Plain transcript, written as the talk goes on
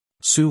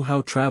Su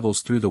Hao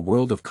travels through the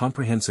world of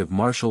comprehensive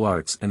martial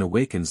arts and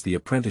awakens the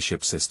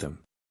apprenticeship system.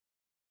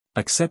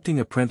 Accepting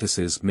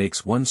apprentices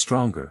makes one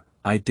stronger,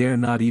 I dare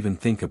not even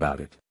think about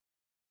it.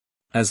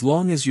 As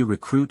long as you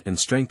recruit and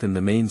strengthen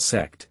the main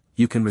sect,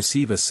 you can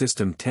receive a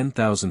system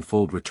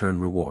 10,000-fold return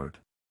reward.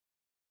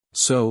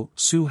 So,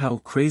 Su Hao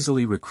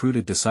crazily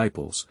recruited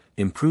disciples,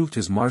 improved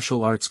his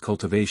martial arts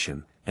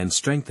cultivation, and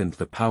strengthened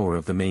the power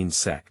of the main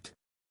sect.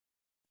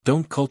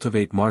 Don't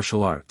cultivate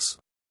martial arts.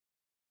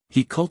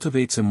 He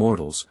cultivates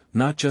immortals,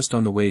 not just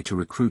on the way to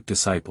recruit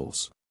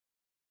disciples.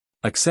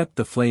 Accept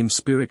the flame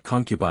spirit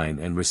concubine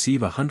and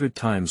receive 100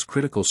 times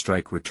critical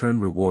strike return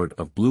reward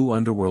of blue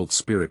underworld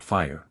spirit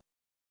fire.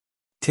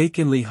 Take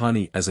in Li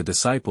Hani as a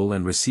disciple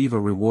and receive a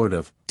reward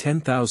of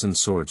 10,000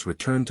 swords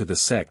return to the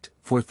sect,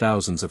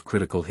 4,000 of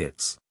critical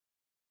hits.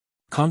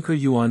 Conquer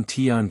Yuan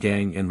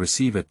Tiangang and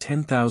receive a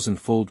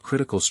 10,000-fold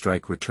critical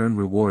strike return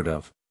reward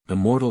of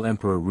Immortal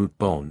Emperor Root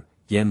Bone,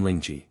 Yan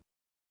Lingji.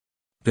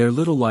 Their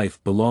little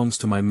life belongs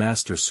to my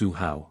master Su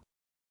Hao.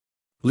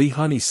 Li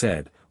Hani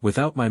said,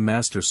 without my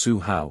master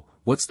Su Hao,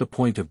 what's the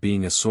point of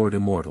being a sword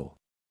immortal?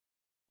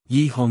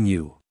 Yi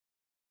Hongyu.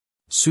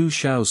 Su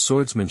Shao's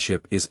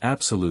swordsmanship is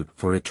absolute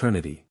for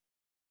eternity.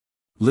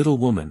 Little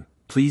woman,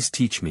 please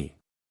teach me.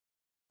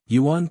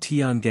 Yuan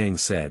Tiangang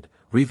said,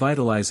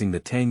 revitalizing the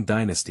Tang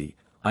dynasty,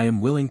 I am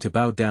willing to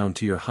bow down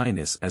to your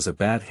highness as a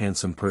bad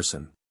handsome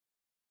person.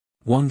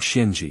 Wang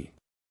Xianji.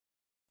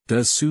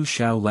 Does Su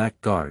Shao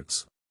lack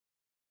guards?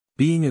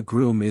 Being a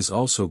groom is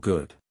also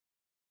good.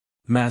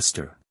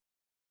 Master.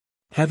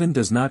 Heaven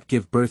does not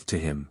give birth to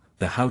him,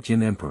 the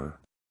Haotian emperor.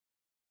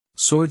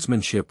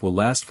 Swordsmanship will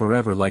last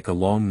forever like a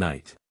long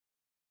night.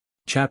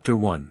 Chapter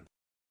 1.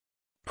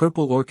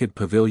 Purple Orchid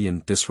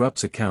Pavilion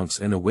disrupts accounts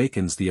and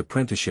awakens the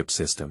apprenticeship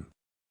system.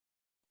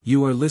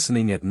 You are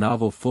listening at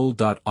Novel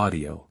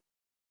Full.audio.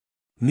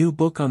 New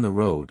book on the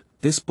road.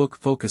 This book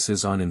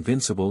focuses on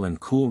invincible and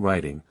cool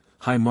writing,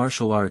 high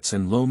martial arts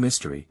and low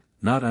mystery,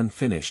 not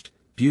unfinished,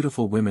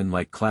 beautiful women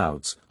like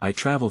clouds. I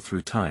travel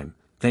through time.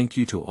 Thank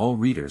you to all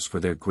readers for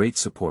their great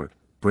support.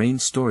 Brain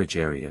storage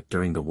area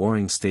during the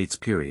Warring States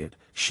period,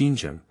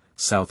 Xinjiang,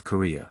 South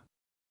Korea.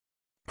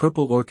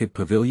 Purple Orchid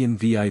Pavilion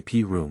VIP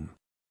room.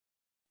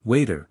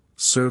 Waiter,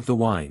 serve the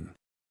wine.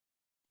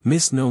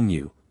 Miss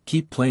Nongyu,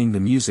 keep playing the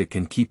music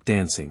and keep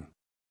dancing.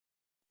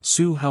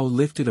 Su Hao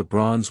lifted a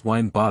bronze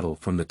wine bottle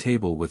from the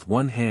table with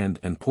one hand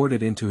and poured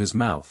it into his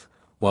mouth,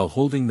 while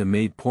holding the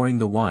maid pouring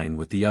the wine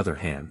with the other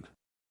hand.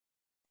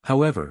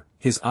 However,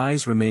 his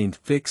eyes remained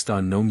fixed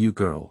on Nongyu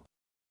girl.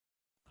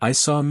 I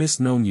saw Miss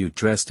Nongyu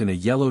dressed in a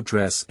yellow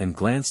dress and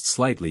glanced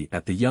slightly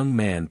at the young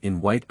man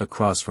in white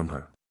across from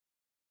her.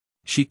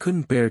 She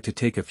couldn't bear to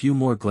take a few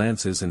more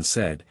glances and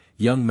said,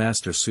 Young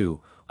Master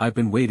Su, I've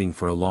been waiting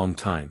for a long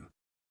time.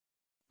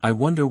 I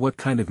wonder what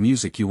kind of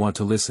music you want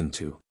to listen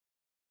to.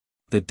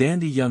 The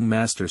dandy young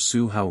Master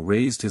Su Hao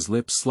raised his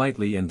lips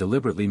slightly and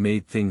deliberately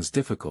made things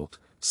difficult,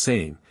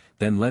 saying,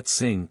 Then let's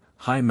sing,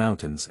 High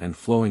Mountains and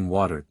Flowing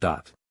Water.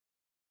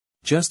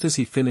 Just as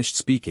he finished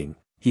speaking,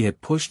 he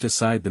had pushed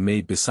aside the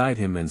maid beside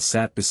him and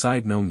sat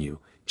beside Nongyu,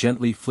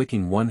 gently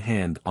flicking one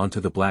hand onto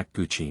the black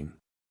guqin.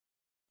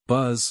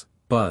 Buzz,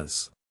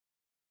 buzz.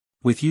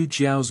 With Yu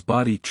Jiao's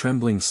body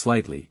trembling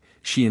slightly,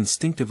 she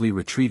instinctively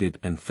retreated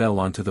and fell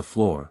onto the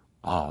floor.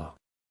 Ah.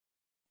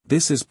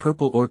 This is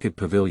Purple Orchid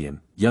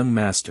Pavilion, young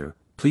master,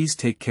 please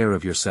take care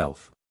of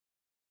yourself.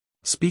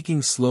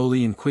 Speaking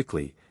slowly and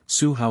quickly,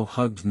 Su Hao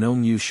hugged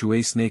Nongyu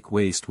Shui snake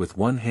waist with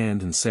one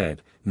hand and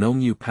said,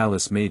 Nongyu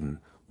Palace Maiden,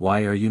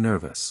 why are you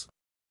nervous?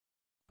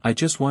 I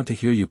just want to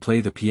hear you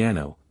play the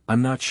piano,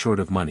 I'm not short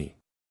of money.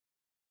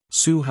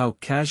 Su Hao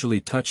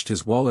casually touched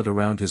his wallet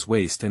around his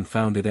waist and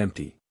found it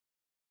empty.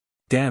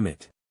 Damn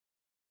it.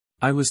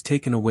 I was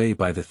taken away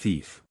by the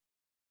thief.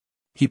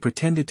 He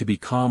pretended to be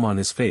calm on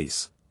his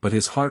face, but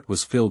his heart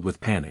was filled with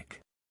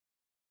panic.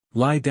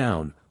 Lie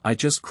down, I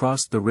just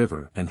crossed the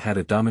river and had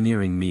a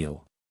domineering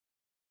meal.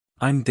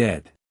 I'm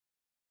dead.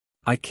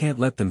 I can't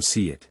let them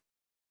see it.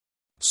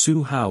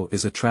 Su Hao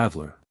is a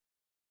traveler.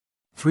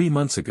 3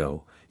 months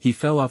ago, he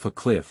fell off a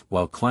cliff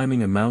while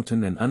climbing a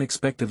mountain and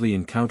unexpectedly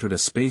encountered a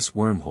space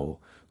wormhole,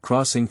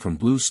 crossing from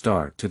Blue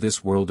Star to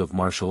this world of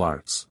martial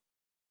arts.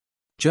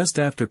 Just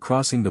after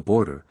crossing the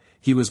border,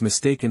 he was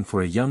mistaken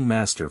for a young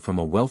master from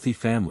a wealthy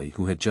family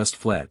who had just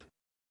fled.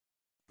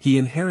 He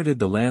inherited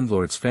the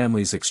landlord's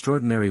family's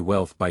extraordinary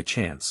wealth by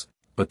chance,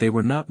 but they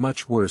were not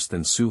much worse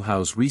than Su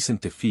Hao's recent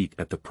defeat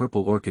at the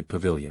Purple Orchid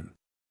Pavilion.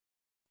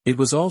 It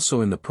was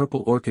also in the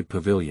Purple Orchid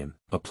Pavilion,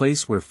 a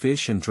place where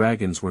fish and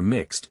dragons were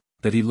mixed,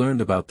 that he learned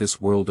about this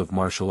world of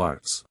martial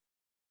arts.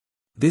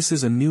 This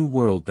is a new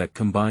world that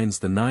combines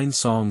the 9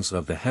 songs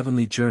of the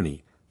heavenly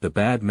journey, the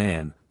bad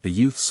man, the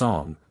youth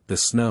song, the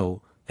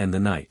snow, and the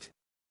night.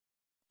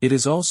 It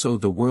is also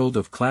the world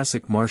of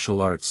classic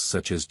martial arts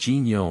such as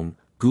Jin Yong,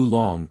 Gu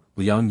Long,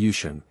 Liang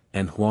Yusheng,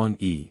 and Huang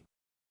Yi.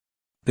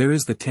 There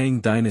is the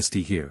Tang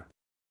dynasty here.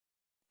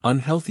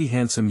 Unhealthy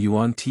handsome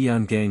Yuan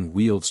Tiangang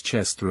wields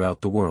chess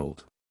throughout the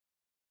world.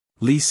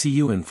 Li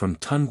Siyuan from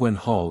Tunguen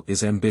Hall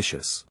is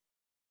ambitious.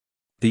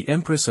 The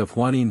Empress of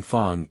Huanin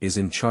Fang is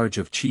in charge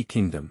of Qi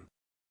Kingdom.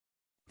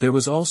 There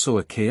was also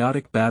a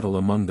chaotic battle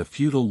among the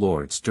feudal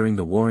lords during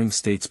the Warring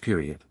States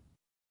period.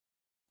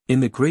 In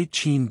the Great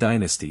Qin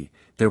dynasty,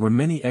 there were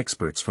many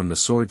experts from the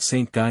sword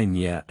Saint Gai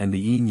Nye and the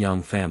Yin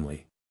Yang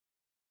family.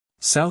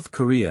 South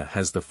Korea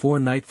has the 4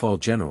 Nightfall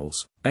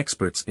generals,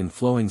 experts in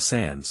flowing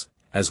sands,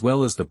 as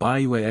well as the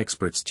Baiyue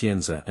experts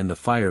Tianze and the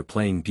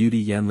fire-playing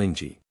beauty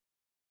Yanlingji.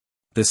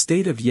 The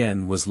state of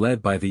Yen was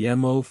led by the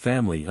Mo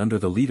family under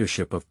the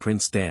leadership of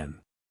Prince Dan.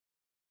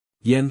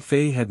 Yan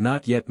Fei had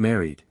not yet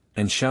married,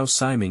 and Xiao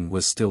Siming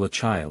was still a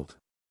child.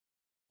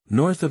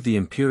 North of the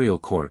imperial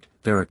court,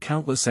 there are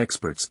countless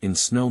experts in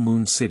Snow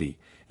Moon City,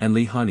 and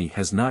Li Hani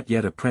has not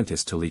yet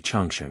apprenticed to Li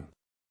Changsheng.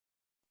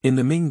 In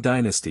the Ming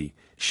dynasty,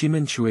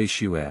 Shimen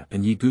Shueishue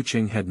and Yi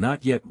Guqing had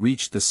not yet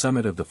reached the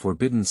summit of the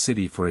Forbidden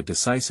City for a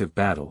decisive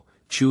battle.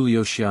 Chu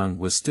Liuxiang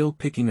was still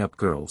picking up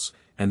girls,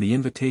 and the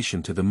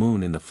invitation to the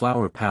moon in the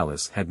Flower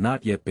Palace had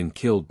not yet been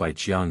killed by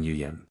Jiang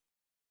Yuyan.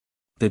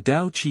 The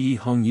Dao Qi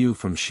Hongyu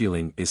from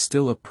Xiling is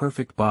still a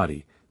perfect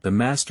body, the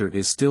master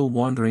is still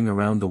wandering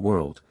around the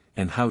world,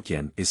 and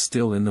Haotian is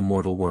still in the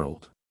mortal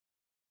world.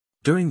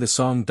 During the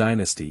Song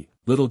dynasty,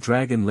 Little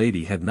Dragon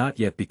Lady had not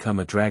yet become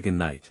a dragon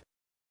knight.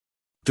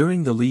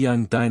 During the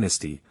Liang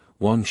dynasty,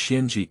 Wang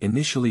Xianji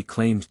initially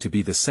claimed to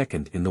be the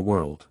second in the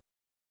world.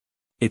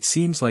 It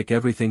seems like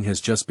everything has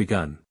just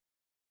begun.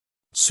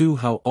 Su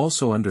Hao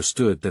also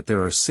understood that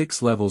there are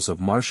 6 levels of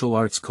martial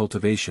arts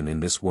cultivation in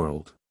this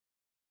world.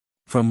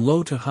 From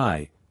low to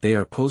high, they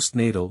are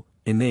postnatal,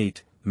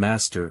 innate,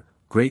 master,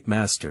 great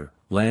master,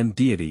 land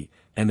deity,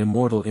 and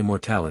immortal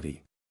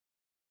immortality.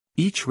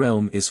 Each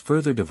realm is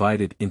further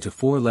divided into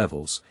 4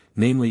 levels,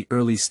 namely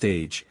early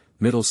stage,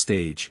 middle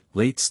stage,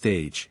 late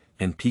stage,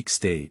 and peak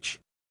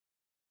stage.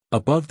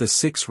 Above the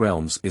 6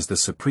 realms is the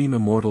Supreme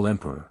Immortal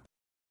Emperor.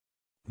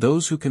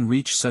 Those who can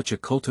reach such a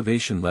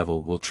cultivation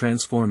level will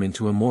transform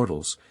into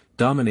immortals,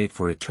 dominate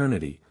for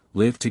eternity,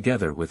 live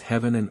together with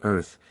heaven and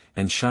earth,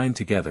 and shine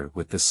together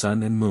with the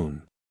sun and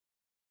moon.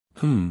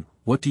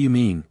 What do you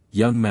mean,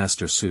 young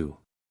Master Su?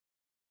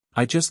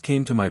 I just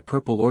came to my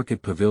Purple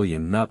Orchid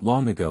Pavilion not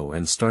long ago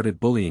and started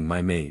bullying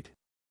my maid.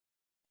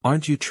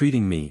 Aren't you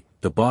treating me,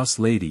 the boss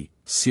lady,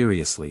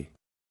 seriously?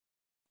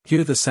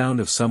 Hear the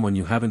sound of someone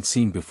you haven't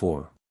seen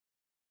before.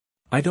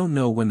 I don't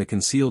know when the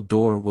concealed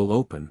door will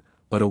open,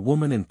 but a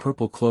woman in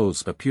purple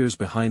clothes appears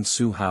behind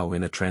Su Hao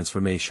in a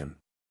transformation.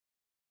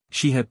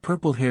 She had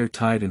purple hair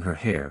tied in her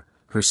hair,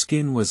 her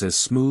skin was as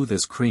smooth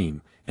as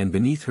cream, and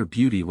beneath her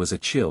beauty was a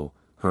chill,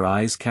 her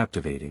eyes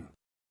captivating.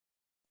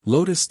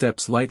 Lotus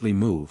steps lightly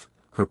move,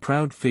 her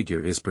proud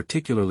figure is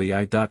particularly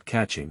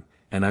eye-catching,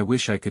 and I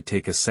wish I could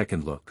take a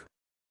second look.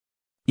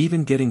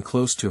 Even getting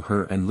close to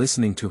her and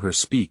listening to her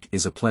speak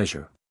is a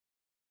pleasure.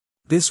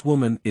 This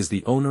woman is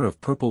the owner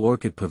of Purple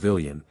Orchid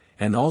Pavilion,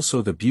 and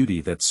also the beauty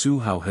that Su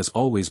Hao has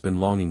always been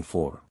longing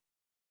for.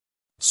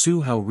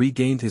 Su Hao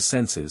regained his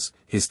senses,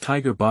 his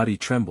tiger body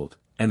trembled,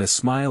 and a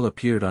smile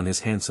appeared on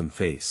his handsome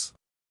face.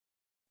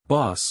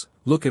 Boss,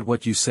 look at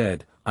what you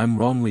said, I'm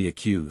wrongly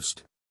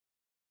accused.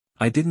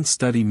 I didn't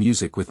study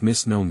music with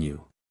Miss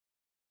Nongyu.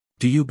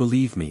 Do you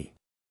believe me?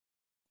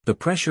 The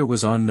pressure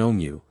was on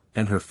Nongyu,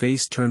 and her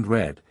face turned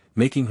red,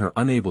 making her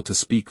unable to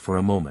speak for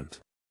a moment.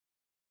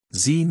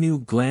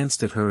 Xinu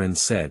glanced at her and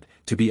said,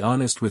 to be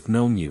honest with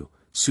Nongyu,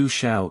 Su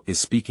Xiao is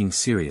speaking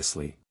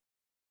seriously.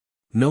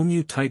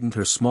 Nongyu tightened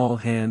her small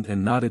hand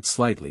and nodded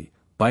slightly,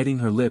 biting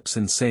her lips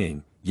and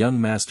saying,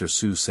 young Master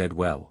Su said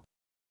well.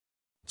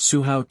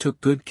 Su Hao took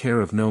good care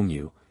of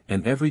Nongyu,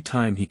 and every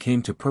time he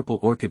came to Purple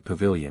Orchid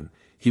Pavilion,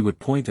 he would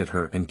point at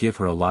her and give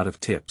her a lot of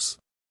tips.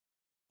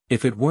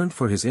 If it weren't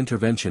for his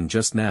intervention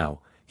just now,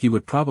 he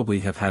would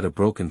probably have had a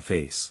broken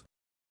face.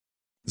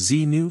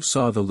 Xinu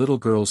saw the little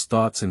girl's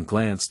thoughts and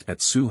glanced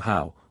at Su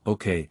Hao.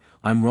 Okay,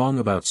 I'm wrong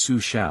about Su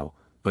Xiao,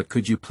 but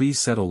could you please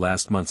settle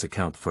last month's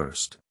account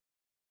first?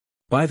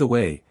 By the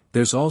way,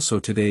 there's also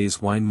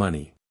today's wine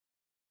money.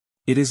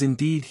 It is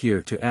indeed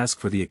here to ask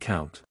for the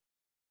account.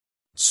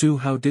 Su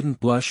Hao didn't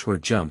blush or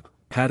jump,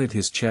 patted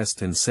his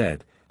chest and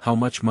said, how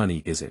much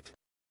money is it?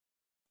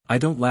 I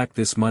don't lack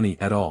this money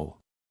at all.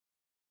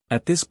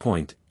 At this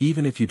point,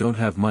 even if you don't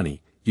have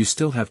money, you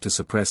still have to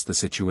suppress the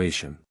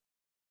situation.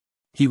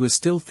 He was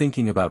still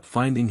thinking about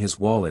finding his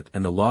wallet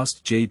and the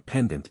lost jade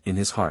pendant in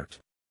his heart.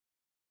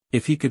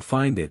 If he could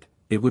find it,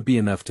 it would be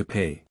enough to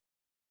pay.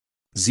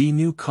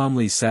 Xinu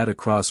calmly sat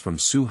across from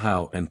Su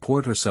Hao and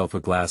poured herself a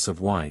glass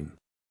of wine.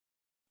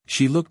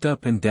 She looked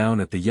up and down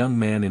at the young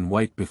man in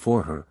white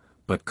before her,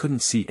 but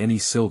couldn't see any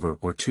silver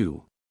or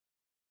two.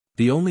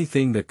 The only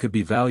thing that could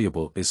be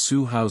valuable is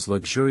Su Hao's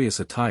luxurious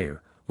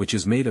attire, which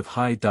is made of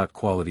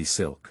high-quality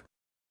silk.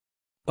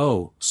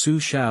 Oh, Su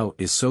Xiao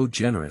is so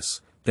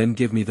generous, then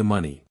give me the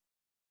money.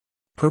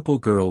 Purple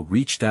Girl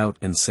reached out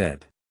and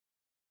said.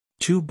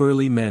 2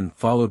 burly men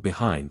followed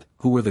behind,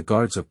 who were the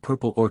guards of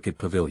Purple Orchid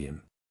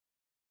Pavilion.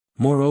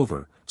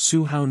 Moreover,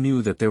 Su Hao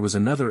knew that there was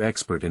another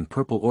expert in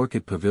Purple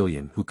Orchid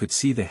Pavilion who could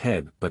see the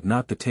head but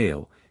not the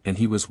tail, and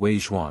he was Wei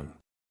Zhuang.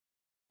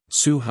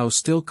 Su Hao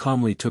still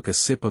calmly took a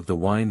sip of the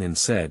wine and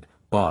said,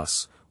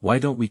 boss, why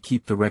don't we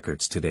keep the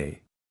records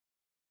today?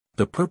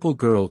 The purple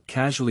girl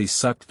casually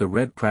sucked the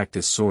red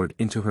practice sword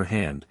into her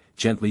hand,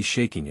 gently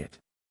shaking it.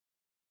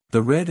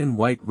 The red and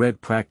white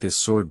red practice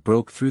sword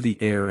broke through the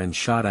air and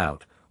shot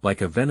out, like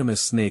a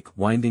venomous snake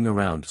winding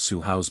around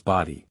Su Hao's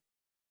body.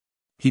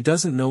 He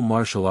doesn't know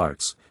martial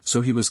arts,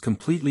 so he was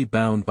completely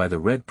bound by the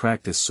red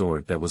practice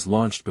sword that was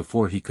launched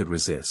before he could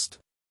resist.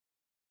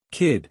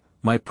 Kid,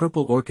 my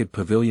Purple Orchid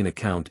Pavilion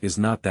account is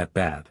not that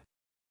bad.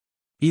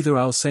 Either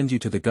I'll send you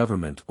to the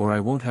government or I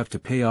won't have to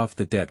pay off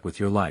the debt with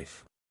your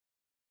life.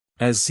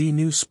 As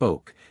Xinu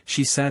spoke,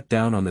 she sat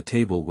down on the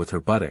table with her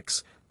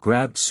buttocks,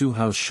 grabbed Su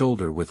Hao's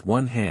shoulder with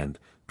one hand,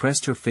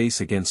 pressed her face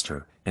against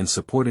her, and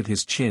supported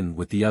his chin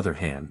with the other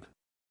hand.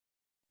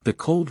 The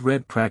cold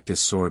red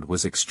practice sword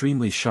was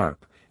extremely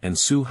sharp, and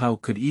Su Hao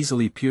could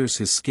easily pierce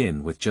his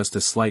skin with just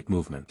a slight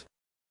movement.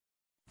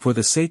 For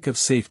the sake of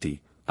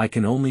safety, I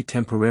can only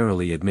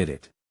temporarily admit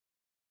it.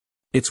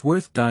 It's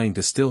worth dying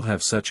to still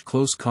have such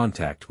close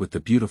contact with the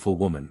beautiful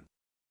woman.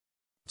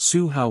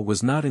 Su Hao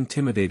was not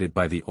intimidated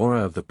by the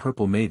aura of the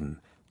purple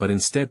maiden, but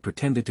instead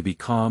pretended to be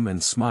calm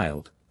and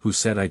smiled, who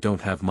said I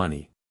don't have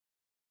money.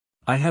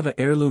 I have a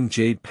heirloom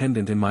jade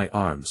pendant in my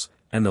arms,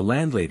 and the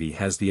landlady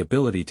has the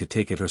ability to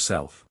take it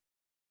herself.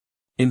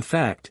 In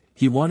fact,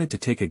 he wanted to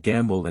take a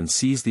gamble and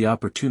seize the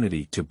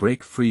opportunity to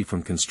break free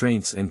from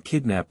constraints and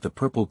kidnap the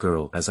purple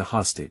girl as a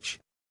hostage.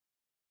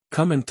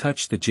 Come and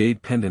touch the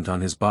jade pendant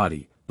on his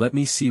body, let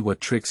me see what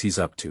tricks he's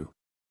up to.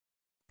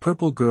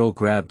 Purple girl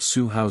grabbed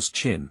Su Hao's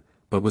chin,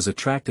 but was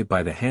attracted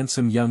by the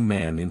handsome young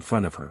man in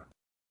front of her.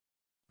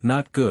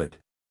 Not good.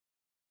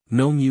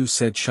 No Mu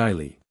said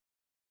shyly.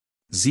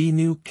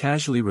 Xinu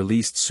casually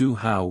released Su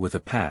Hao with a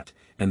pat,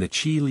 and the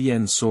Qi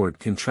Lian sword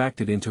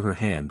contracted into her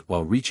hand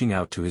while reaching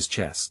out to his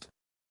chest.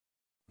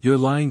 You're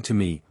lying to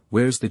me,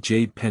 where's the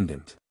jade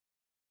pendant?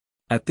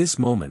 At this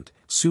moment,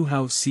 Su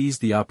Hao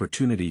seized the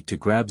opportunity to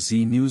grab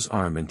Xinu's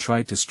arm and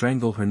tried to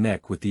strangle her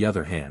neck with the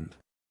other hand.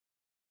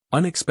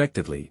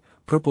 Unexpectedly,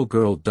 Purple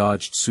Girl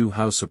dodged Su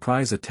Hao's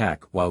surprise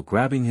attack while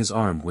grabbing his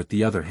arm with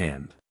the other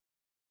hand.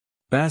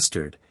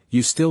 Bastard,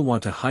 you still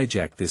want to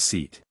hijack this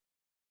seat.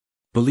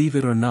 Believe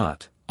it or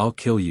not, I'll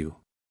kill you.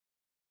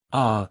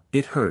 Ah,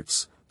 it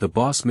hurts, the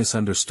boss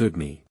misunderstood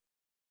me.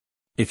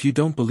 If you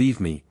don't believe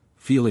me,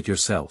 feel it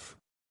yourself.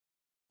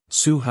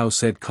 Su Hao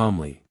said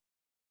calmly.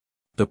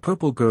 The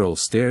purple girl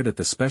stared at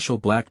the special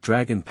black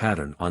dragon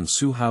pattern on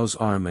Su Hao's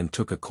arm and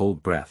took a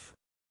cold breath.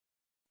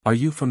 Are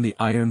you from the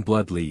Iron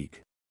Blood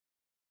League?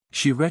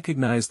 She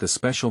recognized the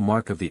special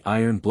mark of the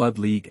Iron Blood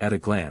League at a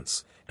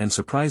glance, and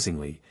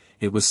surprisingly,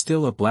 it was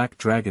still a black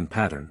dragon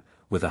pattern,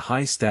 with a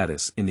high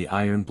status in the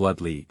Iron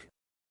Blood League.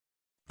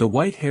 The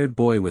white-haired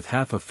boy with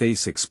half a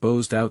face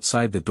exposed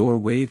outside the door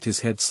waved his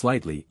head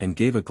slightly and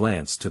gave a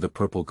glance to the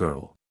purple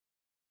girl.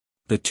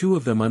 The two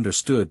of them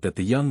understood that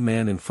the young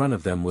man in front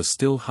of them was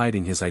still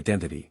hiding his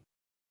identity.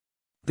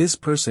 This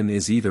person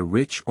is either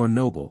rich or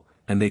noble,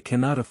 and they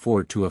cannot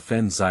afford to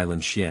offend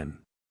Xilan Xian.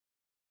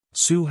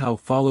 Su Hao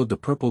followed the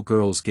purple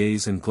girl's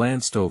gaze and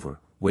glanced over.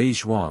 Wei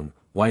Zhuang,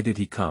 why did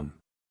he come?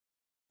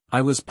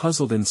 I was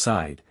puzzled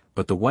inside,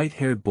 but the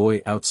white-haired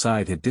boy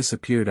outside had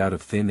disappeared out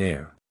of thin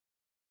air.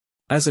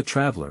 As a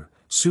traveler,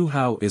 Su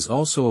Hao is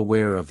also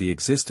aware of the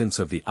existence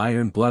of the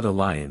Iron Blood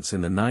Alliance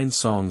in the 9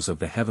 Songs of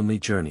the Heavenly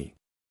Journey.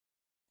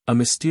 A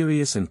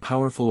mysterious and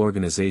powerful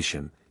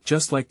organization,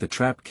 just like the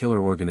Trap Killer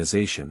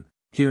organization.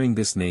 Hearing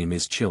this name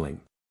is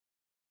chilling.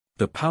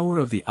 The power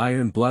of the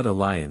Iron Blood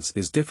Alliance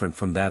is different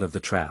from that of the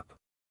Trap.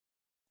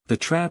 The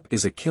Trap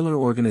is a killer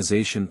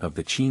organization of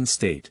the Qin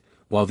state,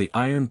 while the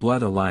Iron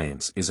Blood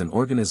Alliance is an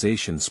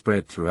organization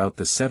spread throughout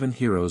the 7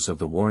 heroes of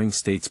the Warring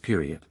States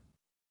period.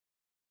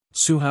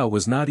 Su Hao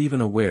was not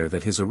even aware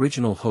that his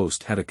original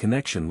host had a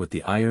connection with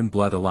the Iron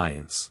Blood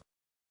Alliance.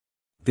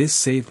 This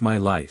saved my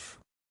life.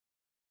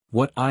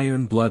 What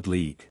Iron Blood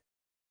League?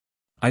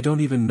 I don't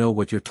even know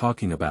what you're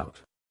talking about.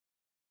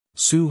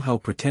 Su Hao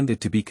pretended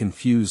to be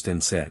confused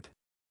and said.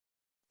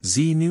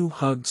 Xinu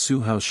hugged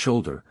Su Hao's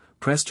shoulder,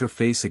 pressed her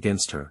face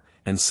against her,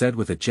 and said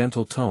with a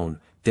gentle tone,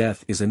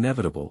 death is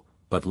inevitable,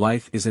 but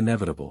life is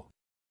inevitable.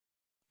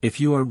 If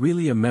you are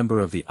really a member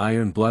of the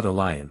Iron Blood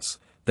Alliance,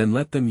 then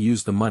let them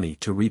use the money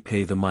to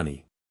repay the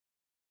money.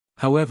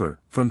 However,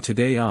 from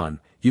today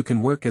on, you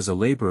can work as a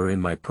laborer in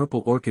my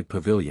Purple Orchid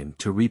Pavilion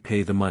to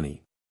repay the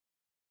money.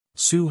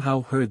 Su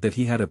Hao heard that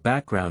he had a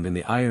background in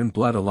the Iron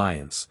Blood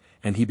Alliance,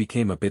 and he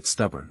became a bit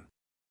stubborn.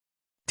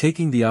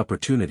 Taking the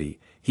opportunity,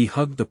 he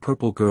hugged the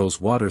purple girl's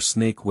water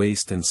snake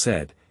waist and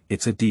said,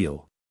 it's a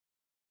deal.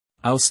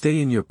 I'll stay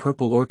in your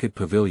Purple Orchid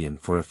Pavilion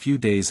for a few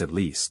days at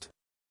least.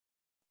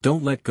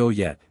 Don't let go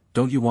yet,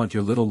 don't you want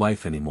your little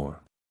life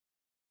anymore?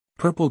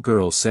 Purple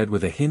girl said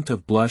with a hint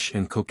of blush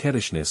and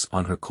coquettishness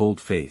on her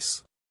cold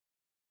face.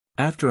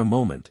 After a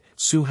moment,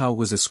 Su Hao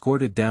was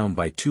escorted down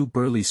by 2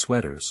 burly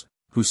sweaters,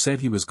 who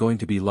said he was going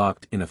to be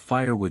locked in a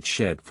firewood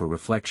shed for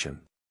reflection.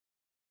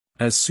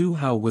 As Su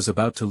Hao was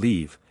about to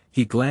leave,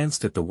 he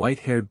glanced at the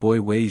white-haired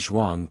boy Wei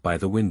Zhuang by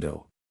the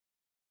window.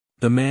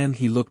 The man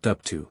he looked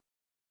up to.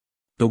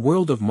 The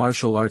world of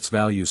martial arts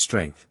values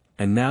strength,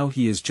 and now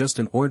he is just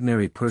an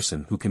ordinary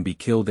person who can be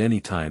killed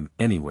anytime,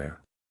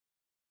 anywhere.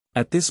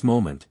 At this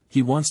moment,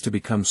 he wants to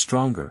become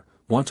stronger,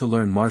 want to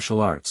learn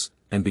martial arts,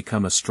 and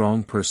become a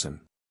strong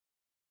person.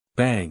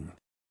 Bang!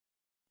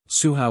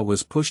 Su Hao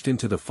was pushed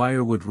into the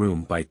firewood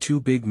room by two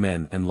big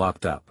men and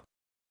locked up.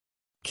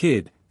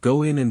 Kid,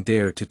 go in and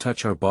dare to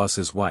touch our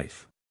boss's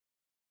wife.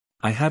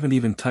 I haven't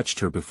even touched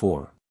her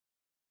before.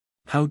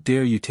 How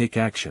dare you take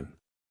action?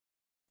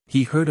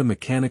 He heard a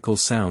mechanical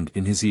sound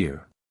in his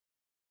ear.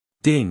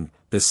 Ding,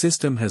 the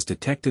system has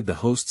detected the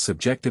host's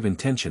subjective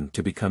intention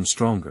to become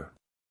stronger.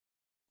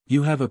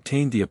 You have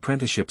obtained the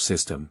apprenticeship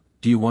system,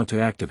 do you want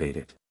to activate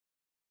it?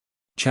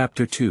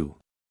 Chapter 2.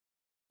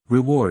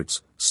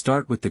 Rewards,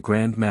 start with the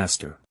Grand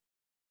Master.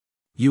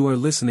 You are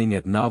listening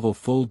at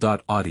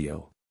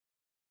novelfull.audio.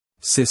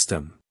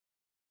 System.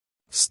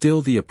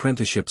 Still the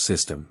apprenticeship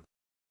system.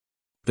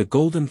 The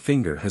golden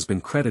finger has been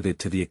credited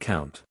to the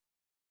account.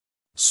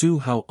 Su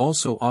Hao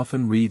also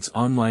often reads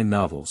online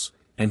novels,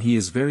 and he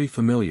is very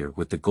familiar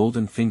with the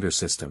golden finger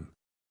system.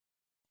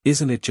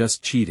 Isn't it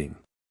just cheating?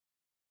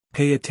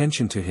 Pay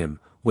attention to him,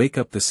 wake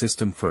up the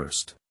system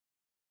first.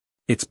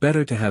 It's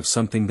better to have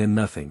something than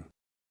nothing.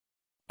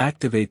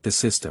 Activate the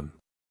system.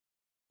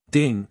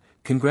 Ding,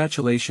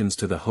 congratulations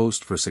to the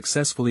host for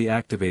successfully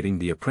activating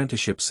the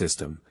apprenticeship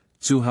system.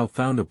 Su Hao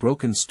found a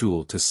broken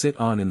stool to sit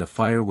on in the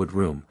firewood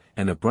room,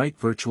 and a bright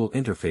virtual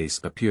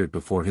interface appeared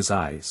before his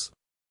eyes.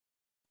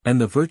 And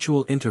the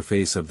virtual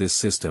interface of this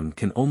system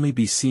can only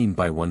be seen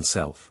by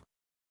oneself.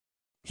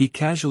 He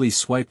casually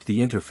swiped the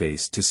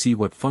interface to see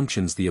what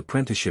functions the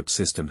apprenticeship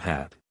system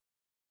had.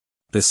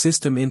 The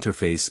system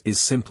interface is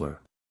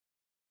simpler.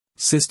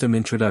 System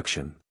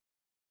introduction.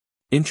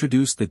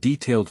 Introduce the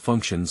detailed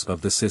functions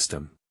of the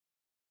system.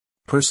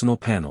 Personal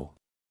panel.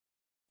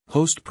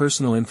 Host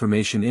personal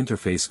information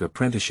interface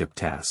apprenticeship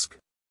task.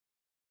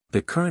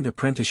 The current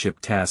apprenticeship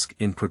task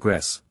in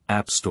progress,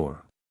 App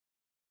Store.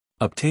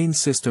 Obtain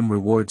system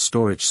reward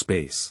storage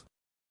space.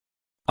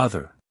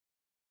 Other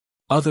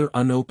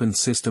unopened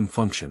system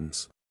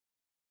functions.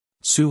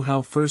 Su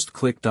Hao first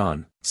clicked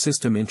on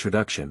System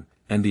Introduction,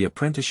 and the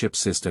apprenticeship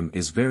system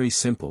is very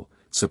simple,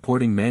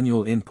 supporting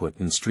manual input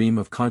and stream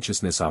of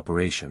consciousness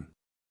operation.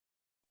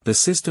 The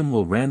system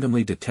will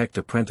randomly detect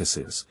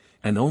apprentices,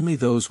 and only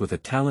those with a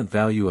talent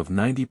value of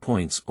 90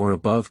 points or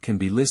above can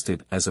be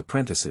listed as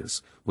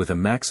apprentices, with a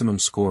maximum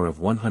score of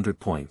 100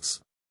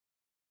 points.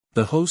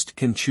 The host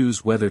can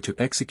choose whether to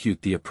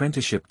execute the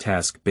apprenticeship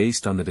task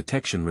based on the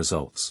detection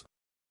results.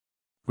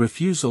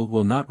 Refusal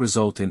will not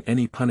result in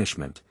any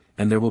punishment,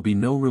 and there will be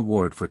no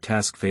reward for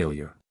task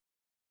failure.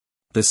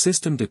 The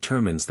system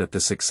determines that the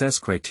success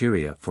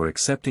criteria for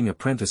accepting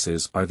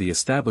apprentices are the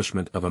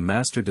establishment of a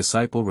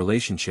master-disciple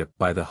relationship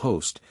by the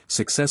host,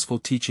 successful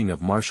teaching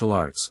of martial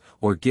arts,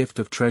 or gift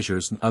of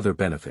treasures and other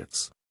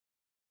benefits.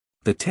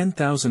 The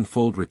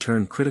 10,000-fold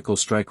return critical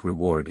strike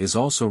reward is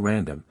also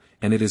random,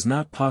 and it is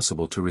not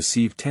possible to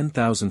receive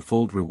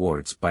 10,000-fold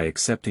rewards by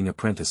accepting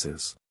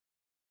apprentices.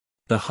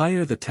 The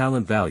higher the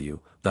talent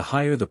value, the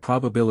higher the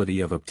probability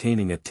of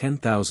obtaining a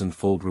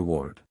 10,000-fold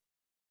reward.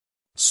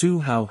 Su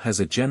Hao has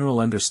a general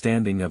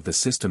understanding of the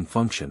system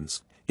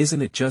functions,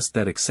 isn't it just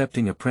that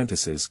accepting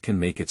apprentices can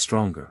make it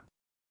stronger?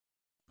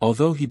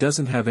 Although he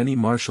doesn't have any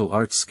martial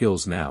arts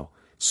skills now,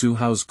 Su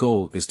Hao's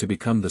goal is to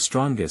become the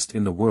strongest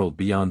in the world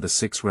beyond the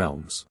 6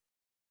 realms.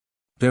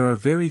 There are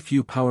very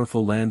few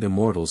powerful land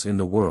immortals in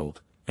the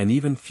world, and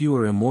even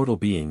fewer immortal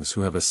beings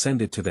who have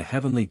ascended to the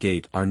heavenly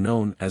gate are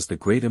known as the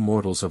great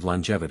immortals of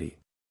longevity.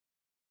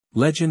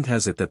 Legend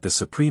has it that the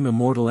supreme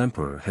immortal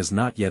emperor has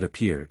not yet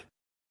appeared.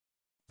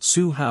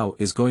 Su Hao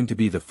is going to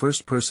be the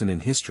first person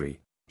in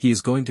history, he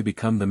is going to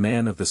become the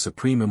man of the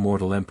supreme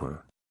immortal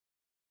emperor.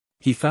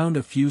 He found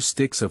a few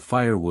sticks of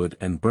firewood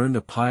and burned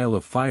a pile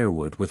of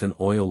firewood with an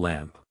oil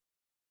lamp.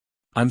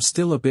 I'm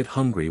still a bit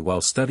hungry while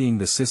studying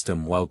the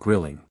system while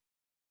grilling.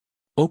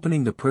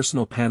 Opening the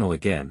personal panel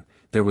again,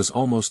 there was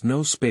almost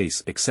no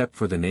space except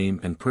for the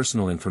name and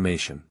personal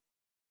information.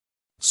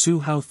 Su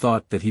Hao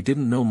thought that he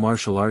didn't know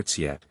martial arts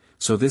yet,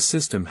 so this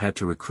system had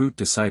to recruit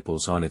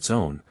disciples on its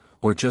own,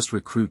 or just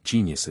recruit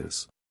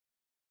geniuses.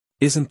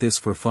 Isn't this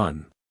for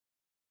fun?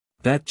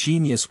 That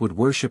genius would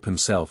worship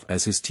himself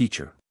as his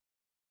teacher.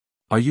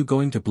 Are you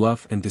going to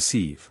bluff and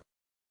deceive?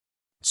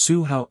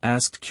 Su Hao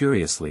asked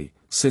curiously,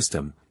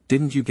 System,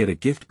 didn't you get a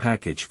gift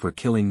package for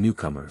killing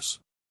newcomers?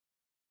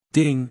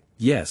 Ding,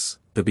 yes,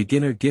 the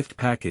beginner gift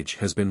package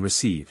has been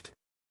received.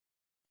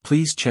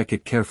 Please check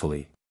it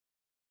carefully.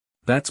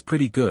 That's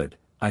pretty good,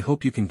 I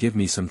hope you can give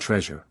me some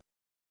treasure.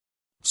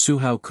 Su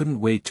Hao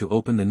couldn't wait to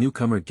open the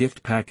newcomer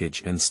gift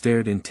package and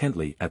stared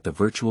intently at the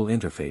virtual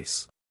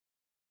interface.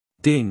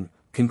 Ding,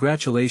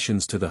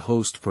 congratulations to the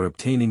host for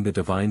obtaining the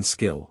divine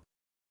skill.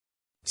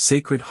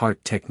 Sacred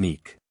Heart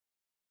Technique.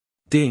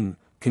 Ding,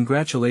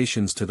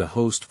 congratulations to the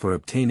host for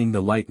obtaining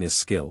the lightness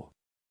skill.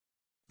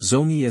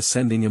 Zheng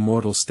Ascending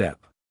Immortal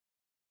Step.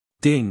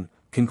 Ding,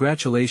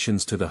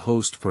 congratulations to the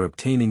host for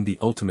obtaining the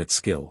ultimate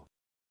skill.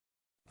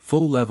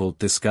 Full-level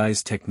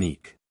disguise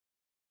technique.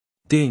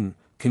 Ding,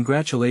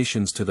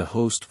 congratulations to the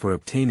host for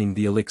obtaining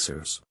the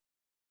elixirs.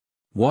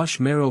 Wash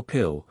marrow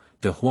pill,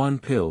 De Huan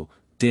pill,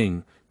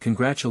 ding,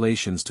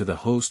 congratulations to the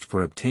host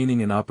for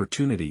obtaining an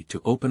opportunity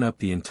to open up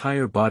the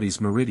entire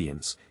body's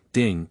meridians,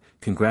 ding,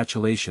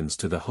 congratulations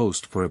to the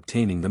host for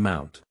obtaining the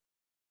mount.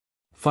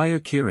 Fire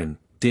Kirin,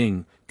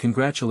 ding,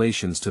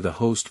 congratulations to the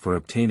host for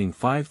obtaining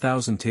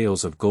 5,000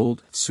 taels of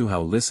gold. Su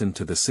Hao listened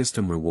to the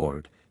system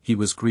reward, he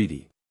was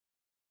greedy.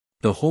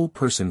 The whole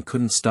person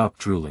couldn't stop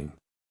drooling.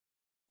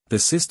 The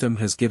system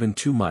has given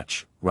too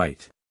much,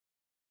 right?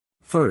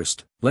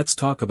 First, let's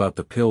talk about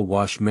the pill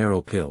Wash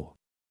marrow pill.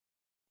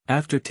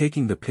 After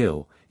taking the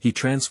pill, he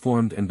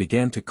transformed and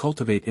began to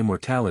cultivate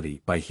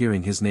immortality by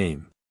hearing his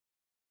name.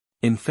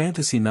 In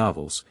fantasy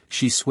novels,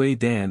 Shi Sui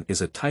Dan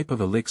is a type of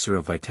elixir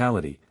of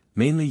vitality,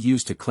 mainly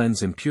used to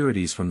cleanse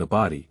impurities from the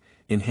body,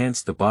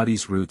 enhance the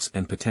body's roots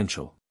and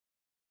potential.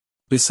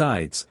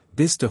 Besides,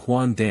 this De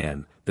Huan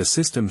Dan, the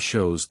system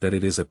shows that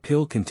it is a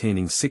pill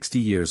containing 60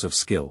 years of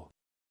skill.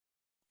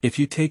 If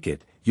you take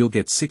it, you'll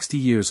get 60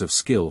 years of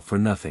skill for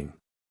nothing.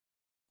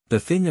 The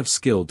thing of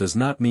skill does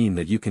not mean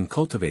that you can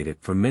cultivate it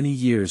for many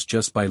years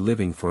just by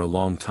living for a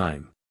long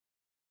time.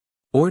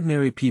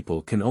 Ordinary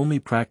people can only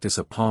practice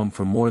a palm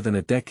for more than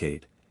a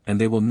decade, and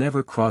they will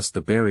never cross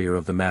the barrier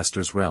of the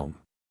master's realm.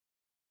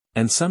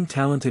 And some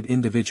talented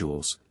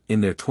individuals,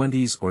 in their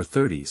 20s or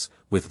 30s,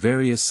 with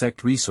various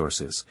sect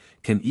resources,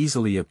 can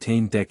easily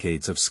obtain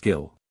decades of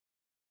skill.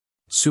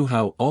 Su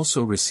Hao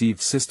also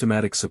received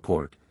systematic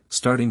support,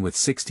 starting with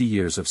 60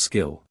 years of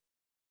skill.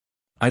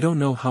 I don't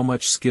know how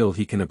much skill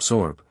he can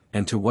absorb,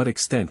 and to what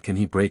extent can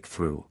he break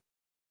through.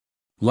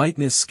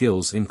 Lightness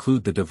skills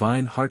include the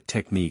Divine Heart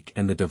Technique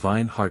and the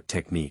Divine Heart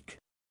Technique.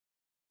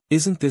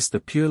 Isn't this the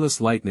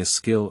peerless lightness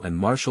skill and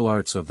martial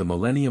arts of the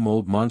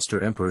millennium-old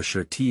monster Emperor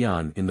Shi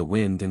Tian in the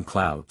wind and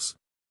clouds?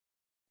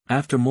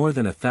 After more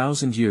than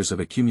 1,000 years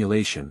of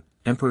accumulation,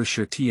 Emperor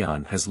Shi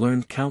Tian has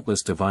learned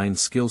countless divine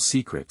skill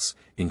secrets,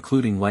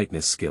 including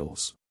lightness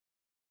skills.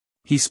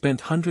 He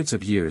spent hundreds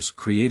of years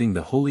creating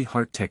the Holy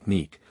Heart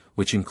Technique,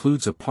 which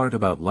includes a part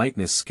about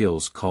lightness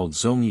skills called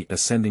Zheng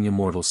ascending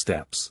immortal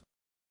steps.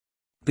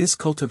 This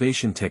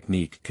cultivation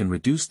technique can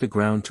reduce the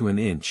ground to an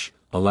inch,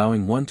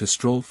 allowing one to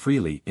stroll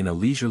freely in a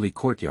leisurely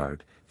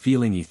courtyard,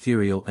 feeling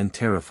ethereal and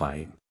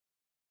terrifying.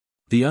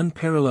 The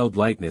unparalleled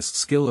lightness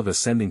skill of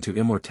ascending to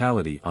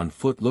immortality on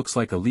foot looks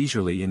like a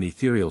leisurely and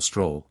ethereal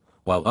stroll,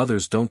 while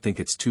others don't think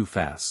it's too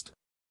fast.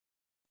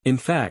 In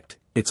fact,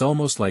 it's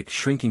almost like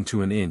shrinking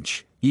to an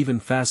inch, even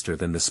faster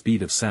than the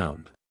speed of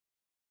sound.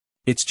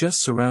 It's just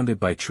surrounded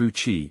by true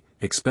qi,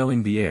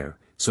 expelling the air,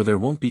 so there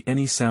won't be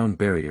any sound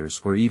barriers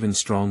or even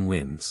strong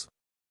winds.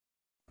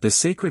 The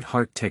Sacred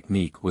Heart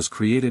Technique was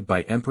created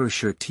by Emperor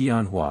Shi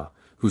Tianhua,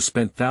 who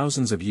spent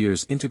thousands of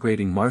years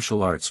integrating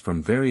martial arts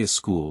from various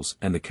schools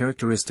and the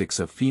characteristics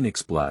of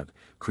phoenix blood,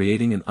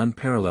 creating an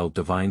unparalleled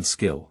divine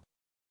skill.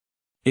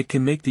 It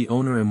can make the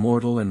owner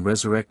immortal and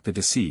resurrect the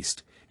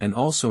deceased, and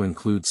also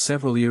includes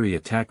several eerie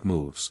attack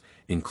moves,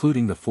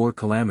 including the 4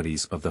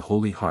 calamities of the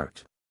Holy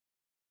Heart.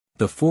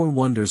 The 4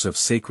 wonders of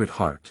Sacred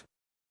Heart.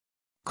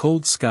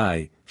 Cold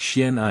Sky,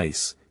 Xian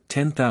Ice,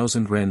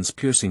 10,000 Ren's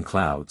piercing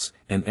clouds,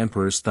 and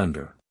Emperor's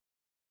Thunder.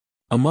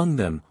 Among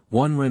them,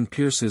 1 Ren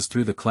pierces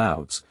through the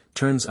clouds,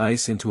 turns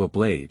ice into a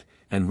blade,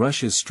 and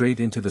rushes straight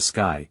into the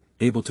sky,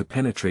 able to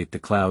penetrate the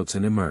clouds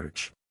and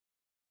emerge.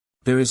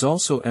 There is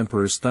also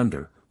Emperor's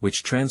Thunder,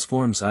 which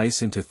transforms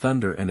ice into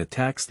thunder and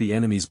attacks the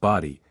enemy's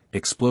body,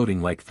 exploding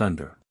like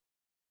thunder.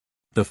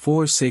 The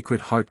 4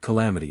 Sacred Heart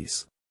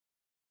Calamities.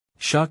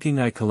 Shocking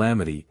Eye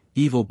Calamity,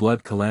 Evil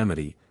Blood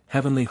Calamity,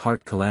 Heavenly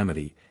Heart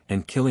Calamity,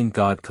 and Killing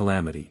God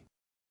Calamity.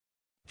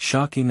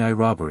 Shocking Eye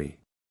Robbery.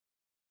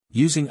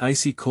 Using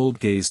icy cold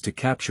gaze to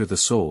capture the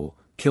soul,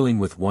 killing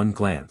with one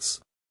glance.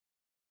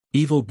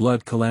 Evil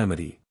Blood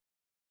Calamity.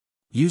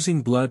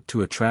 Using blood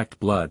to attract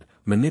blood,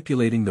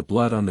 manipulating the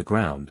blood on the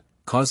ground,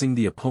 causing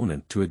the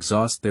opponent to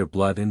exhaust their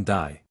blood and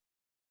die.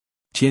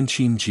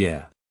 Tianqin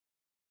Jie.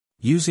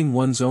 Using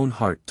one's own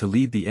heart to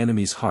lead the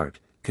enemy's heart,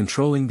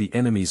 controlling the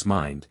enemy's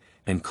mind,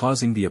 and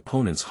causing the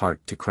opponent's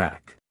heart to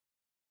crack.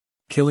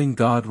 Killing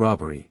God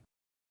Robbery.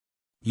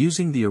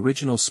 Using the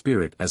original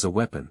spirit as a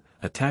weapon,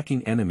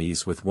 attacking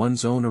enemies with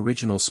one's own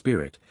original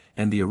spirit,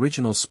 and the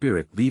original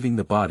spirit leaving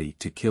the body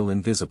to kill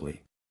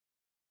invisibly.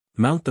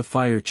 Mount the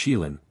Fire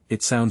Qilin,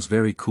 it sounds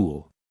very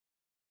cool.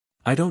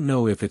 I don't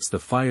know if it's the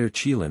Fire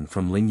Qilin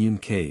from Lingyun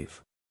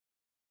Cave.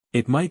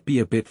 It might be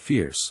a bit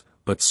fierce,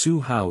 but Su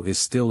Hao is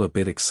still a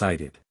bit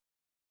excited.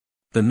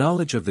 The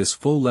knowledge of this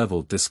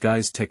full-level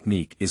disguise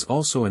technique is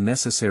also a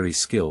necessary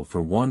skill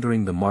for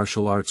wandering the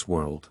martial arts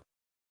world.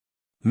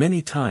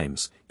 Many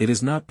times, it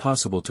is not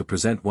possible to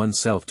present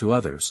oneself to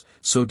others,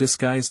 so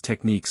disguise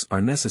techniques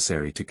are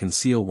necessary to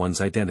conceal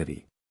one's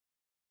identity.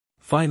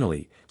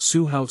 Finally,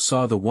 Su Hao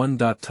saw the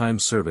one-time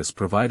service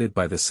provided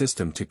by the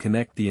system to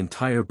connect the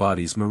entire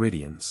body's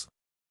meridians.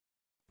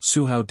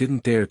 Su Hao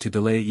didn't dare to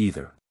delay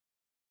either.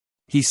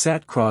 He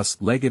sat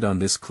cross-legged on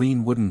this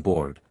clean wooden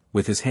board,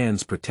 with his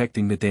hands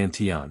protecting the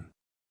dantian.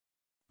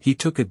 He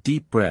took a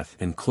deep breath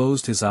and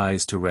closed his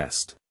eyes to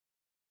rest.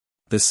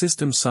 The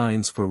system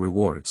signs for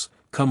rewards,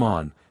 come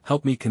on,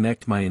 help me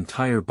connect my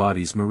entire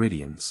body's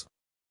meridians.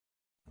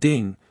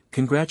 Ding,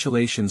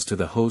 congratulations to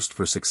the host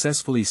for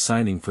successfully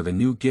signing for the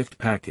new gift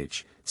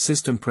package,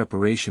 system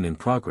preparation in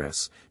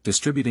progress,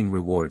 distributing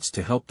rewards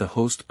to help the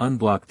host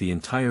unblock the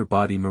entire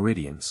body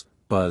meridians,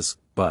 buzz,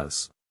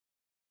 buzz.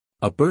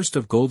 A burst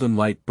of golden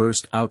light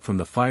burst out from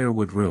the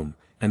firewood room,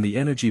 and the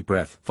energy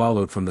breath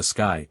followed from the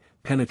sky,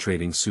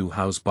 penetrating Su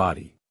Hao's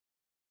body.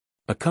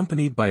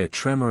 Accompanied by a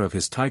tremor of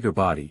his tiger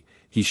body,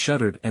 he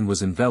shuddered and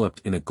was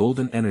enveloped in a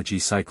golden energy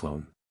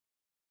cyclone.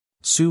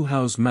 Su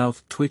Hao's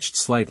mouth twitched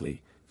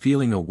slightly,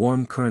 feeling a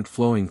warm current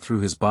flowing through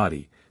his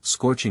body,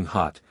 scorching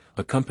hot,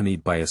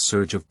 accompanied by a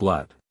surge of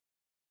blood.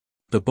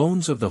 The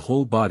bones of the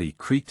whole body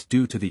creaked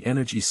due to the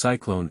energy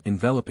cyclone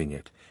enveloping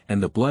it,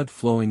 and the blood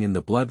flowing in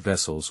the blood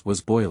vessels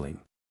was boiling.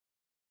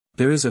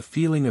 There is a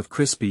feeling of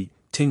crispy,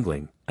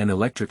 tingling, and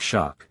electric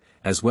shock,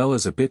 as well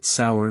as a bit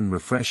sour and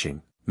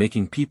refreshing,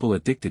 making people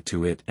addicted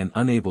to it and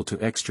unable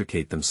to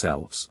extricate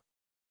themselves.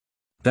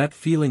 That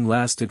feeling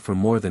lasted for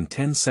more than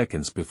 10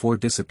 seconds before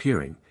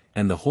disappearing,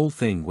 and the whole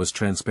thing was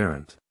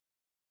transparent.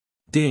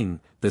 Ding,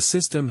 the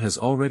system has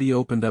already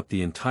opened up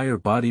the entire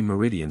body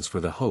meridians for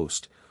the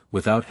host.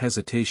 Without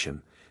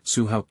hesitation,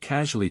 Su Hao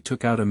casually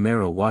took out a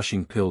marrow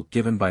washing pill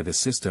given by the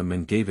system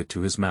and gave it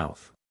to his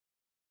mouth.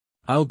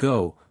 I'll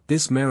go,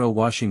 this marrow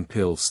washing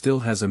pill still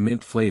has a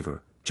mint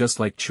flavor, just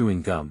like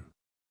chewing gum.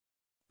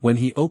 When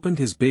he opened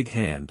his big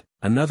hand,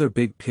 another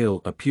big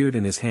pill appeared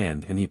in his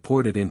hand and he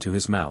poured it into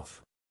his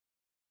mouth.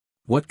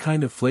 What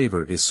kind of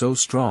flavor is so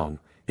strong,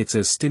 it's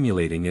as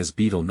stimulating as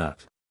betel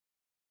nut.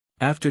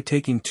 After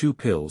taking 2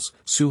 pills,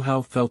 Su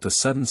Hao felt a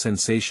sudden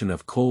sensation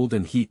of cold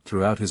and heat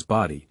throughout his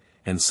body,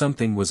 and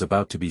something was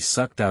about to be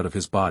sucked out of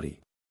his body.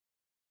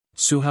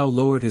 Su Hao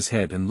lowered his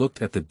head and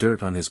looked at the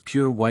dirt on his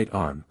pure white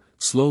arm,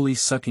 slowly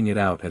sucking it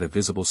out at a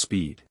visible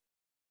speed.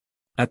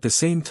 At the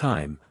same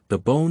time, the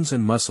bones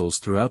and muscles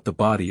throughout the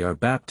body are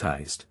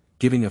baptized,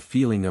 giving a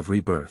feeling of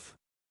rebirth.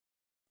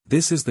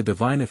 This is the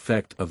divine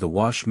effect of the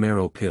wash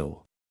marrow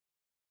pill.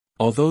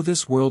 Although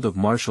this world of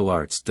martial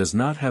arts does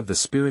not have the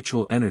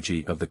spiritual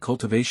energy of the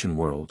cultivation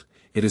world,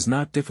 it is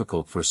not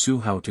difficult for Su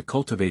Hao to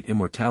cultivate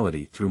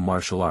immortality through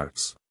martial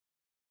arts.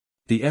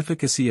 The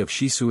efficacy of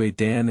Shisui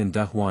Dan and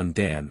Dahuan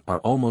Dan are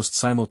almost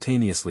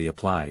simultaneously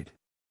applied.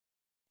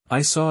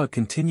 I saw a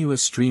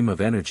continuous stream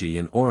of energy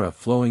and aura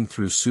flowing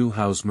through Su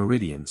Hao's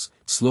meridians,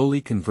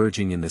 slowly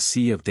converging in the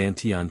sea of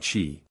Dantian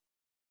Qi.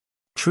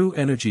 True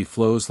energy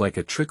flows like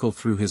a trickle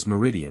through his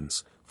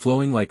meridians,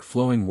 flowing like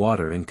flowing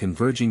water and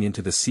converging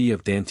into the sea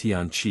of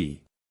Dantian Qi.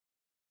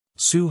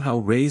 Su Hao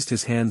raised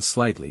his hand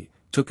slightly,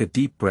 took a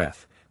deep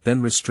breath,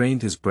 then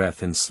restrained his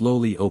breath and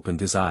slowly opened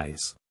his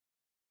eyes.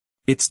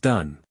 It's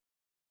done.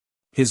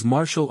 His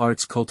martial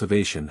arts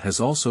cultivation has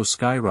also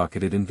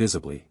skyrocketed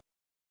invisibly.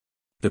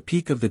 The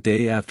peak of the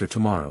day after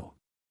tomorrow.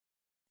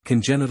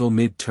 Congenital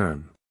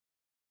mid-term.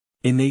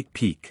 Innate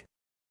peak.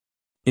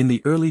 In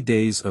the early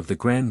days of the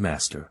Grand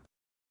Master.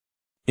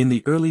 In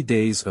the early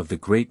days of the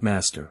Great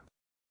Master.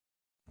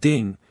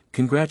 Ding,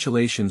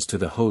 congratulations to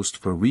the host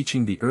for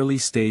reaching the early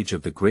stage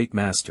of the Great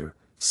Master.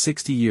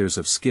 60 years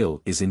of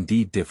skill is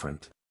indeed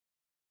different.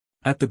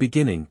 At the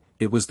beginning,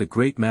 it was the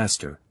Great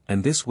Master,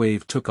 and this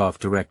wave took off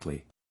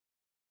directly.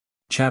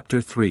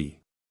 Chapter 3.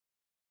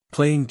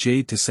 Playing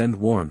Jade to send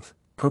warmth,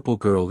 Purple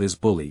Girl is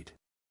bullied.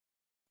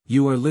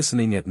 You are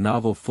listening at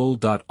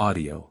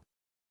novelfull.audio.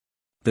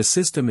 The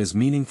system is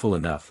meaningful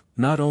enough,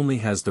 not only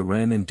has the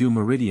Ren and Du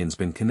meridians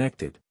been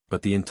connected,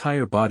 but the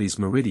entire body's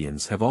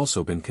meridians have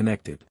also been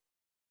connected.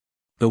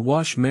 The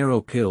wash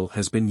marrow pill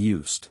has been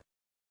used.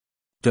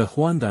 De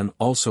Huandan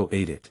also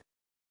ate it.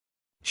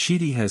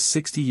 Shidi has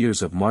 60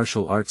 years of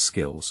martial arts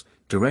skills,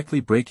 directly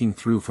breaking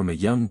through from a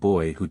young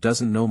boy who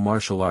doesn't know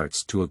martial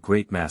arts to a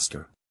great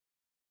master.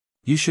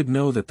 You should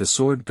know that the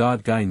sword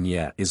god Gai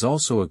Nye is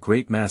also a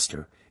great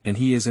master, and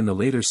he is in the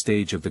later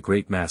stage of the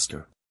great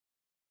master.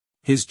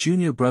 His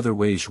junior brother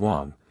Wei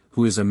Zhuang,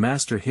 who is a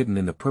master hidden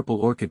in the Purple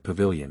Orchid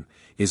Pavilion,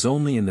 is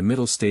only in the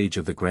middle stage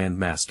of the Grand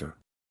Master.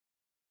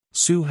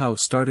 Su Hao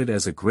started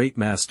as a great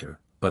master,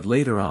 but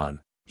later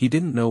on, he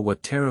didn't know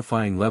what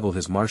terrifying level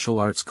his martial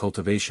arts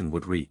cultivation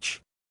would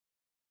reach.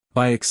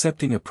 By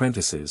accepting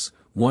apprentices,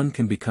 one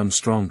can become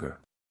stronger.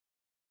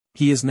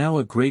 He is now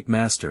a great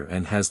master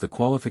and has the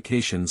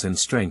qualifications and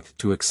strength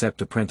to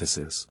accept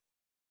apprentices.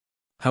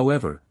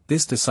 However,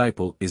 this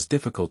disciple is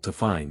difficult to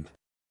find.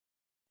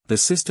 The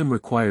system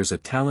requires a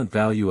talent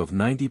value of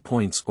 90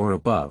 points or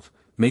above,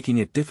 making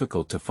it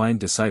difficult to find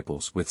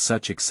disciples with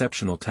such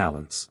exceptional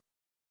talents.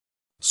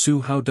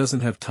 Su Hao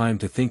doesn't have time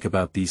to think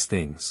about these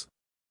things.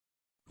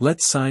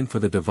 Let's sign for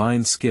the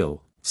divine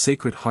skill,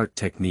 Sacred Heart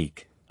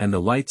Technique, and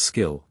the light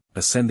skill,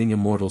 Ascending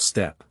Immortal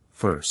Step,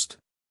 first.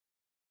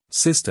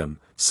 System,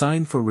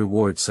 sign for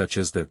rewards such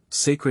as the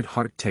Sacred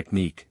Heart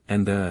Technique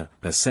and the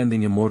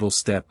Ascending Immortal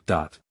Step.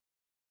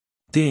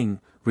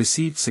 Ding,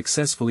 received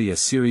successfully. A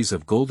series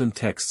of golden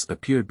texts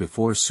appeared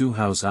before Su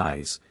Hao's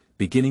eyes,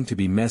 beginning to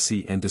be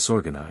messy and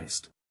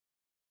disorganized.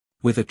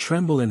 With a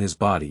tremble in his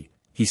body,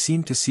 he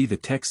seemed to see the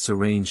texts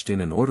arranged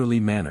in an orderly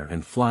manner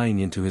and flying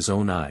into his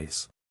own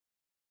eyes.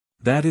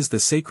 That is the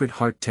Sacred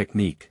Heart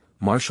technique,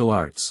 martial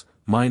arts,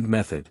 mind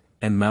method,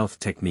 and mouth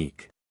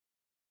technique.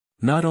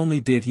 Not only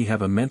did he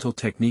have a mental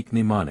technique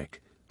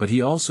mnemonic, but he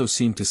also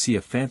seemed to see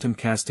a phantom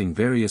casting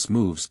various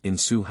moves in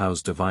Su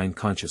Hao's divine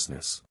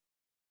consciousness.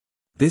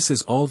 This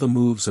is all the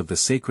moves of the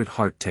Sacred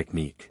Heart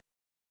technique.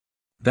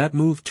 That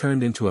move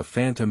turned into a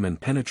phantom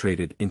and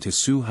penetrated into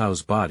Su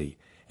Hao's body,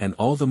 and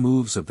all the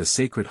moves of the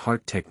Sacred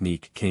Heart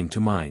technique came to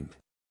mind.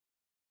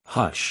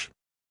 Hush!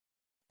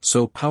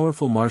 So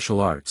powerful martial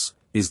arts,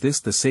 is this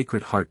the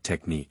Sacred Heart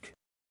technique?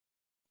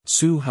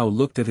 Su Hao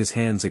looked at his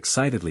hands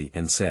excitedly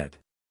and said.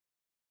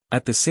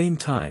 At the same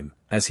time,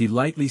 as he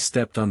lightly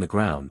stepped on the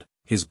ground,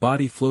 his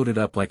body floated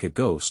up like a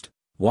ghost,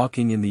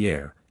 walking in the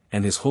air,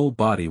 and his whole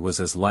body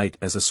was as light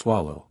as a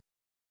swallow.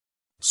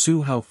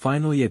 Su Hao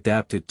finally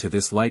adapted to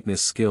this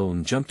lightness skill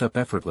and jumped up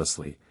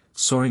effortlessly,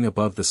 soaring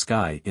above the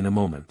sky in a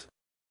moment.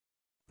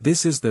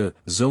 This is the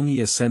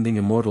Zheng ascending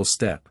immortal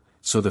step,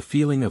 so the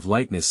feeling of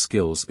lightness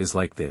skills is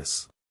like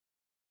this.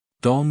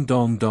 Dong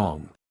dong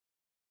dong.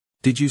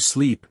 Did you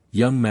sleep,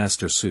 young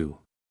Master Su?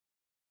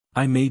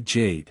 I made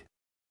Jade.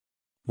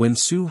 When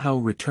Su Hao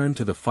returned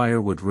to the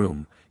firewood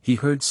room, he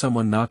heard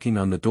someone knocking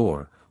on the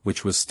door,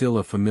 which was still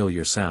a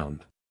familiar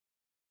sound.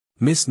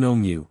 Miss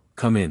Nongyu,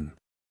 come in.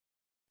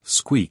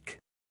 Squeak.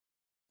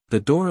 The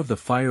door of the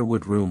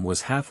firewood room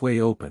was halfway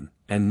open,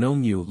 and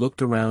Nongyu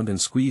looked around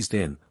and squeezed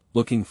in,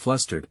 looking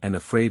flustered and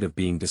afraid of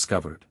being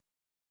discovered.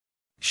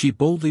 She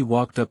boldly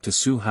walked up to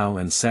Su Hao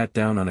and sat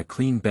down on a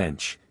clean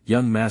bench.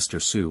 Young Master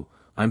Su,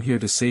 I'm here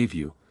to save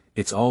you,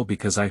 it's all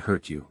because I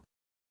hurt you.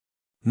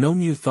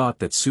 Nongyu thought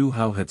that Su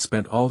Hao had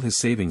spent all his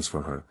savings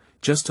for her,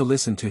 just to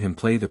listen to him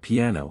play the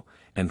piano,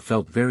 and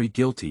felt very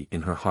guilty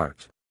in her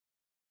heart.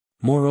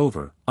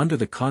 Moreover, under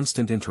the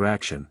constant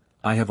interaction,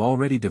 I have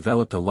already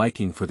developed a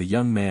liking for the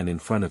young man in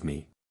front of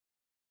me.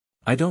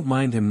 I don't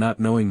mind him not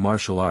knowing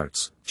martial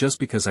arts, just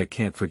because I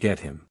can't forget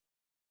him.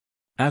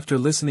 After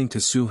listening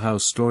to Su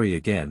Hao's story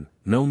again,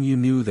 Nongyu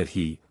knew that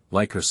he,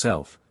 like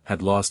herself,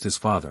 had lost his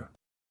father.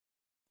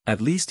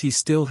 At least he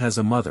still has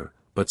a mother,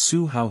 but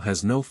Su Hao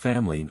has no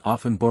family and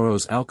often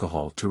borrows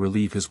alcohol to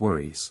relieve his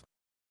worries.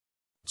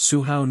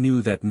 Su Hao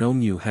knew that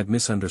Nongyu had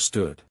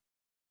misunderstood.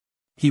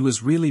 He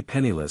was really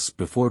penniless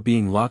before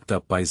being locked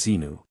up by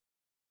Xenu.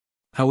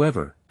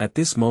 However, at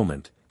this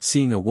moment,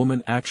 seeing a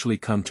woman actually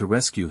come to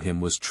rescue him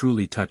was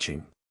truly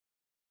touching.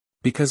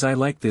 Because I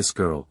like this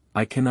girl,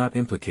 I cannot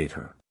implicate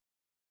her.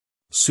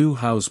 Su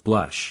Hao's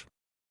blush.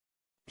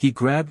 He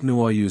grabbed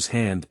Nuoyu's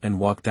hand and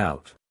walked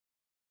out.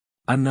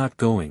 I'm not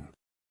going.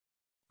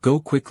 Go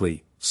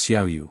quickly,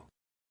 Xiaoyu.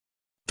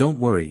 Don't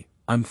worry,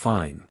 I'm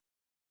fine.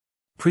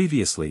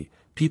 Previously,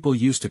 people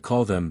used to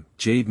call them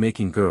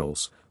jade-making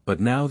girls, but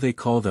now they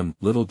call them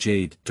little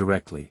Jade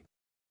directly.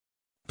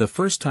 The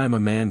first time a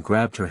man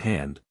grabbed her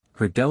hand,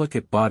 her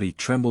delicate body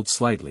trembled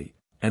slightly,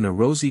 and a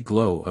rosy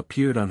glow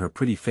appeared on her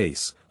pretty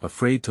face,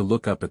 afraid to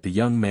look up at the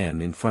young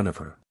man in front of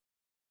her.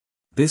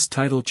 This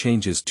title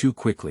changes too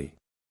quickly.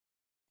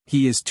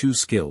 He is too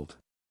skilled.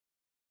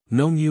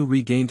 Nongyu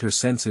regained her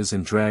senses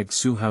and dragged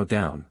Su Hao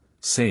down,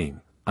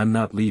 saying, I'm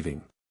not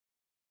leaving.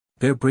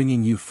 They're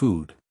bringing you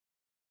food.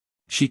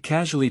 She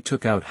casually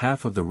took out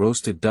half of the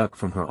roasted duck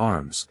from her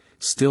arms,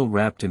 still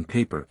wrapped in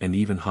paper and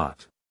even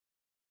hot.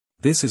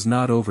 This is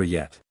not over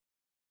yet.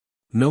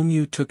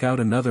 Nongyu took out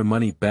another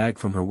money bag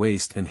from her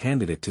waist and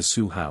handed it to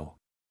Su Hao.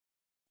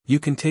 You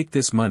can take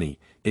this money,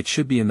 it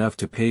should be enough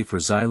to pay for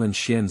Xilan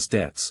Xian's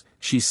debts,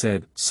 she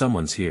said.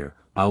 Someone's here,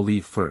 I'll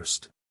leave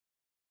first.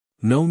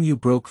 Nongyu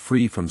broke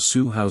free from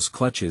Su Hao's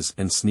clutches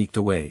and sneaked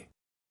away.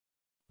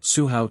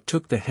 Su Hao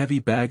took the heavy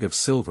bag of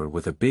silver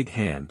with a big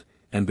hand,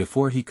 and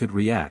before he could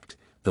react,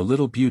 the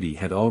little beauty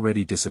had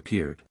already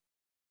disappeared.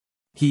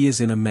 He is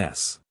in a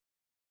mess.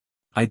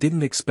 I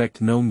didn't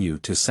expect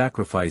Nongyu to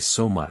sacrifice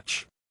so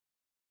much.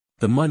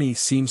 The money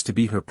seems to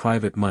be her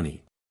private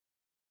money.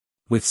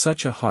 With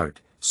such a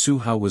heart, Su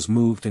Hao was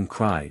moved and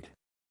cried.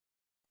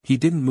 He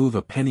didn't move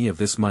a penny of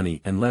this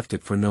money and left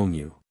it for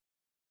Nongyu.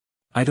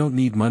 I don't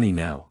need money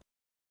now.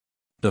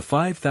 The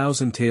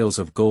 5,000 taels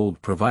of gold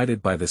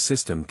provided by the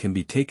system can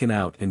be taken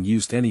out and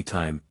used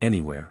anytime,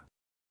 anywhere.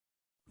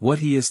 What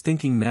he is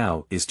thinking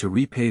now is to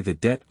repay the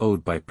debt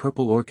owed by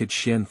Purple Orchid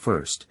Xian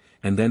first,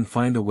 and then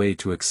find a way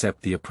to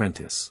accept the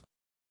apprentice.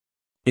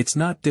 It's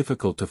not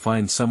difficult to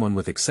find someone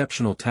with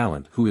exceptional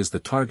talent who is the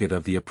target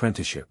of the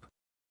apprenticeship.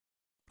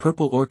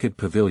 Purple Orchid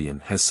Pavilion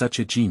has such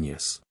a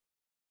genius.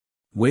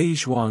 Wei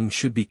Zhuang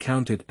should be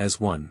counted as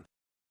one.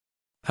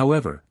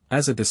 However,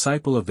 as a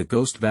disciple of the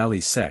Ghost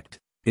Valley sect,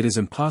 it is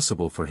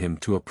impossible for him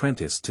to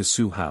apprentice to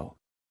Su Hao.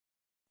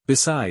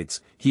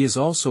 Besides, he is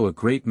also a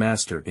great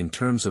master in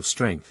terms of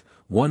strength,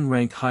 one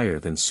rank higher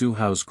than Su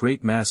Hao's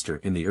great master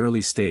in the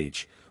early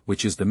stage,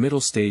 which is the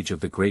middle stage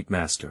of the great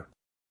master.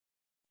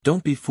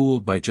 Don't be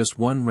fooled by just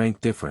one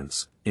rank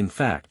difference. In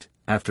fact,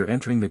 after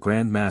entering the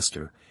Grand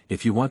Master,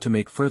 if you want to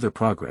make further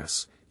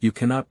progress, you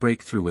cannot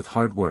break through with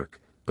hard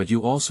work, but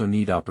you also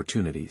need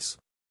opportunities.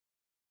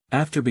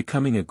 After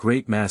becoming a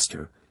great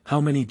master, how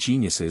many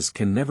geniuses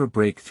can never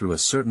break through a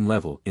certain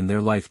level in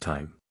their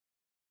lifetime?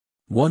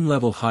 One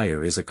level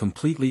higher is a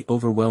completely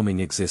overwhelming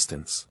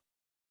existence.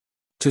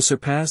 To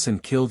surpass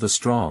and kill the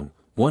strong,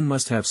 one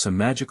must have some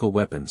magical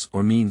weapons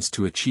or means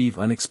to achieve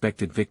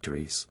unexpected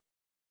victories.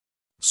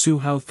 Su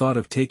Hao thought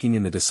of taking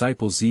in the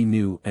disciple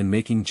Xinu and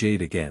making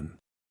Jade again.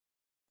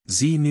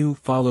 Xinu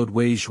followed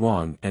Wei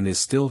Zhuang and is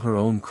still her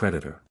own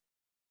creditor.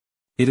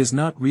 It is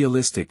not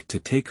realistic to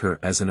take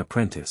her as an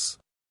apprentice.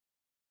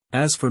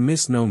 As for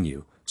Miss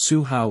Nongyu,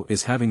 Su Hao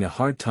is having a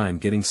hard time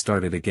getting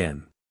started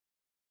again.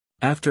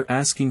 After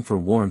asking for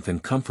warmth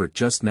and comfort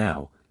just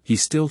now, he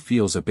still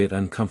feels a bit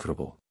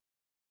uncomfortable.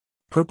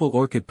 Purple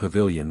Orchid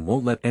Pavilion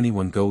won't let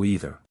anyone go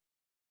either.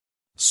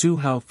 Su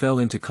Hao fell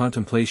into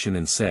contemplation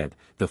and said,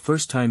 the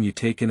first time you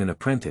take in an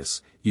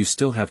apprentice, you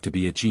still have to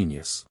be a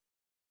genius.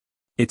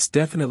 It's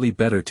definitely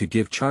better to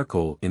give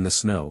charcoal in the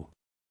snow.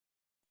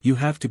 You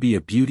have to be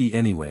a beauty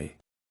anyway.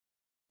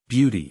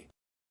 Beauty.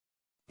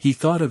 He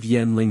thought of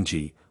Yan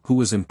Lingji, who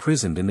was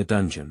imprisoned in the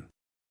dungeon.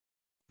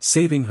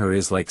 Saving her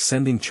is like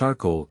sending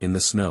charcoal in the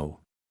snow.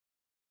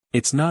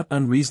 It's not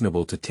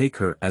unreasonable to take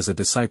her as a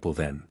disciple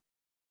then.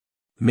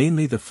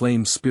 Mainly the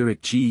flame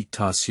spirit Ji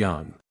Ta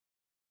Xiang.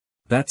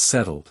 That's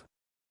settled.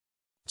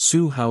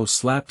 Su Hao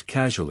slapped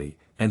casually,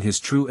 and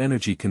his true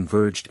energy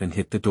converged and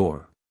hit the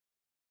door.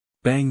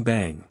 Bang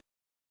bang.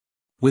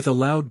 With a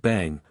loud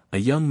bang, a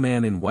young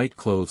man in white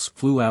clothes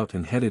flew out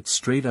and headed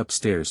straight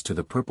upstairs to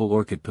the Purple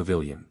Orchid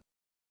Pavilion.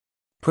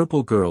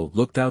 Purple Girl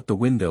looked out the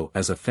window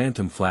as a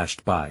phantom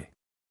flashed by.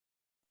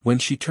 When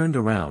she turned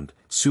around,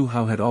 Su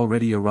Hao had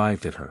already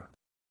arrived at her.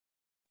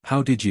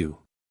 How did you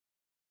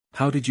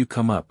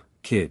come up,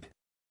 kid?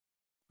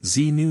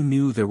 Xinu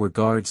knew there were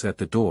guards at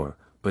the door,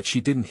 but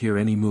she didn't hear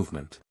any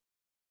movement.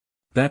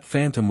 That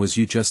phantom was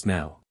you just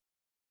now.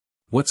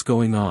 What's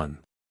going on?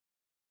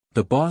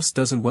 The boss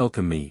doesn't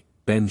welcome me,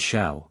 Ben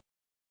Xiao.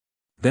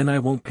 Then I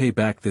won't pay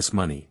back this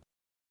money.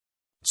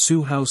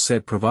 Su Hao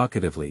said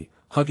provocatively,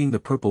 hugging the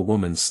purple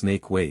woman's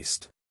snake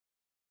waist.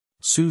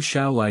 Su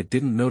Xiaolai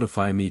didn't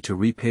notify me to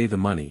repay the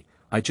money,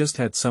 I just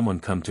had someone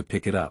come to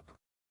pick it up.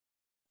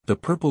 The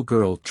purple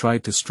girl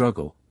tried to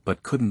struggle,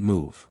 but couldn't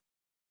move.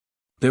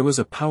 There was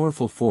a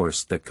powerful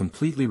force that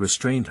completely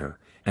restrained her,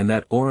 and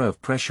that aura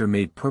of pressure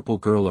made Purple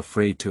Girl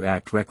afraid to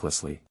act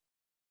recklessly.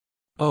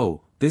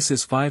 Oh, this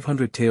is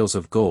 500 taels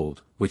of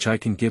gold, which I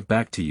can give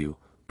back to you,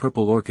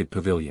 Purple Orchid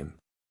Pavilion.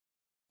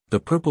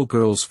 The purple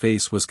girl's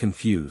face was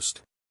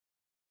confused.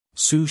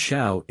 Su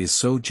Xiao is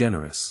so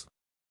generous.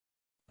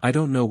 I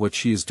don't know what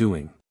she is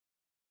doing.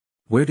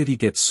 Where did he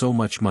get so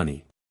much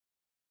money?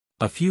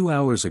 A few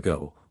hours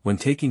ago, when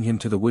taking him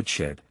to the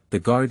woodshed, the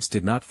guards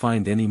did not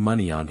find any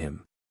money on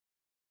him.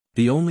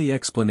 The only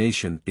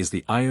explanation is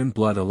the Iron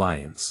Blood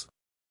Alliance.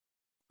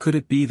 Could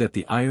it be that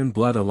the Iron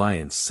Blood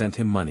Alliance sent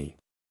him money?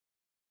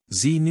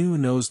 Xinu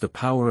knows the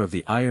power of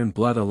the Iron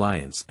Blood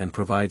Alliance and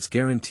provides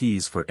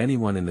guarantees for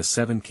anyone in the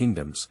Seven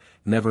Kingdoms,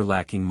 never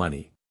lacking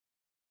money.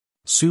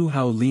 Su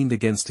Hao leaned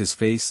against his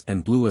face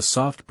and blew a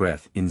soft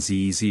breath in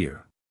Zi's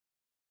ear.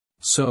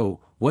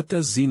 So, what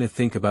does Xena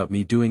think about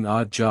me doing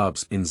odd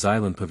jobs in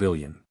Xylan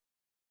Pavilion?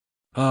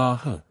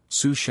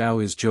 Su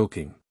Xiao is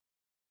joking.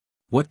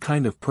 What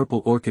kind of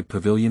Purple Orchid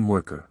Pavilion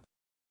worker?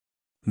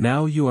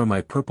 Now you are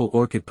my Purple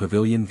Orchid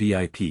Pavilion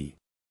VIP.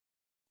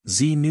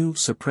 Xinu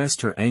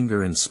suppressed her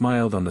anger and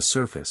smiled on the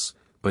surface,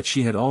 but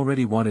she had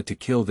already wanted to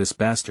kill this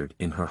bastard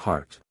in her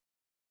heart.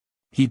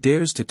 He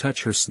dares to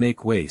touch her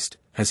snake waist,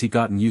 has he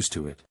gotten used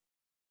to it?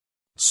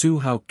 Su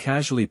Hao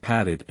casually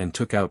patted and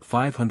took out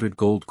 500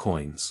 gold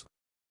coins.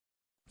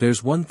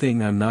 There's one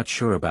thing I'm not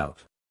sure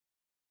about.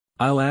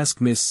 I'll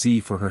ask Miss Z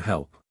for her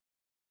help.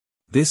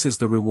 This is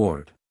the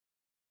reward.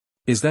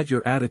 Is that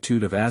your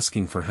attitude of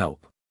asking for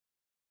help?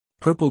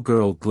 Purple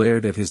Girl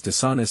glared at his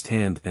dishonest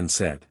hand and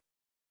said.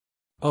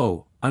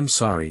 Oh, I'm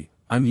sorry,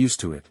 I'm used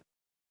to it.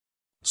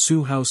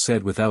 Su Hao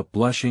said without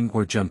blushing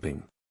or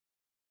jumping.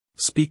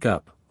 Speak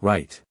up,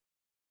 right?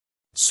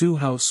 Su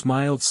Hao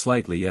smiled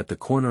slightly at the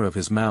corner of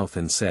his mouth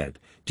and said,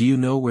 do you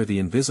know where the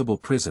invisible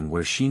prison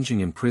where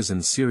Xinjiang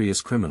imprisons serious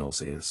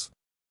criminals is?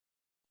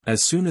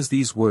 As soon as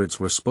these words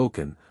were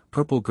spoken,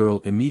 Purple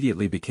Girl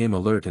immediately became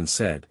alert and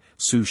said,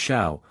 Su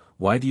Xiao,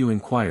 why do you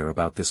inquire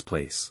about this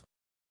place?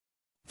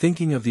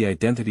 Thinking of the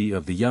identity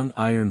of the young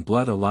Iron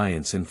Blood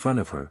Alliance in front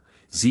of her,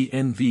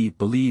 ZNV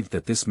believed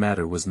that this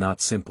matter was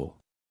not simple.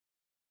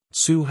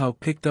 Su Hao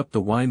picked up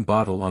the wine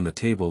bottle on the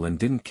table and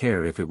didn't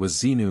care if it was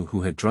Xenu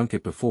who had drunk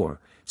it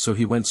before, so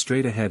he went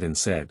straight ahead and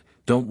said,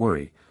 don't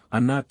worry,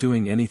 I'm not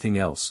doing anything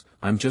else,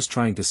 I'm just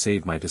trying to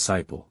save my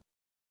disciple.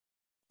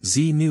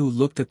 Xenu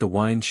looked at the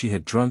wine she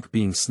had drunk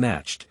being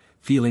snatched,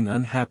 feeling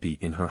unhappy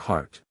in her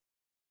heart.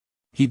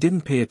 He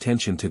didn't pay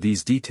attention to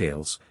these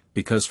details,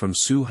 because from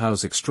Su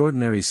Hao's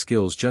extraordinary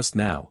skills just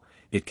now,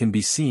 it can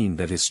be seen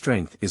that his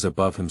strength is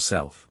above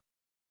himself.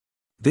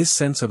 This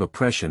sense of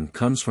oppression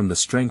comes from the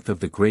strength of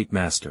the great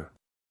master.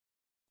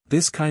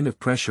 This kind of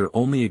pressure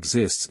only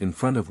exists in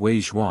front of Wei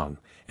Zhuang,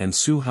 and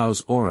Su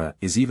Hao's aura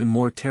is even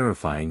more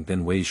terrifying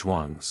than Wei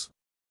Zhuang's.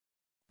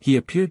 He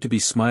appeared to be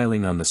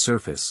smiling on the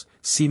surface,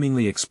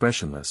 seemingly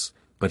expressionless,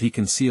 but he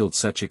concealed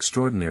such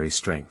extraordinary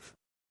strength.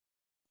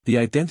 The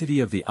identity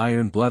of the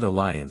Iron Blood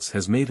Alliance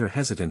has made her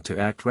hesitant to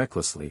act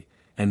recklessly,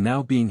 and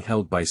now being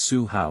held by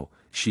Su Hao,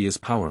 she is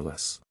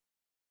powerless.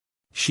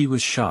 She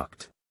was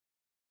shocked.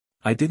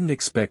 I didn't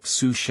expect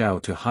Su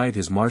Xiao to hide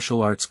his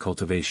martial arts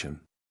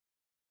cultivation.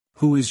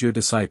 Who is your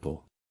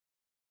disciple?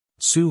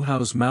 Su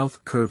Hao's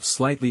mouth curved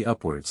slightly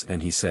upwards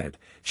and he said,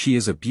 she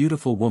is a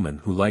beautiful woman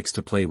who likes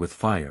to play with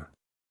fire.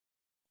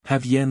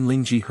 Have Yan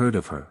Lingji heard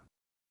of her?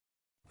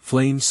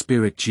 Flame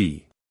Spirit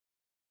Ji.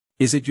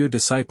 Is it your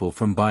disciple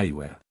from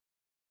Baiyue?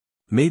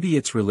 Maybe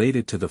it's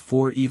related to the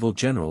 4 evil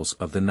generals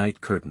of the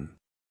Night Curtain.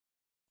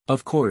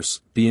 Of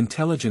course, the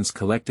intelligence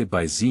collected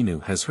by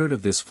Xenu has heard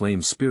of this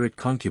Flame Spirit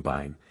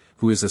Concubine,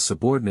 who is a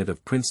subordinate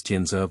of Prince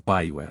Tianze of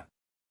Baiyue.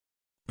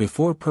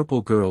 Before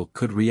Purple Girl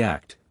could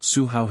react,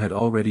 Su Hao had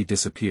already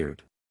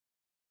disappeared.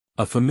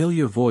 A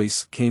familiar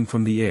voice came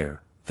from the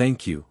air,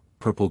 thank you,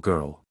 Purple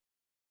Girl.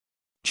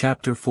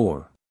 Chapter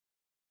 4.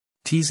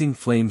 Teasing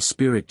Flame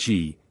Spirit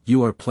Ji,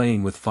 you are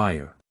playing with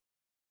fire.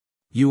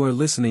 You are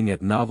listening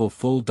at Novel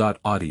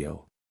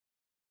Full.audio.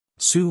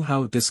 Su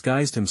Hao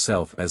disguised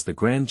himself as the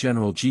Grand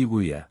General Ji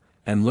Wuye,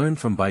 and learned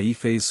from Bai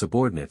Yifei's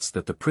subordinates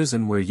that the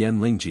prison where Yan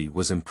Lingji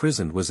was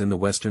imprisoned was in the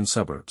western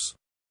suburbs.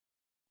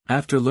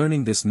 After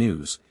learning this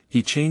news,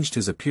 he changed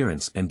his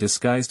appearance and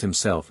disguised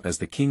himself as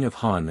the King of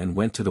Han and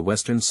went to the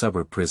western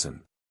suburb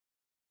prison.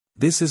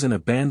 This is an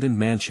abandoned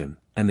mansion,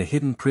 and the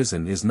hidden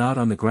prison is not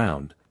on the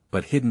ground,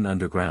 but hidden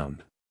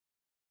underground.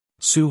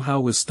 Su Hao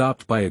was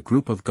stopped by a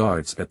group of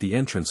guards at the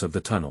entrance of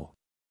the tunnel.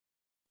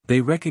 They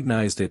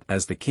recognized it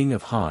as the King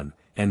of Han,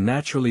 and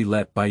naturally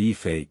let Bai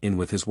Yifei in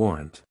with his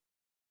warrant.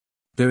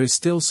 There is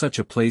still such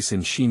a place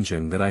in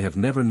Xinjiang that I have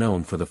never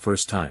known for the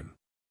first time.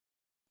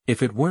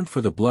 If it weren't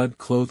for the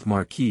blood-clothed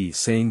Marquis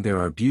saying there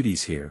are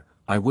beauties here,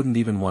 I wouldn't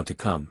even want to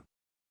come.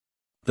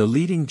 The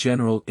leading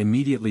general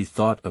immediately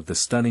thought of the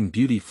stunning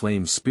beauty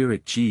Flame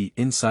Spirit Ji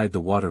inside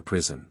the water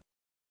prison.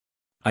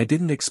 I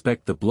didn't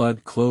expect the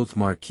blood-clothed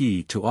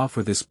Marquis to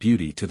offer this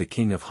beauty to the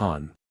King of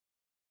Han.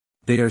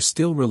 They are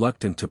still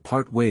reluctant to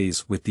part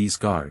ways with these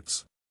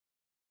guards.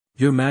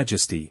 Your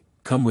Majesty,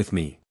 come with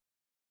me.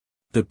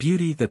 The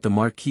beauty that the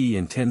Marquis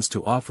intends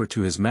to offer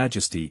to His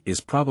Majesty is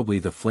probably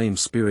the Flame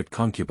Spirit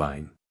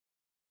Concubine.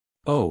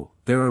 Oh,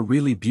 there are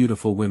really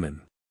beautiful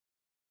women.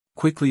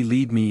 Quickly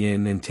lead me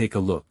in and take a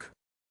look.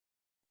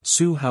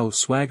 Su Hao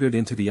swaggered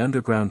into the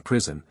underground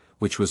prison,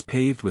 which was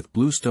paved with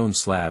bluestone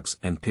slabs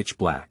and pitch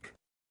black.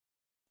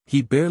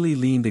 He barely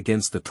leaned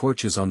against the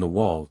torches on the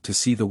wall to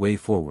see the way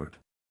forward.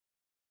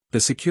 The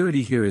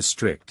security here is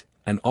strict,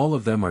 and all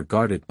of them are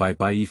guarded by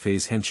Bai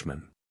Yifei's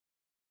henchmen.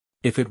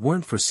 If it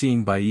weren't for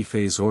seeing Bai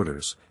Yifei's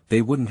orders,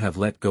 they wouldn't have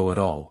let go at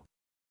all.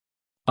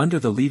 Under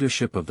the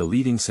leadership of the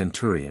leading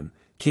centurion,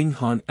 King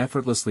Han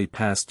effortlessly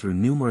passed through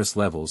numerous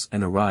levels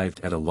and arrived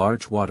at a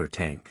large water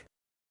tank.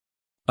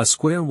 A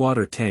square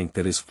water tank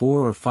that is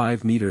 4 or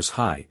 5 meters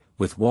high,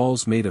 with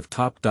walls made of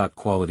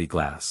top-quality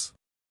glass.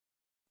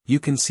 You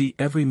can see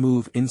every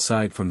move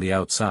inside from the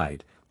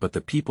outside, but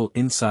the people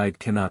inside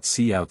cannot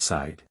see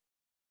outside.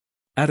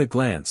 At a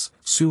glance,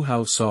 Su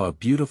Hao saw a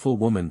beautiful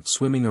woman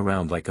swimming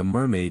around like a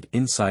mermaid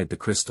inside the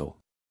crystal.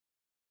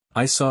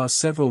 I saw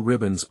several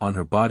ribbons on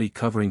her body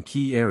covering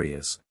key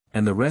areas,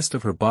 and the rest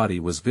of her body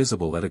was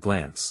visible at a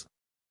glance.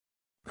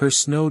 Her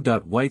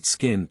snow-white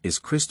skin is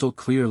crystal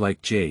clear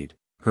like jade,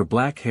 her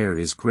black hair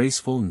is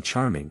graceful and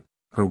charming,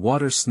 her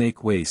water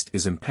snake waist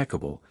is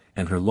impeccable,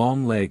 and her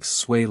long legs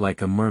sway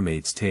like a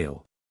mermaid's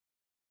tail.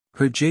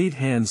 Her jade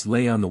hands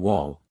lay on the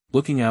wall,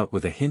 looking out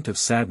with a hint of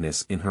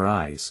sadness in her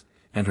eyes,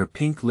 and her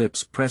pink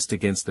lips pressed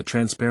against the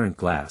transparent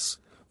glass,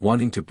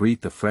 wanting to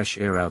breathe the fresh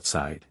air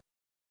outside.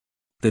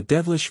 The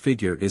devilish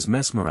figure is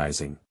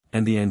mesmerizing,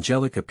 and the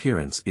angelic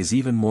appearance is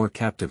even more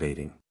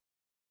captivating.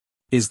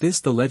 Is this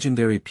the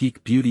legendary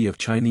peak beauty of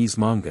Chinese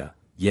manga,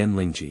 Yan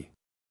Lingji?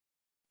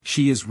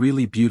 She is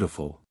really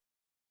beautiful.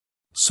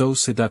 So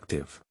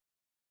seductive.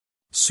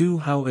 Su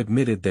Hao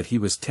admitted that he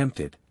was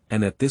tempted,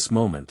 and at this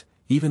moment,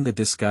 even the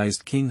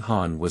disguised King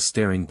Han was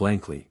staring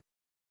blankly.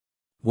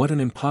 What an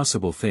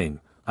impossible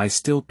thing, I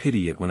still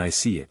pity it when I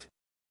see it.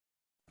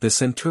 The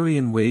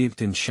centurion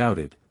waved and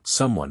shouted,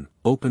 someone,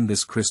 open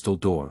this crystal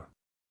door.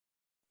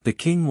 The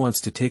king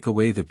wants to take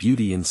away the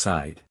beauty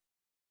inside.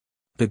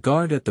 The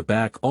guard at the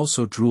back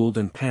also drooled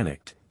and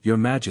panicked, Your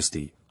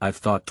Majesty, I've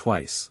thought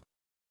twice.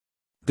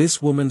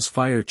 This woman's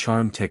fire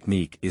charm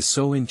technique is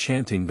so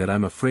enchanting that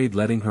I'm afraid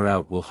letting her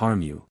out will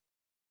harm you.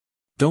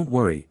 Don't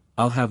worry,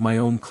 I'll have my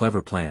own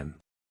clever plan.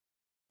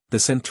 The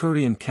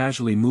centurion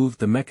casually moved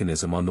the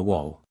mechanism on the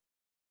wall.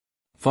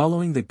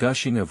 Following the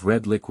gushing of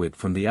red liquid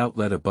from the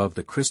outlet above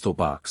the crystal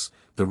box,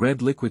 the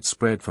red liquid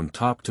spread from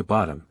top to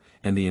bottom,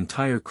 and the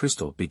entire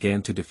crystal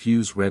began to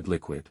diffuse red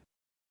liquid.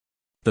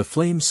 The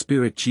Flame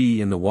Spirit Ji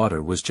in the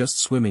water was just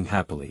swimming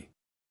happily.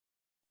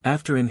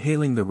 After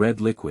inhaling the red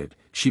liquid,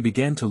 she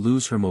began to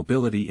lose her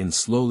mobility and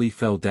slowly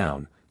fell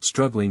down,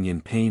 struggling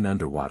in pain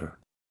underwater.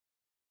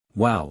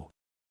 Wow!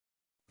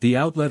 The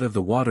outlet of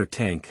the water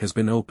tank has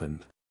been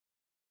opened.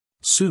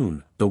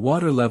 Soon, the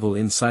water level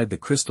inside the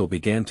crystal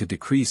began to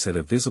decrease at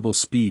a visible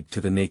speed to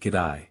the naked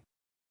eye.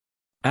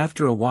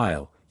 After a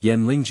while,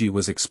 Yan Lingji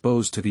was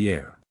exposed to the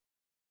air.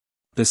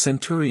 The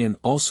centurion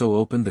also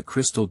opened the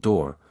crystal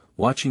door,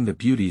 watching the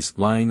beauties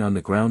lying on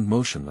the ground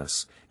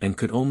motionless, and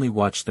could only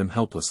watch them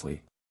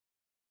helplessly.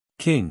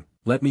 "King,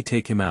 let me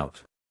take him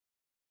out."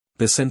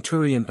 The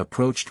centurion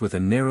approached with a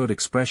narrowed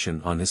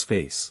expression on his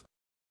face.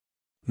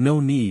 "No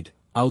need,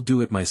 I'll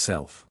do it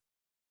myself.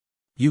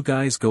 You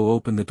guys go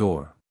open the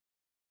door."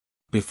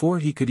 Before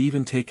he could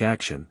even take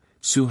action,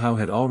 Su Hao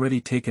had already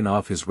taken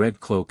off his red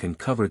cloak and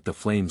covered the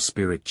flame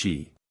spirit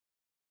Ji.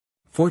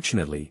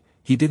 Fortunately,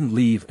 he didn't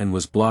leave and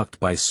was blocked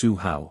by Su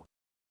Hao.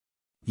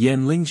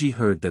 Yan Lingji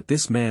heard that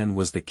this man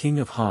was the king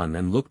of Han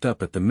and looked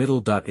up at the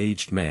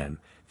middle-aged man,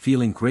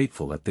 feeling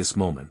grateful at this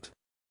moment.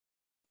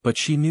 But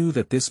she knew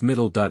that this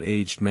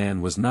middle-aged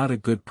man was not a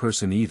good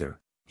person either,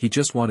 he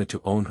just wanted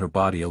to own her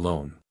body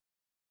alone.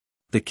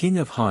 The king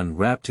of Han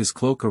wrapped his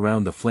cloak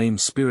around the flame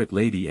spirit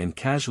lady and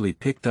casually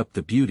picked up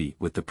the beauty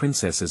with the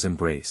princess's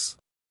embrace.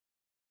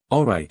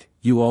 "Alright,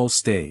 you all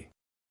stay.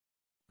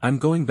 I'm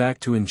going back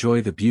to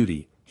enjoy the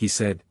beauty," he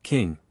said.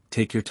 "King,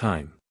 take your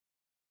time."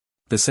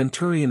 The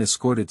centurion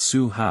escorted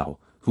Su Hao,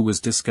 who was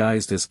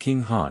disguised as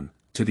King Han,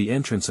 to the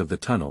entrance of the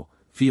tunnel,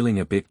 feeling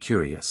a bit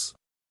curious.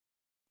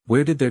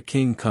 Where did their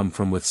king come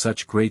from with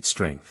such great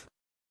strength?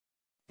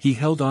 He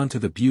held on to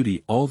the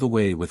beauty all the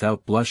way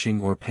without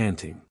blushing or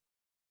panting.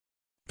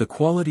 The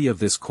quality of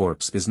this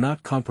corpse is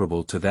not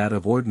comparable to that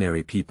of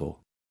ordinary people.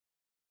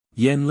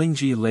 Yan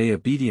Lingji lay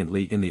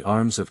obediently in the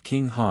arms of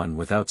King Han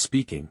without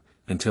speaking,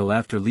 until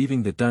after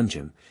leaving the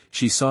dungeon,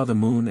 she saw the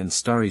moon and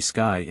starry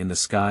sky in the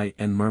sky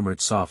and murmured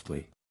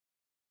softly.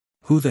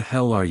 "Who the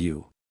hell are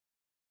you?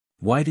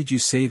 Why did you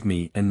save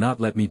me and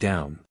not let me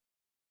down?"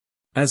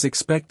 As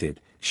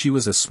expected, she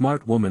was a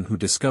smart woman who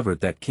discovered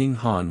that King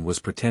Han was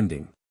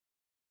pretending.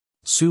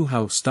 Su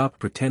Hao stopped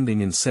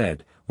pretending and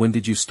said, "When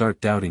did you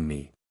start doubting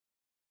me?"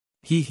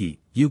 "Hee,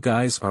 you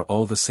guys are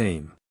all the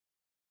same."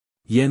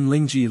 Yan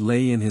Lingji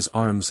lay in his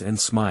arms and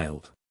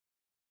smiled.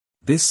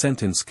 This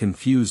sentence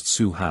confused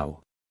Su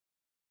Hao.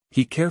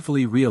 He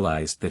carefully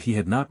realized that he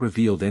had not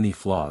revealed any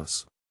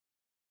flaws.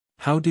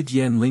 How did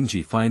Yan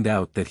Lingji find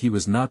out that he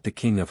was not the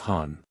king of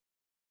Han?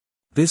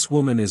 This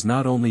woman is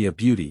not only a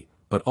beauty,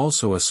 but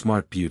also a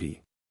smart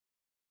beauty.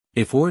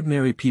 If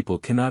ordinary people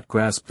cannot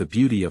grasp the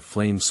beauty of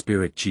flame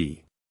spirit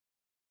Ji.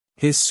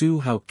 Su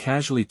Hao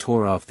casually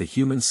tore off the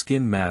human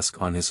skin mask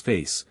on his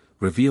face,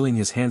 revealing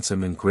his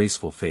handsome and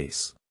graceful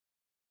face.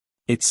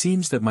 "It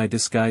seems that my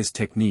disguise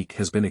technique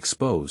has been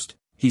exposed,"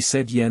 he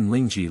said. Yan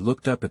Lingji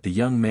looked up at the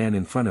young man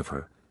in front of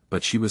her,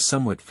 but she was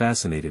somewhat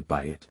fascinated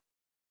by it.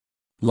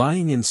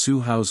 Lying in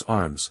Su Hao's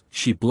arms,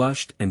 she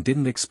blushed and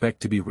didn't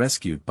expect to be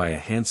rescued by a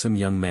handsome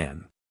young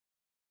man.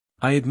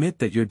 "I admit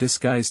that your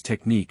disguise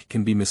technique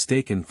can be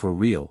mistaken for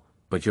real,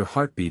 but your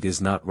heartbeat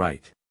is not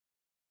right.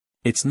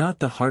 It's not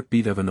the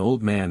heartbeat of an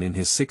old man in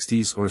his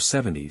 60s or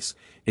 70s,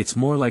 it's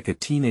more like a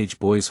teenage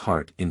boy's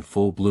heart in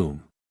full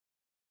bloom.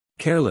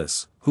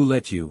 Careless, who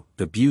let you,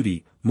 the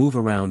beauty, move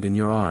around in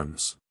your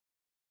arms?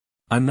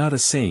 I'm not a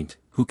saint,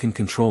 who can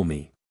control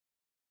me?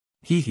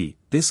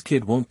 This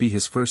kid won't be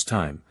his first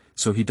time,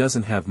 so he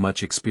doesn't have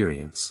much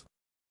experience."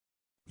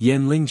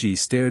 Yan Lingji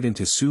stared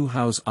into Su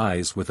Hao's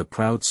eyes with a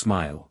proud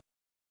smile.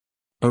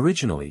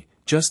 Originally,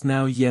 just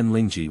now Yan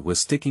Lingji was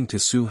sticking to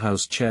Su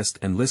Hao's chest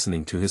and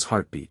listening to his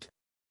heartbeat.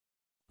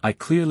 "I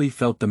clearly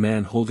felt the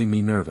man holding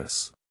me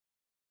nervous.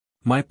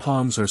 My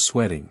palms are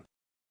sweating.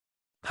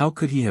 How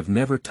could he have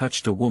never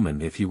touched a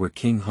woman if he were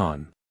King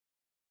Han?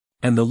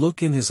 And the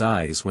look in his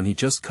eyes when he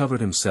just covered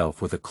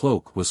himself with a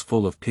cloak was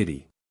full of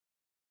pity.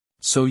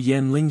 So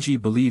Yan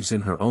Lingji believes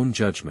in her own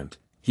judgment,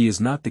 he is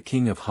not the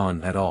king of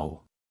Han at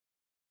all.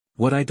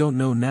 What I don't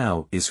know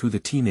now is who the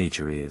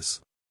teenager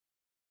is.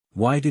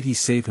 Why did he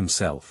save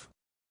himself?"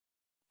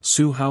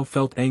 Su Hao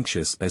felt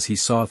anxious as he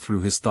saw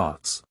through his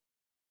thoughts.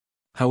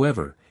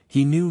 However,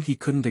 he knew he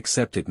couldn't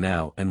accept it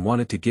now and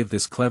wanted to give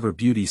this clever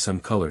beauty some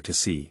color to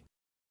see.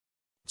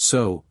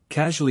 So,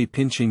 casually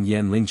pinching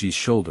Yan Lingji's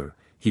shoulder,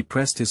 he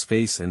pressed his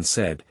face and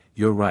said,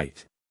 "You're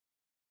right.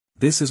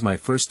 This is my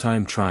first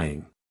time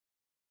trying.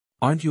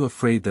 Aren't you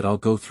afraid that I'll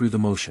go through the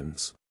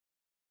motions?"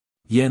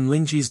 Yan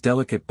Lingji's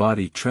delicate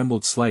body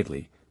trembled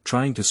slightly,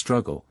 trying to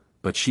struggle,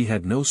 but she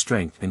had no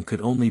strength and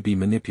could only be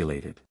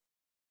manipulated.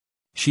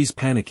 "She's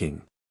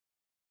panicking.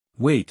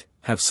 Wait,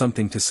 have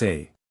something to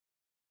say.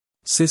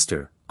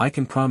 Sister, I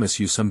can promise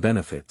you some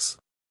benefits.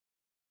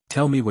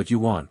 Tell me what you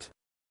want."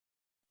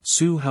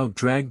 Su Hao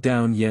dragged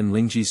down Yan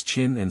Lingji's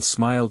chin and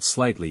smiled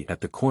slightly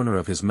at the corner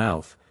of his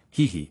mouth.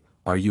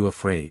 Are you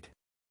afraid?"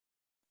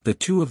 The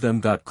two of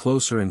them got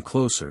closer and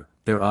closer,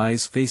 their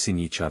eyes facing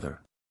each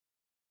other.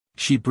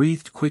 She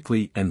breathed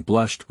quickly and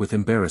blushed with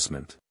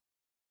embarrassment.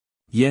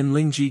 Yan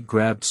Lingji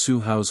grabbed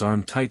Su Hao's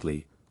arm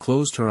tightly,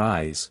 closed her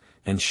eyes,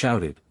 and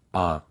shouted,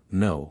 "Ah,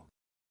 no."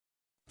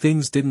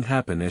 Things didn't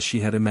happen as she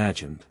had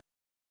imagined.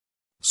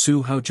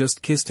 Su Hao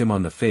just kissed him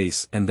on the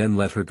face and then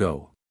let her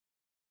go.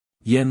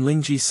 Yan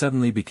Lingji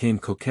suddenly became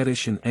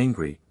coquettish and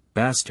angry.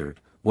 "Bastard,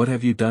 what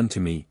have you done to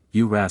me,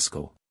 you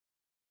rascal?"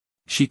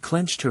 She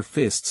clenched her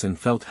fists and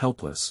felt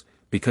helpless,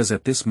 because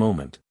at this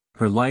moment,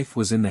 her life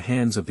was in the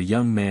hands of the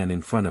young man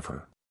in front of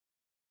her.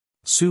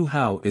 Su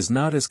Hao is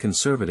not as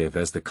conservative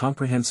as the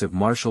comprehensive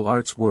martial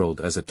arts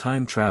world as a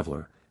time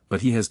traveler,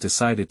 but he has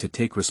decided to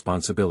take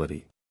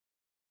responsibility.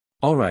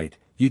 Alright,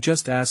 you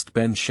just asked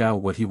Ben Xiao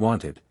what he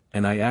wanted,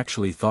 and I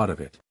actually thought of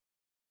it.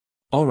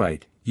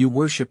 Alright, you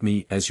worship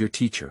me as your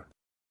teacher.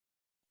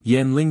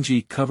 Yan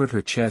Lingji covered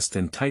her chest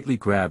and tightly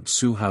grabbed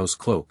Su Hao's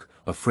cloak,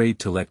 afraid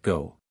to let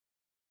go.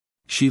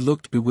 She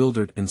looked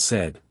bewildered and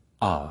said,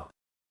 "Ah.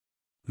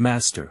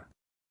 Master.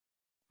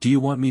 Do you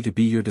want me to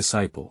be your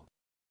disciple?"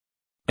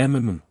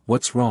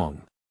 What's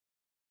wrong?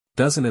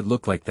 Doesn't it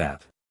look like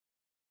that?"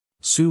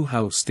 Su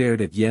Hao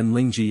stared at Yan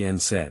Lingji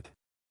and said.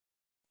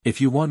 "If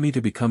you want me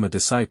to become a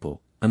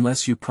disciple,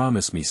 unless you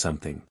promise me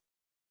something."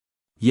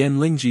 Yan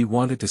Lingji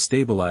wanted to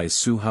stabilize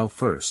Su Hao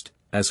first,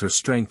 as her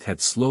strength had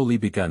slowly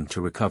begun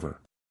to recover.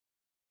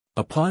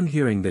 Upon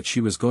hearing that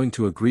she was going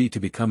to agree to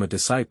become a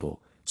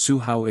disciple, Su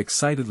Hao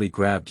excitedly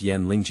grabbed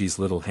Yan Lingji's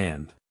little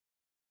hand.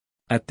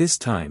 At this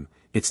time,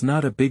 it's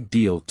not a big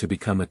deal to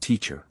become a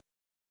teacher.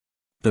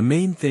 The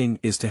main thing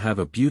is to have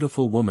a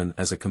beautiful woman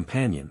as a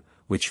companion,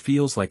 which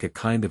feels like a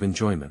kind of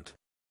enjoyment.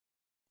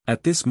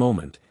 At this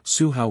moment,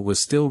 Su Hao was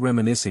still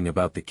reminiscing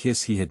about the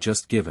kiss he had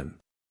just given.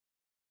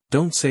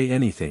 "Don't say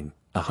anything,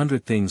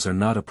 100 things are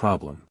not a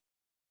problem.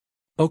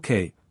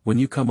 Okay, when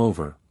you come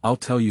over, I'll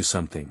tell you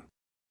something."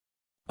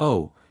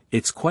 "Oh,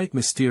 it's quite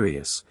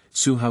mysterious."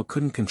 Su Hao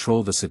couldn't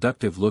control the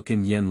seductive look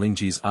in Yan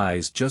Lingji's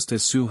eyes. Just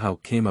as Su Hao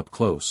came up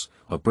close,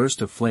 a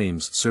burst of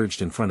flames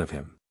surged in front of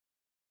him.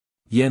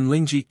 Yan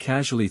Lingji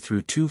casually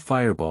threw 2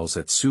 fireballs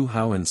at Su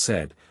Hao and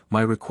said,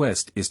 "My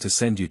request is to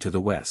send you to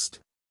the west."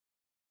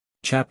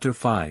 Chapter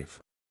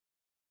 5.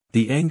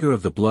 The Anger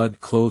of the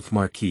Blood-Clothed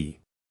Marquis.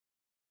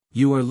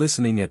 You are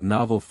listening at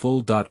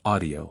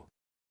novelfull.audio.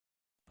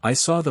 I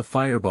saw the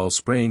fireball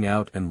spraying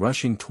out and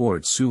rushing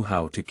towards Su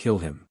Hao to kill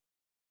him.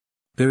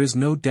 There is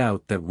no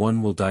doubt that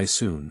one will die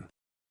soon.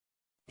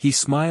 He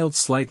smiled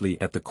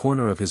slightly at the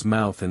corner of his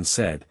mouth and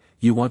said,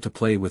 "You want to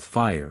play with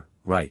fire,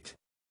 right?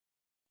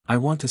 I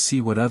want to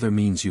see what other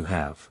means you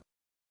have."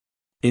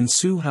 In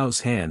Su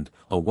Hao's hand,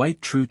 a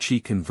white true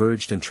qi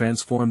converged and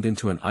transformed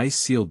into an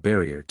ice-sealed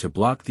barrier to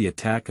block the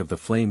attack of the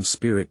flame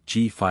spirit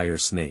Ji fire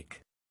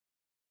snake.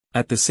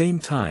 At the same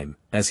time,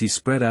 as he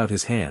spread out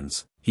his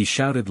hands, he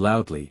shouted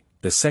loudly,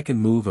 the second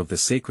move of the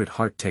Sacred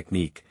Heart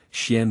technique,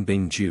 Xian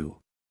Bing Ju.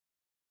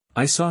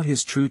 I saw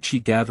his true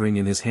qi gathering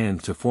in his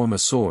hand to form a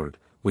sword,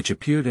 which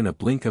appeared in a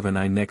blink of an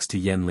eye next to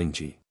Yan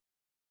Lingji.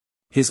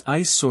 His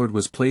ice sword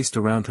was placed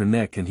around her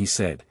neck and he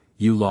said,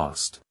 "You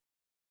lost."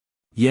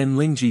 Yan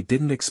Lingji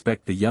didn't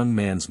expect the young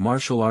man's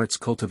martial arts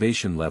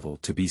cultivation level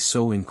to be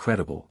so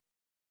incredible.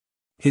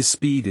 His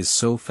speed is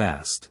so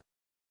fast.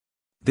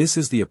 This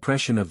is the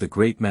oppression of the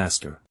great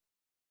master.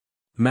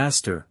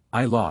 "Master,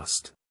 I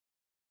lost."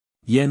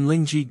 Yan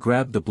Lingji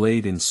grabbed the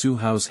blade in Su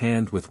Hao's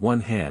hand with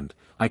one hand.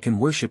 "I can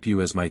worship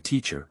you as my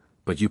teacher,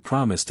 but you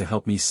promised to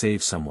help me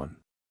save someone."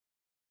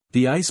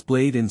 The ice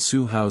blade in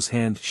Su Hao's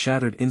hand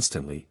shattered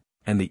instantly,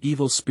 and the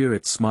evil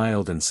spirit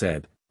smiled and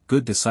said,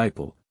 "Good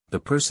disciple, the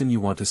person you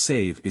want to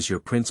save is your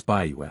Prince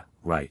Baiyue,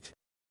 right?"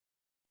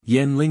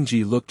 Yan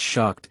Lingji looked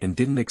shocked and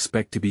didn't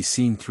expect to be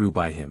seen through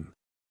by him.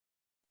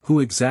 Who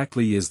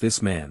exactly is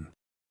this man?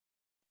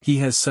 He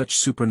has such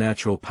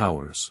supernatural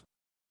powers.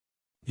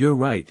 "You're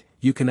right,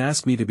 you can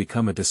ask me to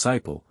become a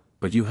disciple,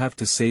 but you have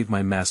to save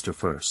my master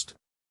first."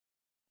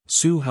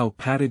 Su Hao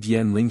patted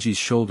Yan Lingji's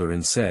shoulder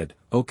and said,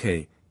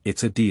 "Okay,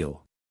 it's a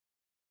deal."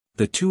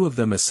 The two of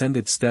them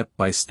ascended step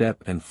by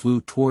step and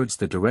flew towards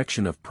the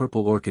direction of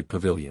Purple Orchid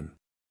Pavilion.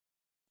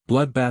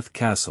 Bloodbath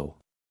Castle.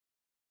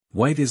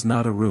 White is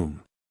not a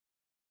room.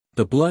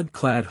 The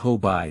blood-clad Ho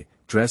Bai,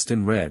 dressed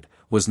in red,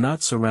 was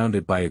not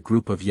surrounded by a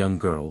group of young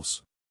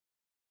girls.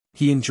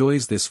 He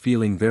enjoys this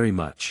feeling very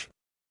much.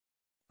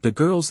 The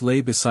girls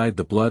lay beside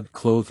the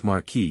blood-clothed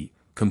Marquis,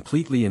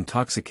 completely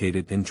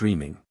intoxicated and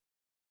dreaming.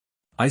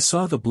 I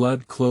saw the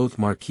blood-clothed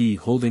Marquis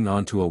holding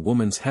onto a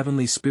woman's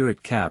heavenly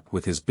spirit cap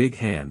with his big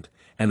hand,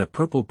 and a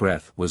purple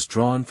breath was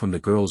drawn from the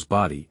girl's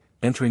body,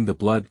 entering the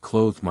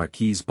blood-clothed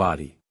Marquis's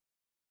body.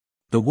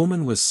 The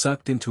woman was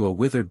sucked into a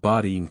withered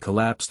body and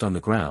collapsed on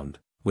the ground,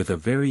 with a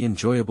very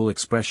enjoyable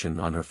expression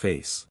on her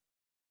face.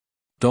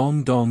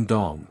 Dong dong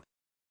dong.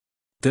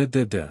 Da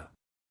da da.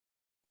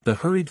 The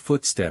hurried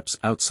footsteps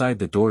outside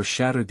the door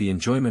shattered the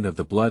enjoyment of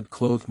the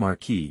blood-clothed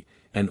Marquis,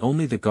 and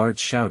only the guards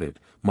shouted,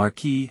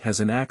 "Marquis has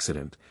an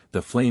accident,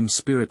 the flame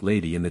spirit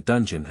lady in the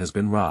dungeon has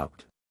been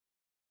robbed."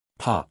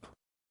 Pop.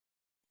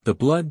 The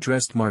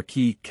blood-dressed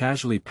Marquis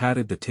casually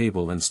patted the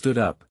table and stood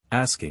up,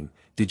 asking,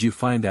 "Did you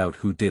find out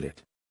who did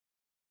it?"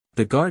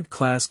 The guard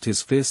clasped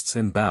his fists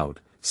and bowed,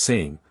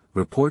 saying,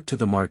 "Report to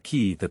the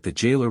Marquis that the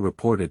jailer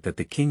reported that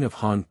the King of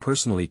Han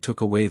personally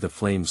took away the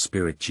flame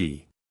spirit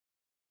Ji.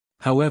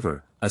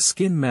 However, a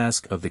skin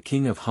mask of the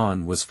King of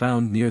Han was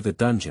found near the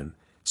dungeon,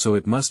 so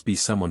it must be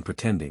someone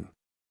pretending.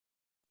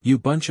 You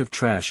bunch of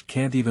trash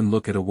can't even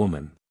look at a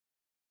woman."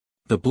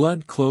 The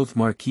blood-clothed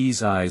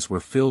Marquis's eyes were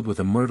filled with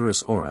a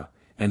murderous aura,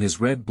 and his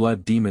red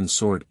blood demon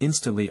sword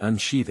instantly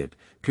unsheathed,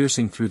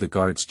 piercing through the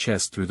guard's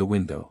chest through the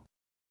window.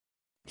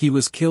 He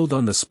was killed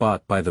on the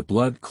spot by the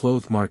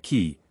blood-clothed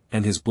Marquis,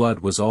 and his blood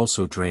was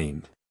also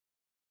drained.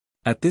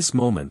 At this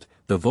moment,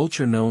 the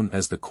vulture known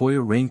as the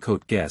Coir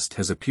Raincoat Guest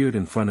has appeared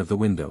in front of the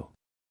window.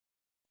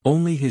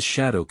 Only his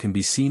shadow can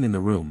be seen in the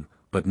room,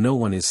 but no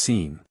one is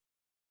seen.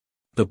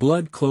 The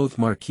blood-clothed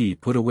Marquis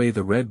put away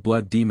the red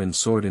blood demon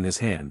sword in his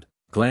hand,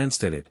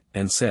 glanced at it,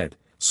 and said,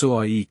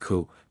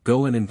 "So-I-ku,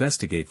 go and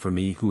investigate for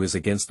me who is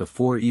against the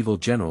 4 evil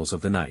generals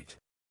of the night.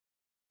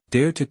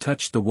 Dare to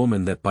touch the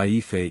woman that Bai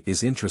Yifei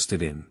is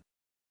interested in."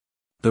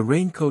 The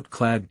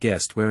raincoat-clad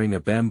guest wearing a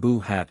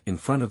bamboo hat in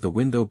front of the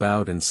window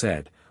bowed and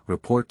said,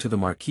 "Report to the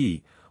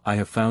Marquis, I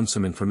have found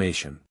some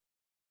information.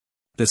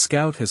 The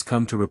scout has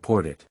come to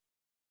report it.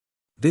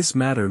 This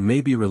matter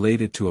may be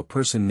related to a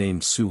person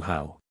named Su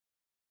Hao."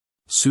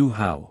 Su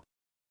Hao?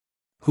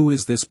 Who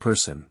is this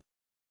person?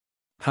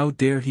 How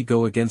dare he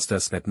go against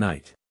us at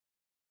night?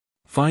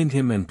 Find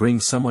him and bring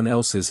someone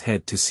else's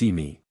head to see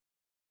me.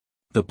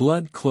 The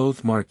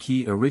blood-clothed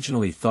Marquis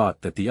originally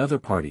thought that the other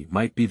party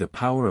might be the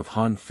power of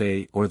Han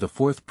Fei or the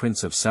 4th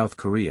Prince of South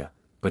Korea,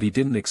 but he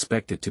didn't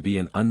expect it to be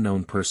an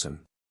unknown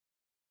person.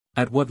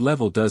 At what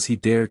level does he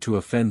dare to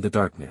offend the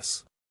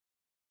darkness?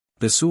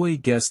 The Sui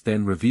guest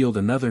then revealed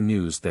another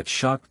news that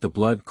shocked the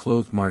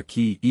blood-clothed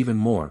Marquis even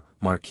more.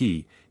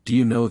 "Marquis, do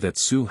you know that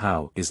Su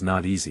Hao is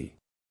not easy?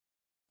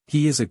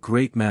 He is a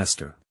great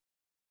master."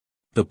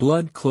 The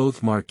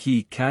blood-clothed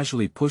Marquis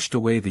casually pushed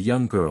away the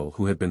young girl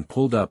who had been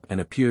pulled up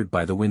and appeared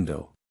by the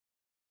window.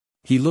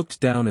 He looked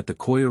down at the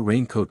Coir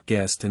Raincoat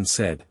Guest and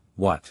said,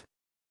 "What?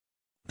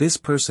 This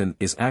person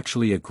is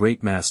actually a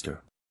great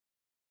master.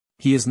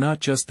 He is not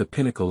just the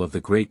pinnacle of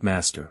the great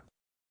master.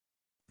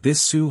 This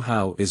Su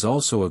Hao is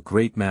also a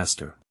great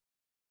master.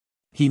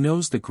 He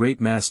knows the great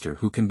master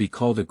who can be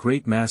called a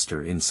great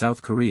master in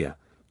South Korea,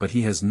 but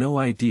he has no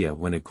idea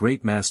when a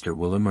great master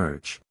will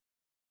emerge.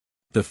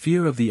 The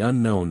fear of the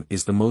unknown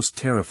is the most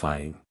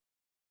terrifying."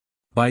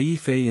 Bai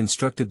Yifei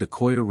instructed the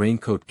Coir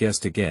Raincoat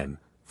Guest again,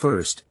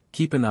 "First,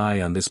 keep an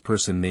eye on this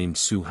person named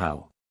Su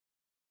Hao.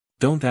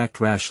 Don't act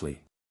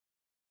rashly.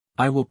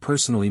 I will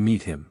personally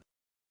meet him."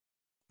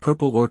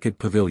 Purple Orchid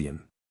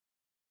Pavilion.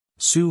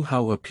 Su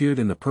Hao appeared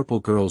in the purple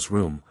girl's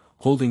room,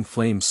 holding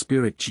Flame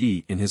Spirit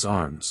Ji in his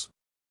arms.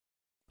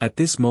 At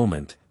this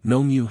moment,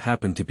 Nongyu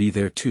happened to be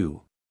there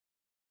too.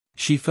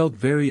 She felt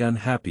very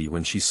unhappy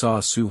when she saw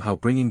Su Hao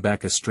bringing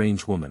back a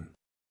strange woman.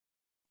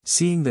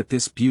 Seeing that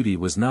this beauty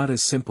was not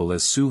as simple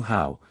as Su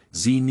Hao,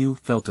 Zinu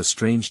felt a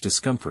strange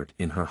discomfort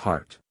in her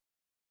heart.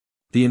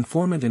 The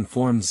informant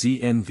informed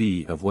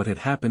ZNV of what had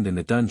happened in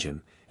the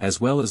dungeon,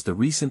 as well as the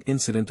recent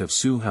incident of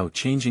Su Hao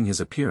changing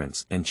his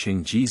appearance and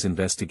Ching Ji's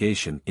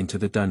investigation into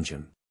the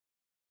dungeon.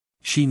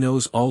 She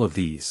knows all of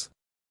these.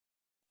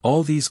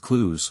 All these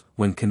clues,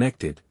 when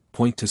connected,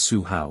 point to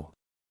Su Hao.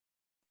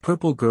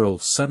 Purple Girl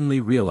suddenly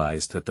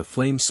realized that the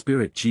flame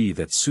spirit Ji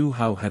that Su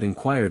Hao had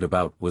inquired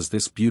about was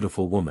this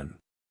beautiful woman.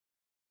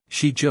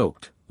 She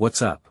joked,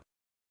 "What's up?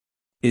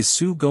 Is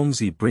Su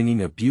Gongzi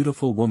bringing a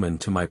beautiful woman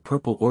to my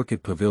Purple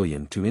Orchid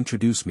Pavilion to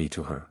introduce me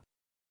to her?"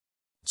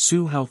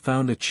 Su Hao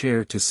found a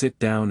chair to sit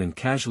down and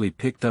casually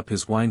picked up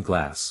his wine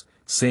glass,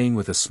 saying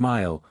with a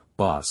smile,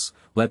 "Boss,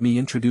 let me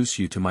introduce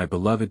you to my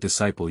beloved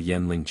disciple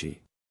Yan Lingji."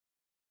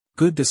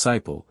 "Good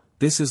disciple,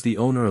 this is the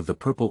owner of the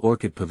Purple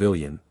Orchid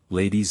Pavilion,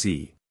 Lady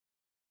Z."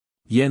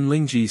 Yan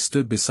Lingji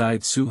stood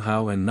beside Su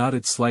Hao and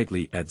nodded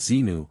slightly at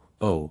Zinu.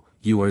 "Oh,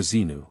 you are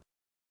Zinu.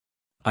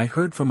 I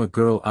heard from a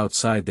girl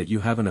outside that you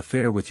have an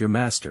affair with your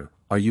master.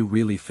 Are you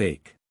really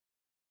fake?"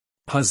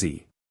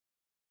 "Puzzy.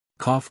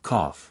 Cough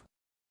cough."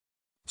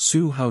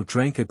 Su Hao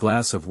drank a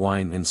glass of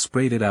wine and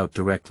sprayed it out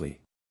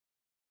directly.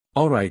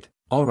 All right,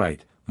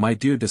 my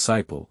dear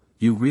disciple,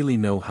 you really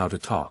know how to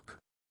talk.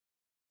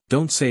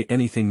 Don't say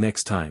anything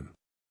next time."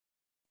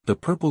 The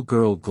purple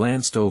girl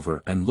glanced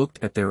over and looked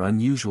at their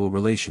unusual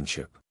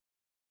relationship.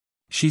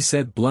 She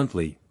said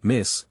bluntly,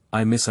 "Miss,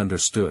 I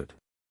misunderstood.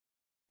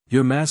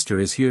 Your master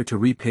is here to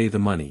repay the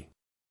money.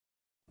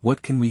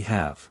 What can we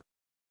have?"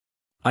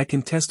 "I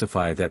can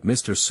testify that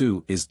Mr.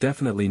 Su is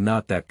definitely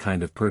not that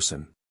kind of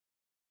person."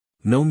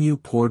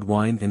 Nongyu poured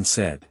wine and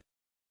said,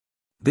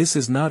 "This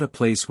is not a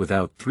place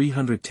without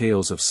 300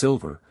 taels of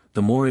silver,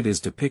 the more it is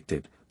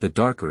depicted, the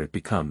darker it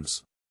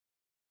becomes."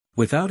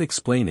 Without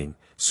explaining,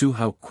 Su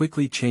Hao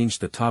quickly changed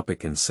the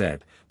topic and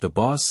said, "The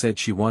boss said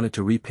she wanted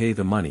to repay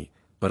the money,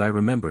 but I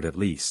remembered at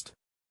least.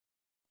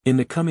 In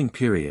the coming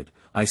period,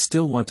 I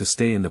still want to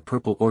stay in the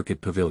Purple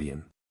Orchid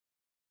Pavilion.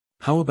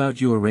 How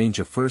about you arrange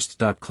a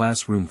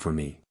first-class room for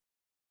me?"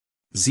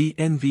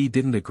 ZNV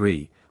didn't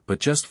agree, but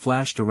just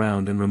flashed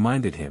around and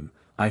reminded him,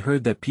 "I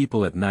heard that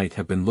people at night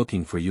have been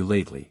looking for you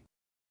lately.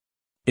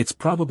 It's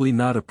probably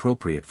not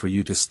appropriate for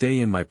you to stay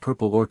in my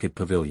Purple Orchid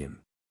Pavilion."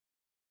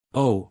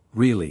 "Oh,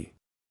 really?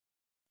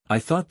 I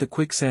thought the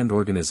Quicksand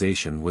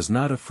organization was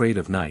not afraid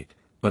of night,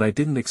 but I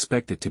didn't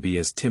expect it to be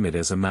as timid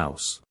as a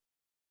mouse."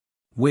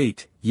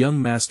 "Wait,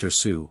 young Master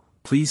Su,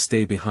 please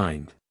stay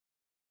behind.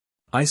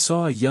 I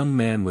saw a young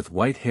man with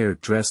white hair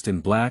dressed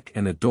in black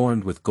and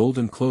adorned with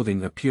golden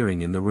clothing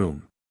appearing in the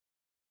room.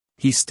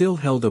 He still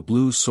held a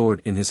blue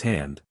sword in his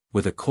hand,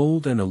 with a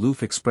cold and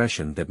aloof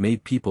expression that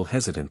made people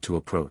hesitant to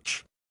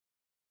approach.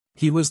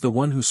 He was the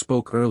one who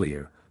spoke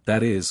earlier,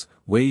 that is,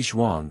 Wei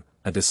Zhuang,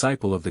 a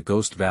disciple of the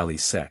Ghost Valley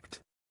sect.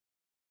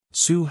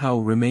 Su Hao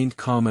remained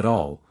calm at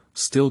all,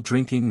 still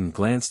drinking, and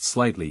glanced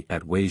slightly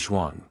at Wei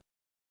Zhuang.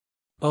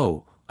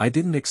 Oh, I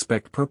didn't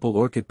expect Purple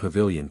Orchid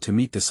Pavilion to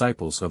meet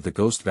disciples of the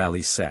Ghost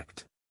Valley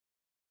sect.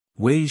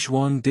 Wei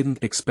Zhuang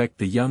didn't expect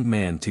the young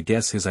man to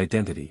guess his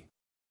identity.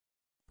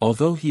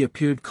 Although he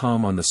appeared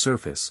calm on the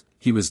surface,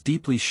 he was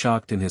deeply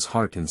shocked in his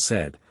heart and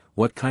said,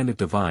 "What kind of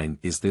divine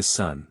is this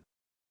son?"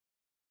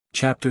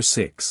 Chapter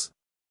 6.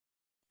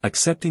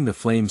 Accepting the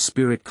Flame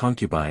Spirit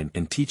Concubine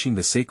and Teaching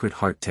the Sacred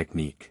Heart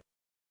Technique.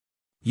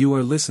 You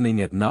are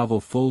listening at Novel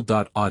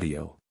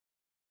Full.audio.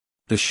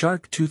 The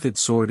shark-toothed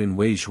sword in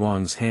Wei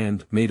Zhuang's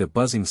hand made a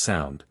buzzing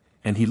sound,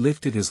 and he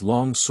lifted his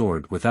long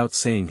sword without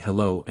saying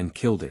hello and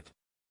killed it.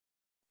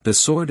 The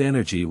sword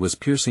energy was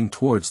piercing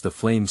towards the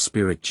Flame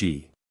Spirit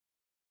Ji.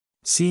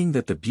 Seeing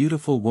that the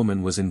beautiful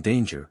woman was in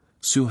danger,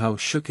 Su Hao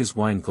shook his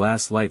wine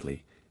glass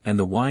lightly, and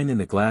the wine in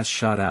the glass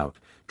shot out,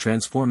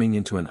 transforming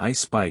into an ice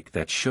spike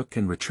that shook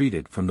and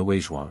retreated from the Wei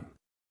Zhuang.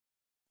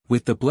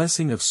 With the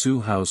blessing of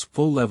Su Hao's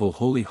full-level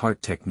Holy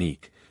Heart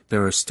technique,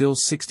 there are still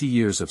 60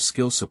 years of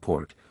skill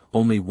support,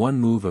 only one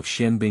move of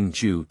Xianbing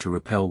Ju to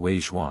repel Wei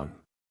Zhuang.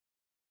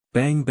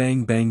 Bang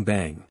bang bang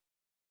bang.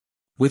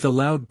 With a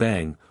loud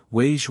bang,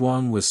 Wei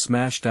Zhuang was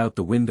smashed out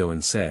the window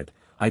and said,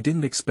 "I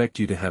didn't expect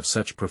you to have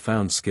such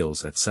profound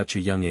skills at such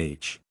a young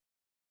age.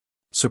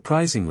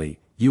 Surprisingly,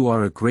 you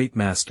are a great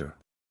master.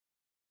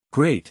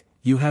 Great,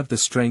 you have the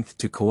strength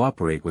to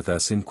cooperate with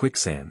us in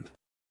quicksand."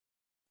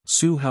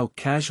 Su Hao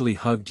casually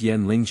hugged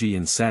Yan Lingji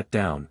and sat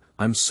down.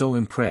 "I'm so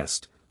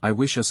impressed, I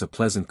wish us a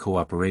pleasant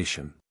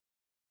cooperation."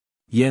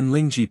 Yan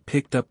Lingji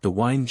picked up the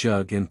wine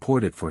jug and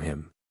poured it for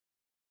him.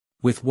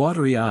 With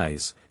watery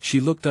eyes, she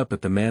looked up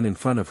at the man in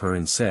front of her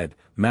and said,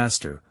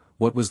 "Master,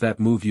 what was that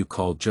move you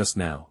called just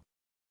now?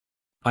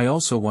 I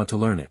also want to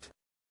learn it.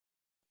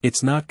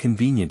 It's not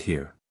convenient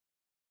here.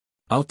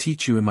 I'll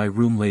teach you in my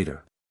room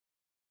later."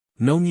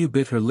 Nongyu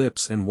bit her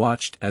lips and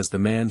watched as the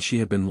man she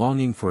had been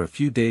longing for a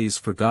few days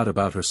forgot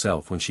about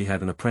herself when she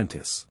had an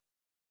apprentice.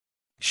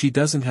 She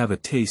doesn't have a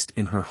taste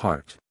in her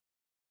heart.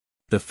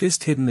 The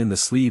fist hidden in the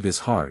sleeve is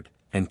hard,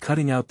 and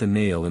cutting out the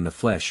nail in the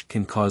flesh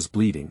can cause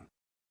bleeding.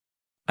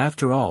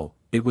 After all,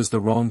 it was the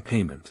wrong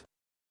payment.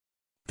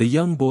 The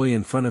young boy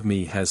in front of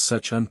me has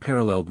such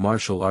unparalleled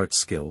martial arts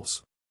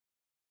skills.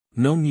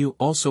 Nongyu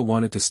also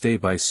wanted to stay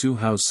by Su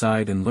Hao's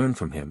side and learn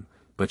from him,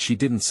 but she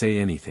didn't say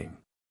anything.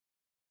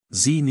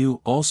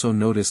 Xinu also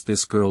noticed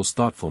this girl's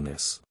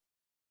thoughtfulness.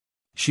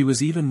 She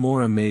was even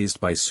more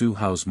amazed by Su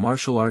Hao's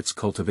martial arts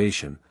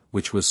cultivation,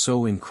 which was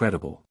so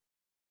incredible.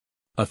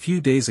 A few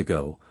days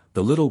ago,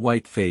 the little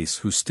white face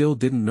who still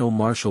didn't know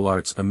martial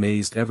arts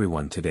amazed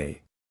everyone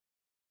today.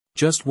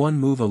 Just one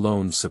move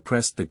alone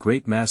suppressed the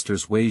great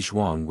master's Wei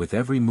Zhuang with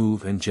every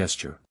move and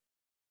gesture.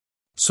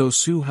 So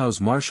Su Hao's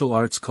martial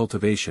arts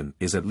cultivation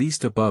is at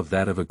least above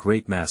that of a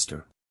great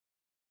master.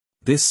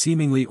 This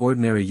seemingly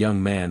ordinary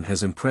young man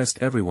has impressed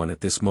everyone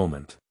at this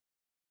moment.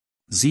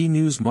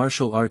 Xinu's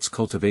martial arts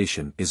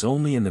cultivation is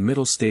only in the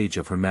middle stage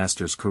of her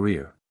master's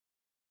career.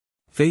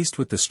 Faced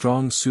with the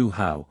strong Su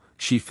Hao,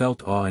 she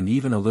felt awe and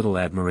even a little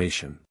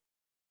admiration.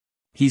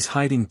 He's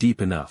hiding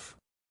deep enough.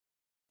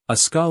 A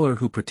scholar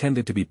who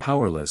pretended to be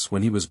powerless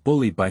when he was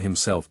bullied by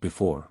himself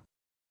before.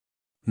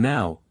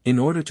 Now, in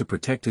order to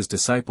protect his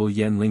disciple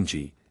Yan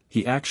Lingji,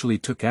 he actually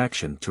took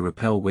action to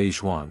repel Wei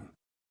Zhuang.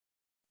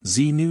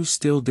 Xinu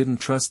still didn't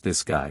trust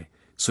this guy,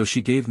 so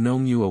she gave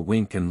Nongyu a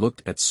wink and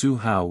looked at Su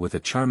Hao with a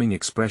charming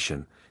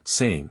expression,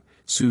 saying,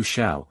 "Su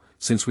Shao,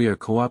 since we are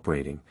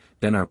cooperating,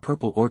 then our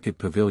Purple Orchid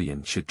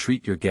Pavilion should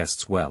treat your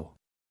guests well.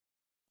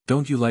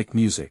 Don't you like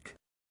music?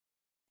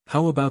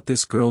 How about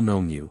this girl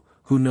Nongyu,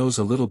 who knows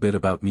a little bit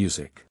about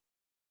music?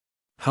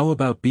 How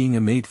about being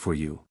a maid for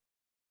you?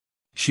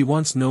 She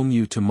wants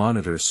Nongyu to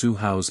monitor Su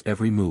Hao's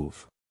every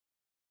move.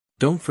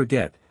 Don't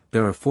forget,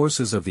 there are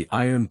forces of the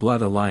Iron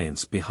Blood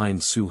Alliance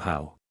behind Su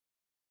Hao.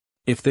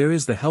 If there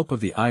is the help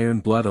of the Iron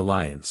Blood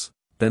Alliance,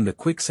 then the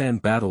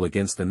quicksand battle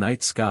against the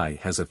night sky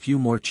has a few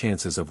more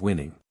chances of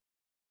winning."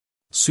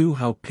 Su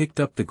Hao picked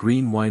up the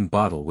green wine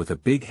bottle with a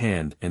big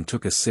hand and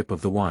took a sip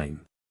of the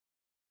wine.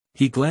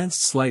 He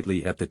glanced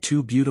slightly at the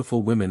two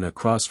beautiful women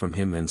across from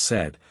him and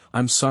said,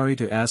 "I'm sorry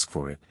to ask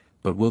for it,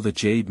 but will the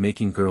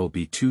jade-making girl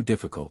be too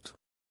difficult?"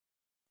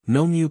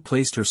 Nongyu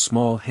placed her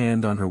small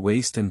hand on her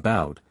waist and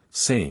bowed,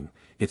 saying,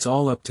 "It's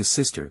all up to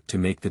sister to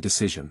make the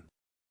decision.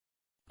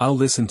 I'll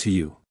listen to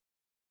you."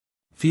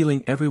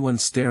 Feeling everyone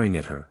staring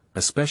at her,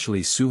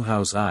 especially Su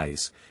Hao's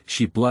eyes,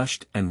 she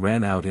blushed and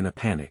ran out in a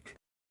panic.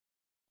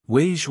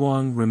 Wei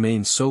Zhuang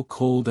remained so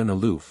cold and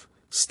aloof,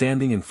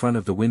 standing in front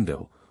of the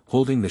window,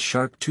 holding the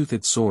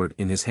sharp-toothed sword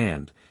in his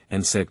hand,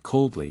 and said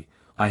coldly,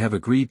 "I have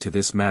agreed to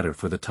this matter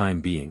for the time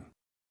being.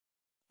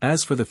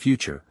 As for the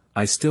future,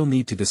 I still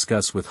need to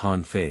discuss with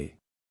Han Fei."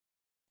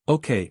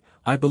 Okay,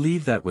 I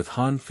believe that with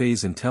Han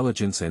Fei's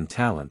intelligence and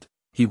talent,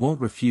 he won't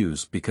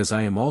refuse because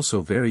I am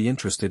also very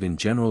interested in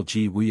General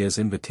Ji Wuye's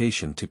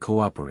invitation to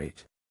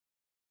cooperate.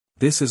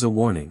 This is a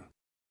warning.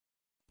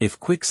 If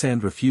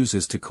Quicksand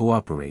refuses to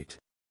cooperate,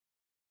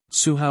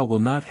 Su Hao will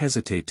not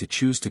hesitate to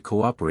choose to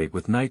cooperate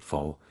with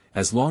Nightfall.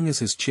 As long as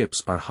his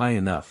chips are high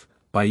enough,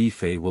 Bai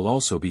Yifei will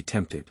also be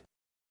tempted.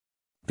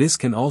 This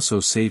can also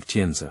save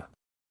Tianze.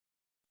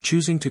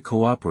 Choosing to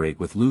cooperate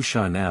with Lu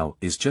Sha now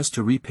is just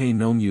to repay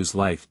Nomu's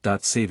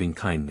life-saving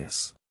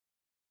kindness.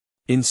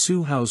 In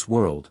Su Hao's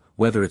world,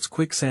 whether it's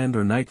Quicksand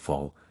or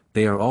Nightfall,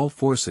 they are all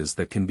forces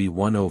that can be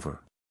won over.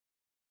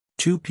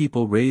 Two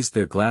people raised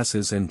their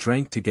glasses and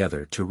drank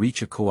together to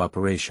reach a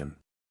cooperation.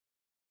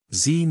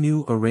 Zi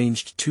Nu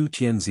arranged two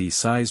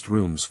Tianzi-sized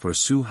rooms for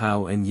Su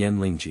Hao and Yan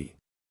Lingji.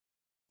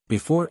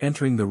 Before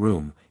entering the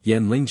room,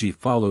 Yan Lingji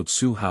followed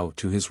Su Hao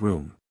to his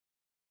room.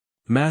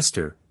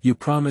 Master, you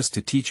promised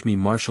to teach me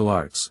martial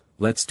arts,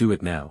 let's do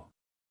it now.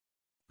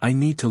 I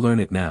need to learn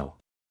it now.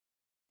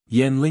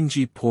 Yan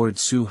Lingji poured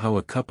Su Hao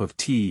a cup of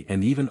tea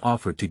and even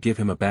offered to give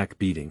him a back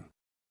beating.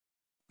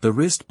 The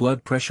wrist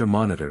blood pressure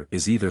monitor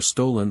is either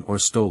stolen or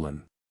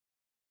stolen.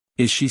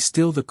 Is she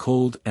still the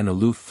cold and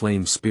aloof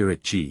flame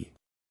spirit Ji?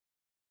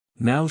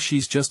 Now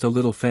she's just a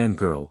little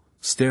fangirl,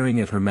 staring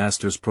at her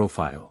master's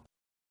profile.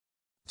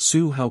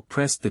 Su Hao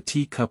pressed the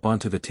teacup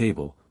onto the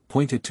table,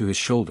 pointed to his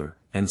shoulder,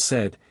 and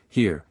said,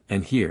 "Here,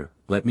 and here,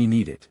 let me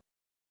knead it."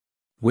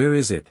 "Where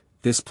is it,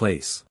 this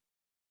place?"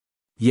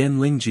 Yan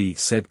Lingji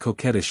said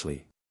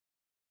coquettishly.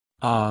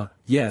 "Ah,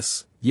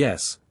 yes,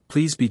 yes,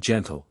 please be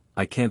gentle,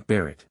 I can't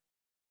bear it."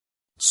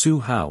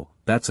 "Su Hao,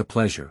 that's a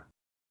pleasure.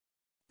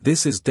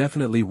 This is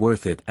definitely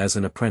worth it as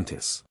an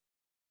apprentice."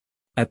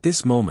 At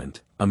this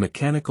moment, a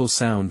mechanical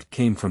sound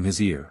came from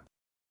his ear.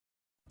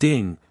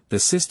 Ding, the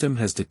system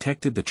has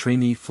detected the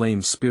trainee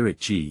flame spirit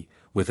Ji,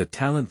 with a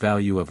talent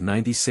value of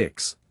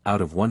 96,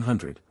 out of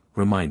 100,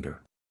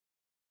 reminder.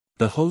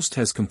 The host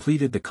has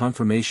completed the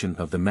confirmation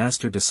of the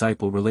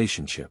master-disciple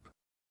relationship.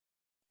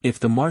 If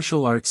the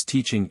martial arts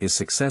teaching is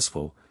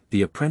successful,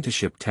 the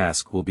apprenticeship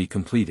task will be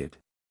completed.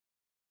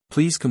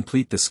 Please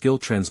complete the skill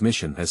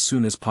transmission as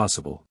soon as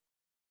possible.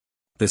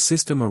 The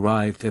system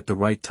arrived at the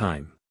right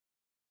time.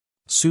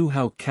 Su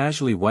Hao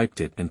casually wiped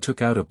it and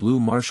took out a blue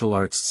martial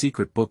arts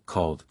secret book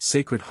called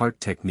Sacred Heart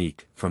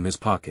Technique from his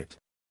pocket.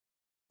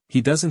 He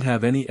doesn't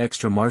have any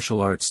extra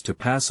martial arts to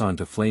pass on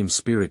to Flame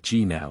Spirit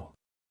Ji now.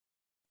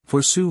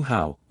 For Su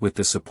Hao, with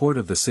the support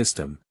of the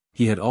system,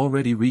 he had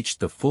already reached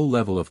the full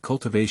level of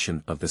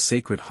cultivation of the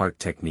Sacred Heart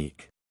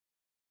Technique.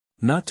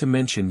 Not to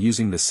mention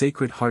using the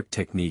Sacred Heart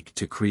Technique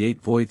to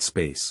create void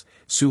space,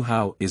 Su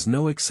Hao is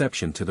no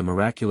exception to the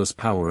miraculous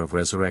power of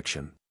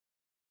resurrection.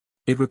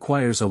 It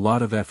requires a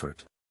lot of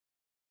effort.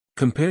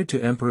 Compared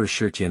to Emperor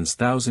Shitian's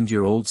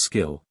 1,000-year-old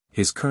skill,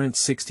 his current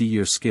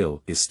 60-year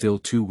skill is still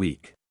too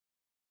weak.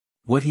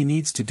 What he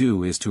needs to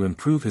do is to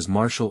improve his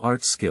martial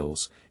arts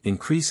skills,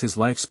 increase his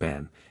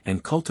lifespan,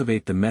 and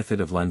cultivate the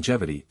method of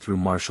longevity through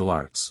martial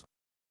arts.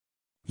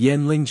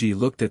 Yan Lingji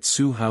looked at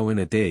Su Hao in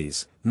a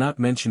daze, not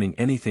mentioning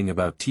anything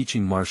about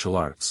teaching martial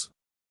arts.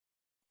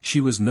 She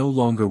was no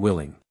longer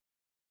willing.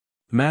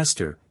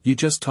 "Master, you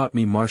just taught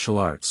me martial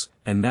arts,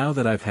 and now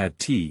that I've had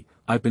tea,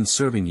 I've been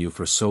serving you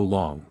for so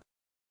long.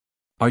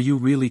 Are you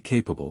really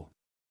capable?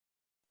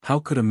 How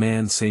could a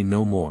man say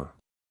no more?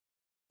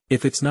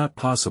 If it's not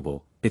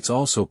possible, it's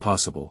also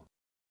possible."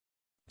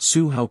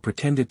 Su Hao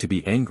pretended to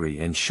be angry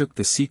and shook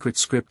the secret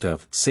script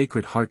of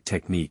Sacred Heart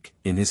Technique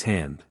in his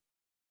hand.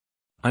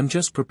 "I'm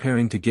just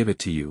preparing to give it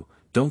to you,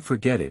 don't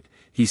forget it,"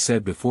 he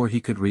said before he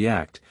could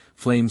react.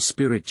 Flame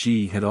Spirit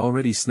Ji had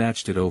already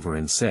snatched it over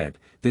and said,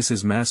 "This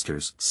is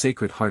Master's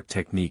Sacred Heart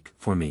Technique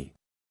for me.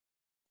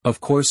 Of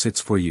course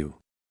it's for you.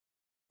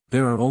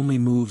 There are only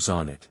moves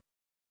on it.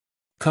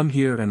 Come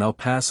here and I'll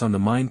pass on the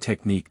mind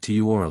technique to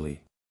you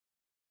orally."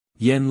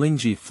 Yan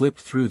Lingji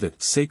flipped through the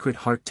Sacred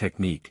Heart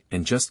Technique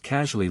and just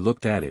casually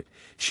looked at it.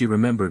 She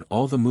remembered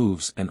all the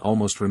moves and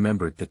almost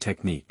remembered the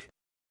technique.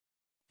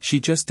 She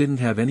just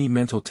didn't have any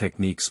mental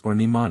techniques or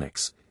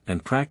mnemonics,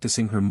 and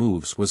practicing her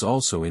moves was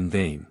also in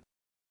vain.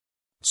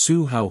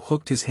 Su Hao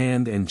hooked his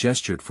hand and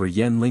gestured for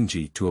Yan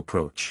Lingji to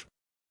approach.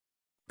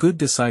 "Good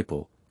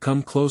disciple,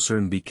 come closer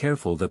and be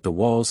careful that the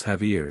walls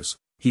have ears,"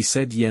 he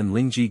said. Yan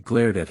Lingji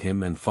glared at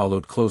him and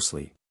followed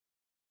closely.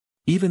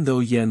 Even though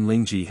Yan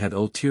Lingji had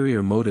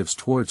ulterior motives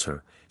towards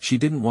her, she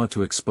didn't want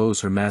to expose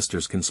her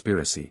master's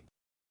conspiracy.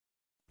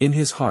 In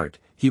his heart,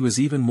 he was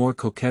even more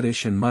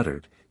coquettish and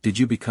muttered, "Did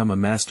you become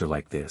a master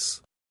like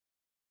this?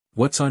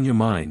 What's on your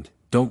mind,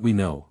 don't we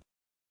know?"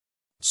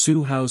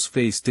 Su Hao's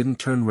face didn't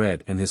turn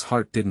red and his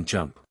heart didn't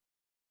jump.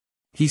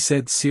 He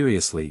said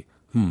seriously,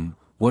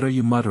 What are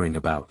you muttering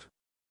about?"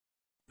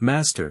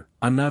 "Master,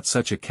 I'm not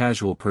such a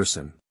casual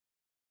person.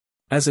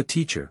 As a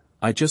teacher,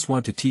 I just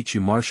want to teach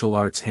you martial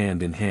arts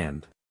hand in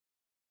hand.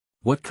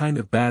 What kind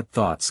of bad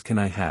thoughts can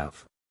I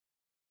have?"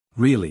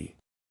 "Really?"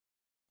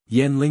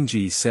 Yan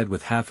Lingji said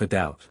with half a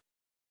doubt.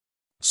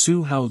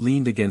 Su Hao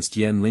leaned against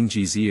Yan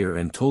Lingji's ear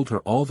and told her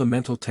all the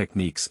mental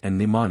techniques and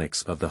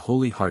mnemonics of the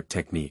Holy Heart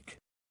Technique.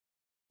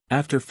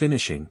 After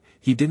finishing,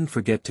 he didn't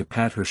forget to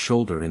pat her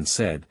shoulder and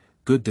said,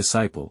 "Good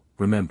disciple,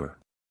 remember."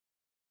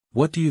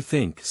 "What do you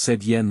think?"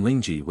 said Yan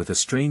Lingji with a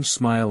strange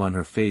smile on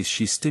her face.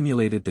 She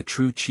stimulated the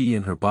true qi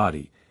in her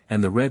body,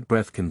 and the red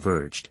breath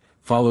converged,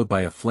 followed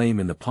by a flame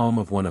in the palm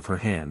of one of her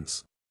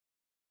hands.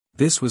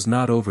 This was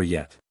not over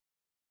yet.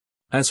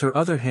 As her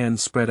other hand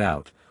spread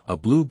out, a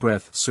blue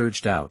breath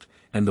surged out,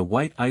 and the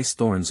white ice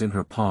thorns in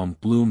her palm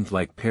bloomed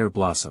like pear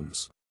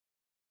blossoms.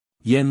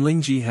 Yan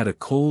Lingji had a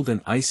cold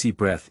and icy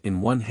breath in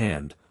one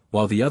hand,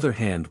 while the other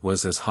hand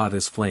was as hot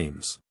as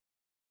flames.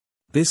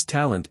 This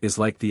talent is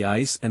like the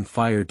ice and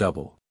fire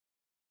double.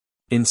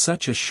 In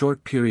such a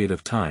short period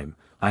of time,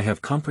 I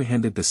have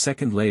comprehended the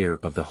second layer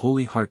of the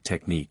Holy Heart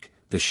technique,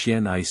 the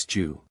Xian Ice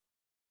Ju.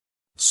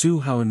 Su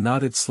Hao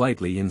nodded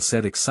slightly and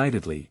said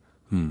excitedly,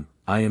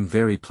 I am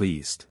very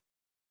pleased.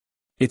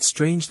 It's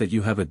strange that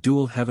you have a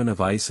dual heaven of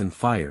ice and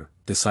fire,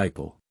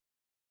 disciple.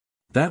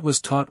 That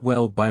was taught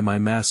well by my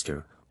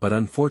master, but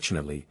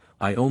unfortunately,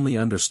 I only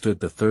understood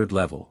the third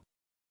level.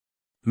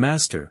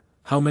 Master,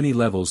 how many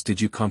levels did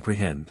you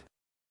comprehend?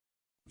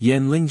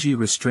 Yan Lingji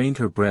restrained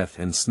her breath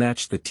and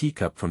snatched the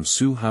teacup from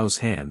Su Hao's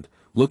hand,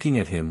 looking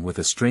at him with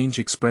a strange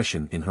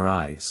expression in her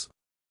eyes.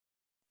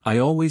 I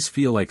always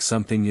feel like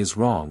something is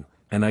wrong,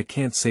 and I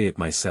can't say it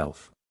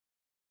myself.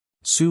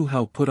 Su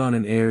Hao put on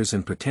an airs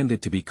and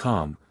pretended to be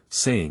calm,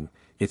 saying,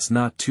 "It's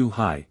not too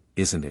high,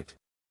 isn't it?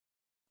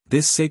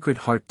 This Sacred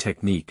Heart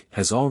technique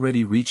has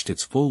already reached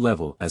its full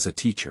level as a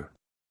teacher.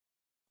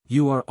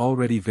 You are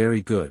already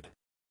very good.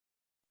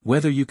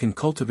 Whether you can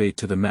cultivate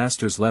to the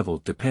master's level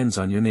depends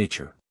on your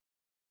nature."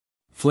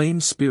 Flame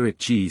Spirit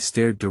Ji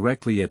stared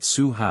directly at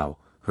Su Hao,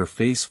 her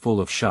face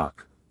full of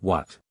shock.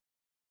 What?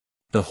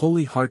 The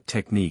Holy Heart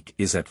technique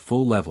is at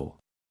full level.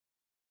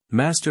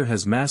 Master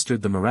has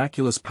mastered the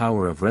miraculous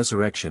power of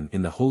resurrection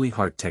in the Holy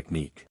Heart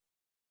technique.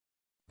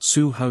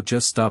 Su Hao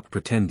just stopped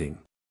pretending.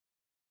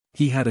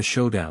 He had a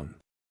showdown.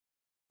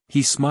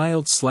 He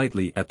smiled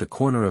slightly at the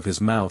corner of his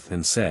mouth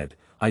and said,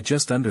 "I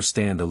just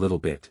understand a little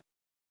bit."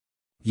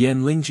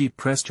 Yan Lingji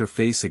pressed her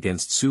face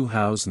against Su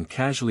Hao's and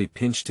casually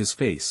pinched his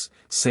face,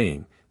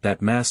 saying,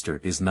 "That master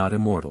is not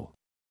immortal.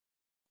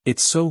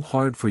 It's so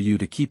hard for you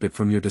to keep it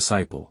from your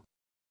disciple."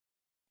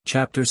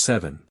 Chapter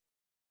 7.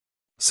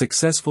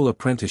 Successful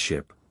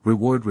Apprenticeship,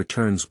 Reward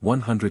Returns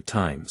 100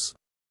 times.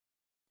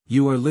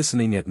 You are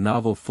listening at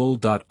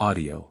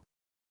novelfull.audio.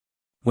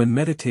 When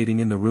meditating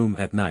in the room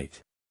at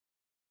night,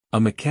 a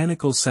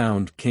mechanical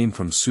sound came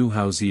from Su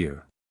Hao's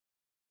ear.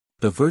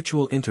 The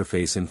virtual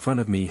interface in front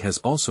of me has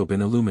also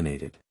been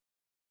illuminated.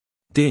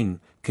 Ding,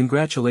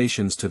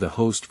 congratulations to the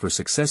host for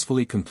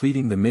successfully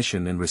completing the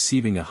mission and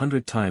receiving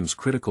 100 times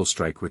critical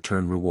strike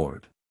return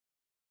reward.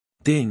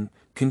 Ding,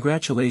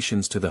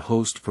 congratulations to the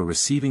host for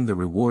receiving the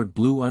reward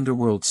Blue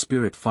Underworld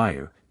Spirit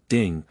Fire.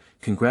 Ding,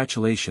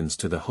 congratulations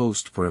to the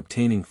host for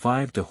obtaining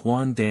 5 De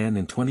Huan Dan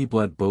and 20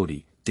 Blood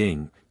Bodhi.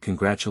 Ding,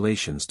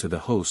 congratulations to the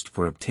host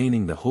for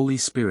obtaining the Holy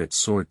Spirit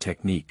Sword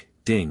Technique.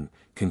 Ding,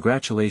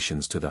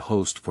 congratulations to the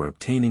host for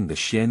obtaining the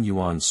Xian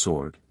Yuan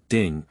Sword.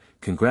 Ding,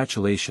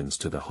 congratulations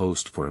to the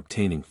host for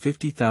obtaining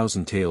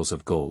 50,000 taels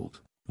of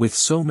gold. With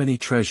so many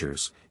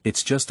treasures,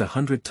 it's just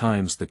 100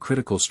 times the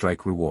critical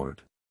strike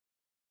reward.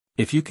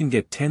 If you can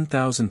get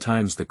 10,000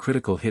 times the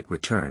critical hit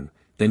return,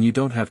 then you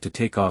don't have to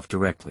take off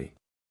directly.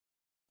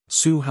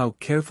 Su Hao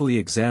carefully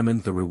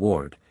examined the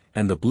reward,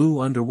 and the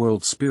Blue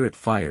Underworld Spirit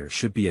Fire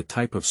should be a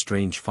type of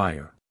strange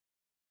fire.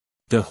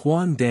 De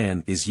Huan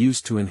Dan is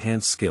used to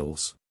enhance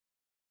skills.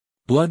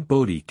 Blood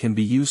Bodhi can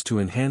be used to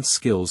enhance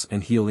skills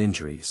and heal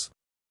injuries.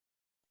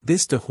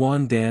 This De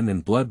Huan Dan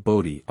and Blood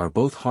Bodhi are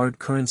both hard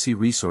currency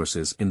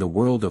resources in the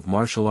world of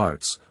martial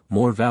arts,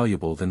 more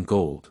valuable than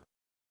gold.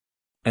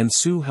 And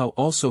Su Hao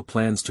also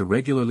plans to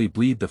regularly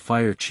bleed the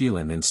fire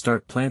Qilin and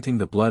start planting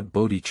the Blood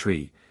Bodhi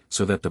tree,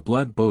 so that the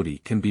Blood Bodhi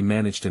can be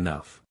managed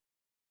enough.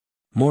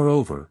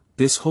 Moreover,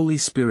 this Holy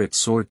Spirit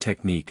Sword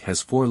technique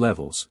has 4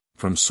 levels,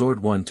 from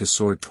Sword 1 to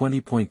Sword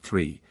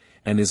 20.3,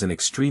 and is an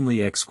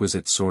extremely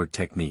exquisite sword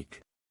technique.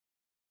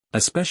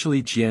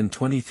 Especially Jian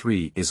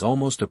 23 is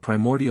almost a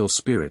primordial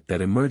spirit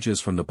that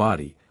emerges from the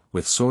body,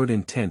 with sword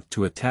intent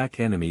to attack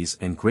enemies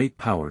and great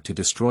power to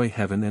destroy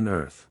heaven and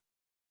earth.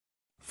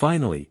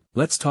 Finally,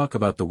 let's talk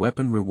about the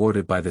weapon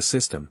rewarded by the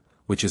system,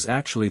 which is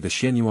actually the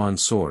Xianyuan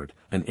sword,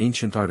 an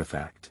ancient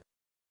artifact.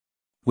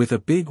 With a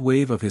big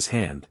wave of his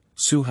hand,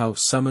 Su Hao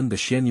summoned the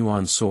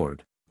Xianyuan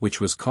sword, which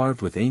was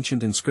carved with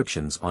ancient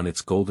inscriptions on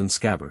its golden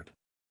scabbard.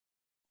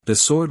 The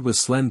sword was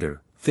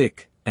slender,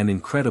 thick, and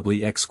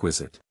incredibly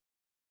exquisite.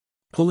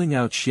 Pulling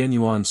out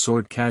Xianyuan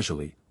sword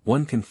casually,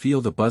 one can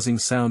feel the buzzing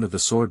sound of the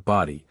sword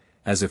body,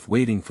 as if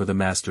waiting for the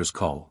master's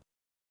call.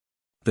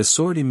 The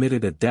sword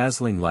emitted a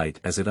dazzling light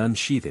as it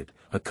unsheathed,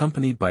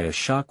 accompanied by a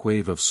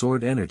shockwave of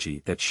sword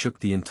energy that shook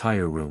the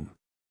entire room.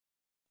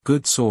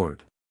 Good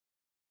sword.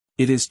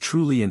 It is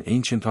truly an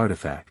ancient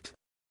artifact.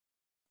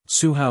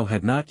 Su Hao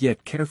had not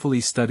yet carefully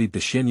studied the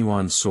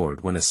Xianyuan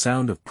sword when a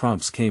sound of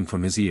prompts came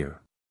from his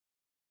ear.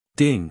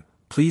 Ding,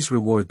 please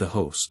reward the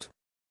host.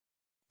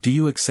 Do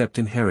you accept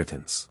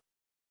inheritance?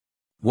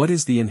 What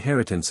is the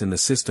inheritance in the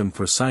system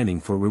for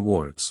signing for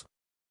rewards?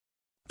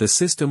 The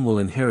system will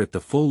inherit the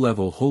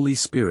full-level Holy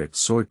Spirit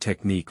sword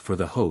technique for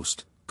the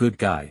host, good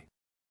guy.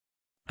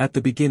 At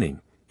the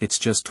beginning, it's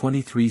just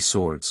 23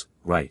 swords,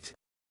 right?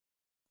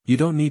 You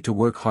don't need to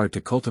work hard to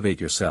cultivate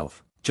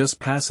yourself, just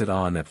pass it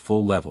on at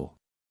full level.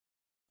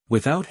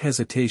 Without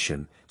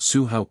hesitation,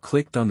 Su Hao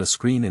clicked on the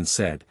screen and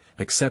said,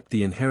 accept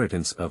the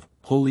inheritance of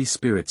Holy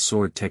Spirit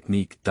sword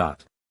technique.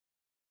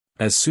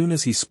 As soon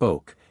as he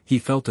spoke, he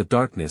felt a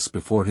darkness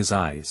before his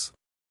eyes.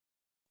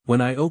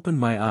 When I opened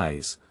my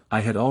eyes,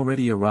 I had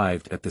already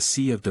arrived at the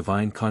sea of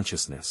divine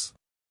consciousness.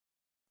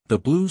 The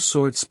blue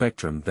sword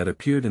spectrum that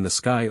appeared in the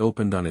sky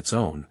opened on its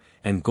own,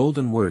 and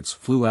golden words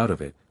flew out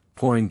of it,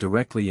 pouring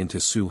directly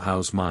into Su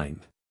Hao's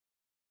mind.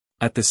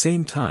 At the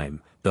same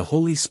time, the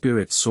Holy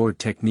Spirit sword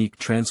technique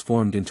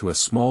transformed into a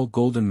small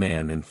golden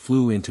man and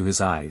flew into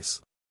his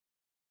eyes.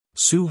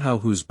 Su Hao,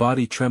 whose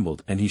body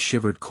trembled and he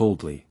shivered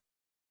coldly.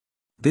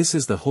 This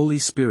is the Holy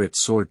Spirit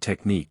sword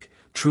technique,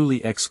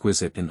 truly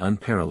exquisite and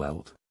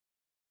unparalleled.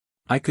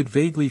 I could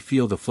vaguely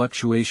feel the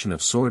fluctuation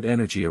of sword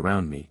energy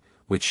around me,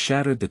 which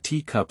shattered the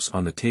teacups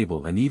on the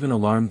table and even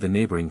alarmed the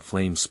neighboring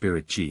flame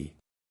spirit Ji.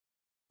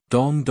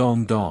 Dong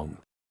dong dong.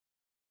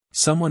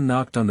 Someone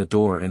knocked on the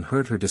door and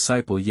heard her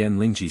disciple Yan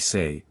Lingji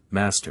say,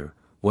 Master,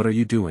 what are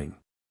you doing?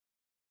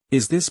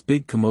 Is this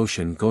big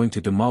commotion going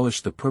to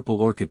demolish the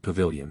purple orchid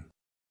pavilion?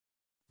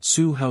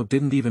 Su Hao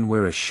didn't even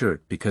wear a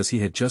shirt because he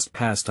had just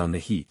passed on the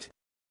heat.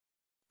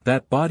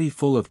 That body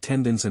full of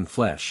tendons and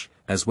flesh,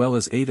 as well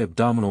as 8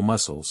 abdominal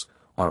muscles,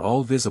 are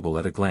all visible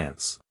at a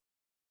glance.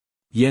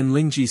 Yan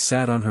Lingji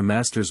sat on her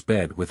master's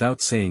bed without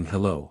saying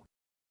hello.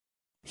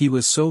 He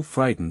was so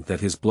frightened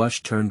that his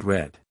blush turned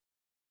red.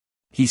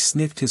 He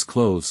sniffed his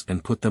clothes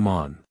and put them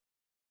on.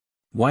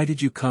 Why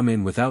did you come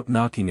in without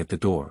knocking at the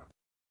door?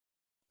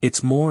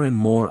 It's more and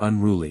more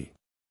unruly.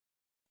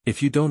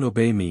 If you don't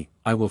obey me,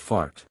 I will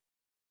fart.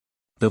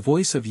 The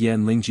voice of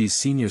Yan Lingji's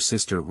senior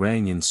sister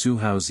rang in Su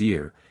Hao's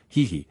ear,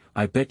 Hee,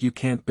 I bet you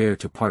can't bear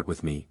to part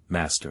with me,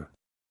 master.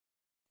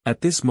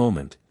 At this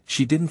moment,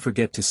 she didn't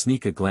forget to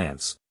sneak a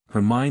glance,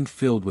 her mind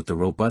filled with the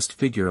robust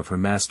figure of her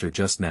master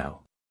just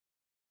now.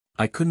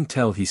 I couldn't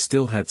tell he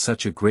still had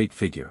such a great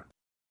figure.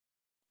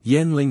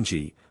 Yan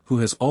Lingji, who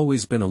has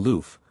always been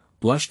aloof,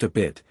 blushed a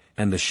bit,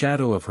 and the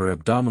shadow of her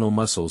abdominal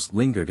muscles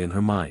lingered in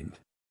her mind.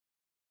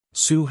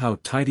 Su Hao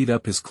tidied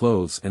up his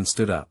clothes and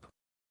stood up.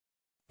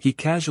 He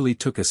casually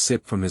took a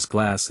sip from his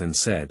glass and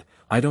said,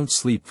 I don't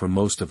sleep for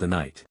most of the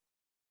night.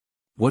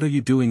 What are you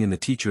doing in the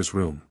teacher's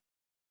room?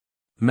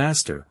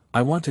 Master,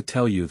 I want to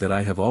tell you that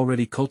I have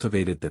already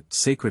cultivated the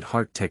Sacred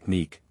Heart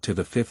technique to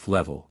the 5th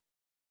level.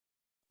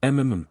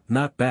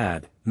 Not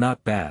bad,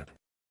 not bad.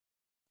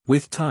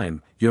 With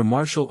time, your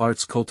martial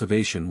arts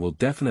cultivation will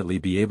definitely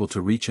be able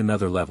to reach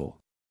another level.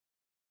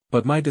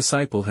 But my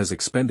disciple has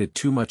expended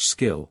too much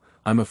skill,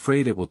 I'm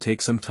afraid it will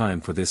take some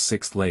time for this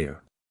 6th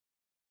layer.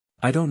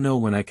 I don't know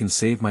when I can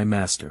save my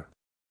master.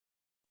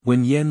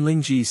 When Yan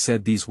Lingji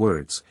said these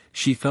words,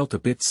 she felt a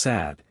bit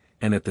sad,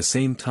 and at the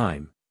same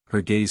time,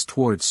 her gaze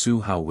towards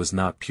Su Hao was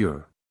not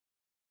pure.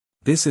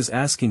 This is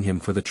asking him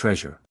for the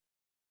treasure.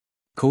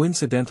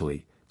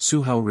 Coincidentally,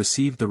 Su Hao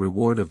received the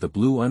reward of the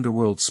blue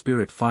underworld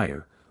spirit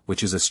fire,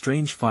 which is a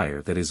strange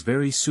fire that is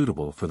very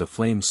suitable for the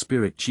flame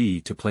spirit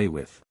Ji to play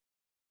with.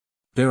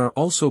 There are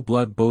also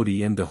blood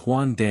Bodhi and the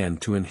Huan Dan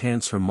to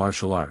enhance her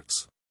martial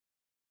arts.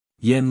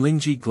 Yan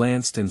Lingji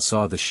glanced and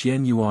saw the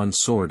Xian Yuan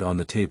sword on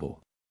the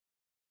table.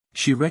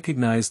 She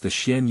recognized the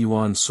Xian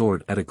Yuan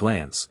sword at a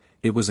glance,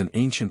 it was an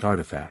ancient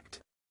artifact.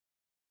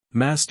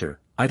 Master,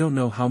 I don't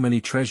know how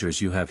many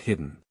treasures you have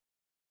hidden.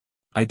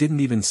 I didn't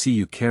even see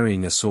you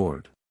carrying a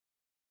sword.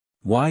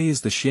 Why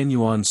is the Xian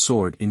Yuan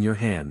sword in your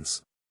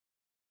hands?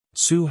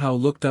 Su Hao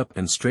looked up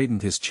and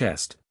straightened his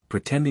chest,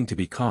 pretending to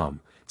be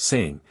calm,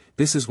 saying,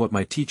 This is what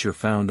my teacher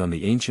found on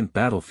the ancient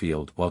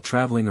battlefield while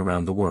traveling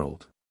around the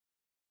world.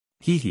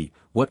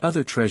 What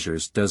other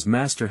treasures does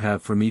Master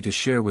have for me to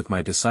share with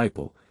my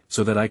disciple,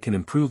 so that I can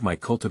improve my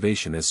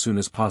cultivation as soon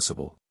as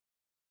possible?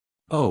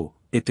 Oh,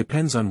 it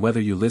depends on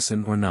whether you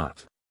listen or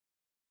not.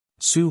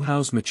 Su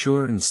Hao's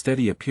mature and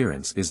steady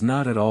appearance is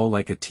not at all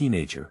like a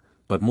teenager,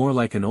 but more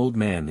like an old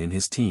man in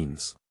his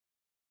teens.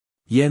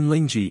 Yan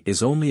Lingji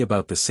is only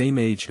about the same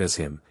age as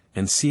him,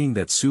 and seeing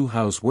that Su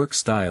Hao's work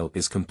style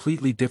is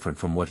completely different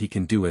from what he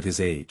can do at his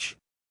age.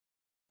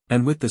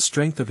 And with the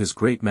strength of his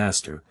great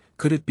master,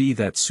 could it be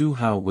that Su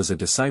Hao was a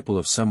disciple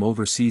of some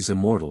overseas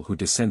immortal who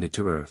descended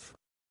to earth?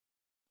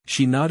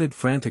 She nodded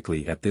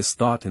frantically at this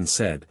thought and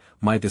said,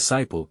 My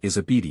disciple is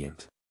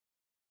obedient.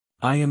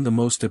 I am the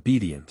most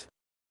obedient.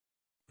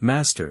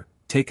 Master,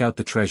 take out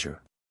the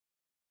treasure.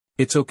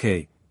 It's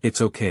okay, it's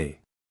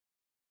okay.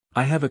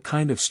 I have a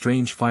kind of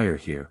strange fire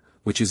here,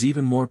 which is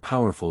even more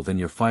powerful than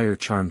your fire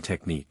charm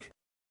technique.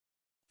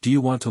 Do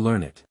you want to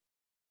learn it?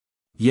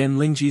 Yan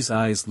Lingji's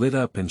eyes lit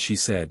up and she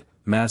said,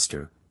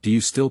 Master, do you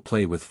still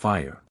play with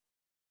fire?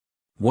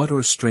 What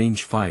or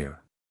strange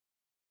fire?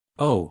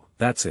 Oh,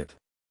 that's it.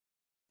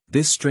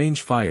 This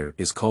strange fire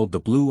is called the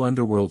Blue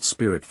Underworld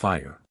Spirit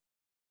Fire.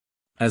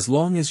 As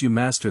long as you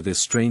master this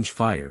strange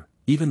fire,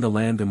 even the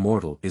land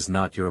immortal is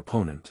not your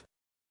opponent.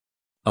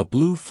 A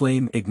blue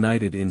flame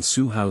ignited in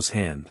Su Hao's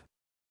hand.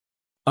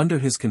 Under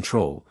his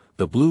control,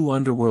 the blue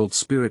underworld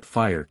spirit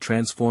fire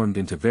transformed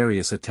into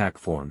various attack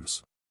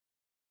forms.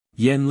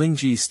 Yan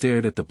Lingji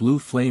stared at the blue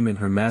flame in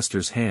her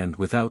master's hand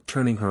without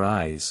turning her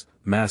eyes.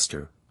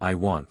 "Master, I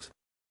want.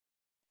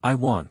 I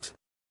want."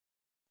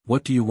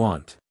 "What do you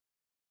want?"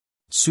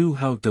 Su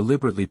Hao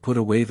deliberately put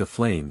away the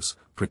flames,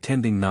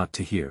 pretending not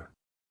to hear.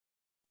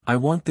 "I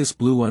want this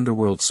blue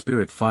underworld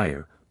spirit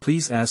fire,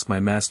 please ask my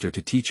master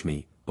to teach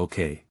me,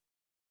 okay?"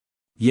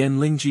 Yan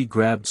Lingji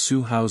grabbed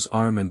Su Hao's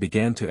arm and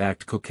began to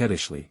act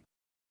coquettishly.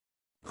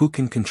 "Who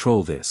can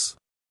control this?"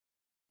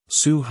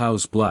 Su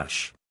Hao's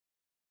blush.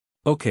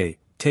 "Okay,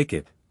 take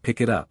it, pick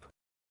it up."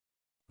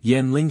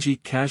 Yan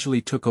Lingji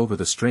casually took over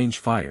the strange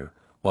fire,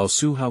 while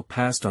Su Hao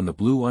passed on the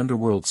blue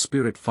underworld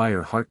spirit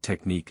fire heart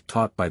technique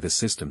taught by the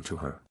system to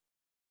her.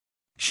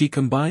 She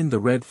combined the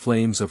red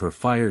flames of her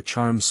fire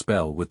charm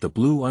spell with the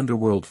blue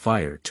underworld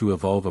fire to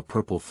evolve a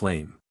purple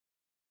flame.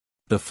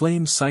 The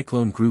flame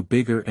cyclone grew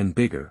bigger and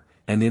bigger,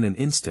 and in an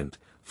instant,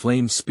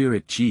 flame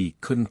spirit Ji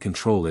couldn't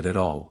control it at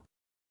all.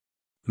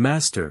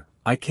 "Master,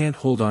 I can't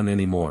hold on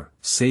anymore,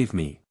 save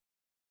me.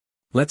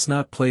 Let's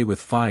not play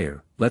with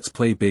fire, let's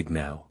play big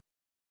now."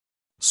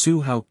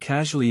 Su Hao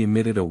casually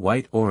emitted a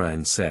white aura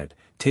and said,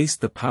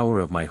 "Taste the power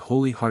of my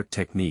holy heart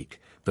technique,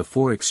 the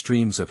four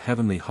extremes of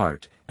heavenly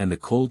heart, and the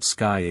cold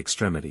sky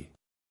extremity."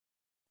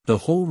 The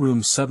whole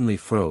room suddenly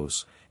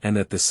froze, and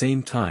at the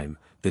same time,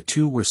 the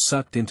two were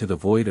sucked into the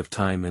void of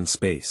time and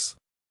space.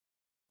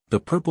 The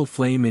purple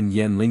flame in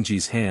Yan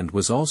Lingji's hand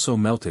was also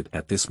melted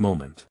at this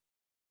moment.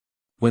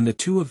 When the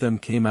two of them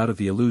came out of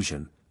the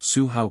illusion,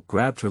 Su Hao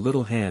grabbed her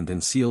little hand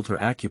and sealed her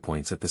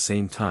acupoints at the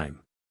same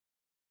time.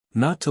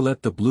 Not to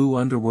let the blue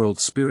underworld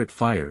spirit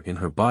fire in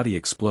her body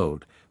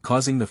explode,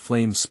 causing the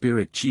flame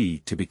spirit Ji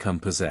to become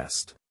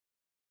possessed.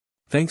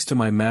 "Thanks to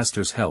my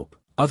master's help,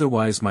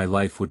 otherwise my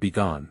life would be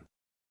gone."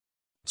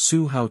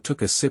 Su Hao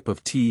took a sip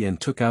of tea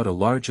and took out a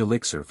large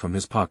elixir from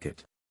his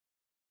pocket.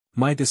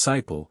 "My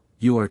disciple,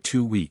 you are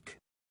too weak.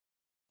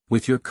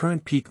 With your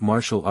current peak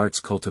martial arts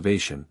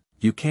cultivation,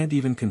 you can't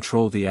even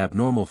control the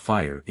abnormal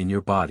fire in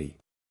your body.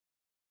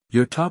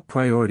 Your top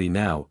priority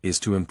now is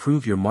to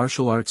improve your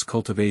martial arts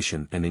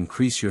cultivation and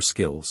increase your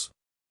skills.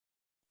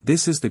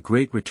 This is the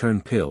Great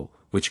Return Pill,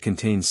 which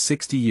contains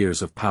 60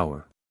 years of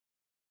power.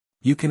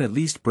 You can at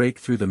least break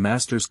through the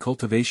master's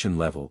cultivation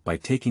level by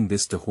taking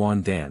this to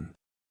Huan Dan."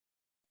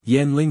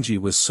 Yan Lingji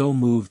was so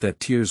moved that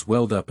tears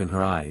welled up in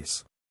her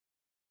eyes.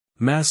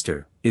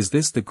 "Master, is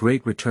this the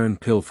Great Return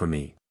Pill for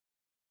me?"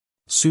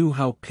 Su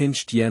Hao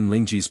pinched Yan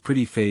Lingji's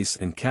pretty face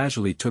and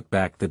casually took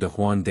back the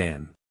Huan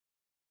Dan.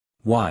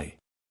 "Why?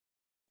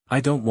 I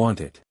don't want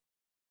it."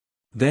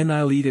 "Then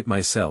I'll eat it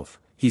myself,"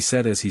 he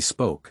said as he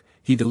spoke.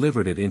 He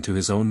delivered it into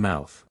his own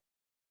mouth.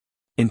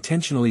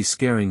 Intentionally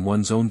scaring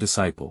one's own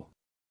disciple.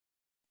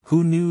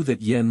 Who knew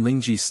that Yan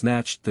Lingji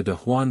snatched the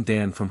Huan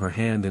Dan from her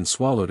hand and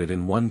swallowed it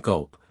in one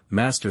gulp?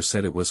 "Master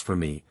said it was for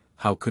me,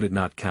 how could it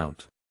not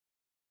count?"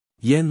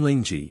 Yan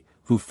Lingji,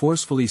 who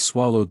forcefully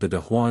swallowed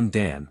the Huan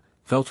Dan,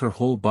 felt her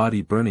whole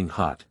body burning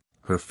hot,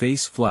 her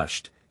face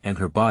flushed, and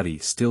her body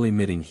still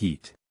emitting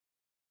heat.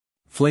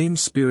 Flame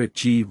spirit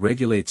Ji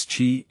regulates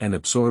qi and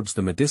absorbs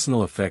the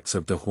medicinal effects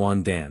of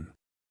Huan Dan.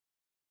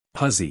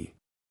 Puzzy.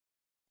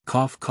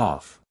 Cough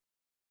cough.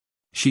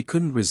 She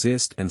couldn't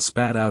resist and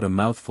spat out a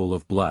mouthful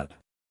of blood.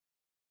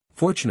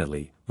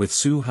 Fortunately, with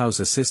Su Hao's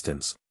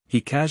assistance,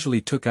 he casually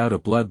took out a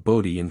blood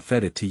bodhi and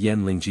fed it to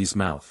Yan Lingji's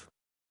mouth.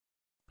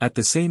 At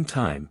the same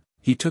time,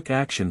 he took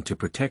action to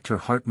protect her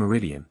heart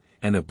meridian,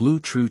 and a blue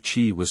true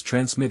qi was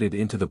transmitted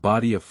into the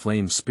body of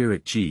flame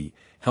spirit Ji,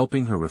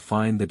 helping her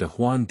refine the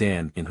Huan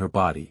Dan in her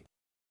body.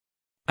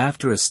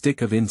 After a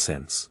stick of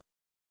incense,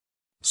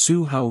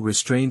 Su Hao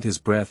restrained his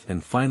breath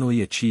and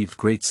finally achieved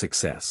great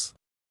success.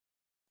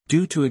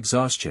 Due to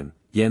exhaustion,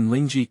 Yan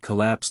Lingji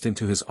collapsed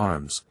into his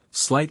arms,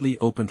 slightly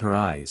opened her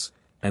eyes,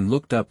 and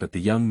looked up at the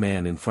young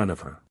man in front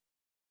of her.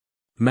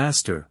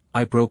 "Master,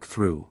 I broke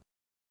through.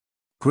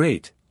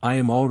 Great, I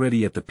am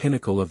already at the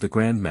pinnacle of the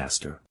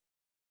Grandmaster."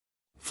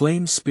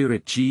 Flame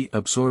Spirit Ji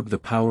absorbed the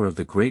power of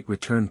the Great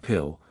Return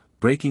Pill,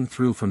 breaking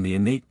through from the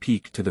innate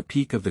peak to the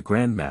peak of the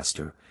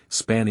Grandmaster,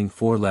 spanning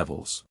 4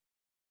 levels.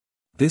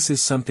 This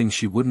is something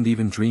she wouldn't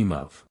even dream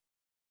of.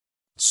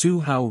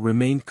 Su Hao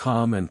remained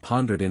calm and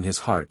pondered in his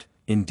heart.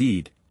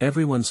 Indeed,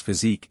 everyone's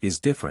physique is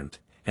different,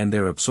 and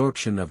their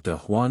absorption of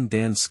Huan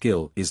Dan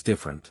skill is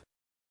different.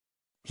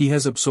 He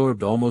has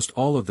absorbed almost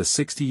all of the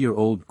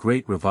 60-year-old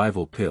Great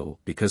Revival Pill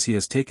because he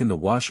has taken the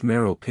Wash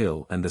Marrow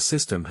Pill and the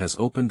system has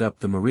opened up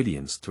the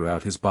meridians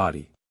throughout his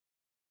body.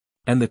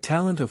 And the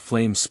talent of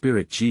Flame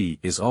Spirit Ji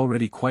is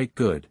already quite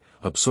good,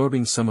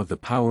 absorbing some of the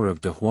power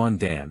of Huan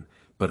Dan,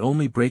 but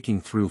only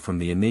breaking through from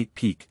the innate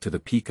peak to the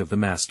peak of the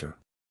Master.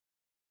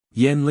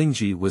 Yan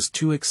Lingji was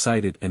too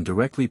excited and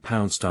directly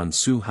pounced on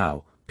Su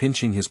Hao,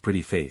 pinching his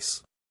pretty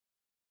face.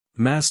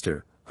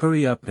 "Master,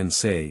 hurry up and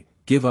say,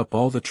 give up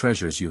all the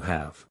treasures you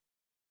have."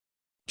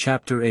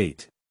 Chapter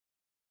 8.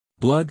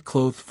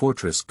 Blood-Clothed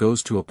Fortress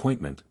goes to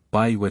appointment,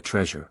 Baiyue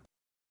treasure.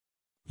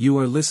 You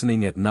are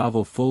listening at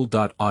Novel Full.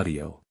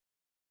 Audio.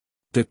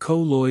 De Co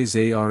Lois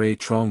Ara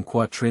Trong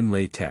Quatrin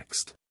Lay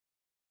Text.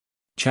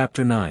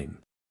 Chapter 9.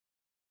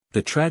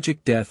 The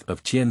Tragic Death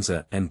of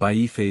Tianze and Bai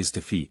Yifei's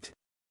Defeat.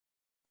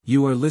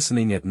 You are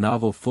listening at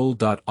Novel Full.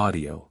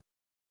 Audio.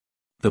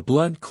 The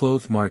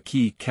blood-clothed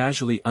Marquis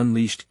casually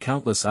unleashed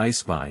countless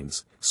ice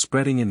vines,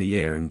 spreading in the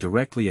air and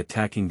directly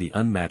attacking the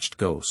unmatched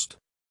ghost.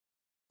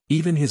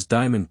 Even his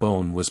diamond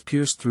bone was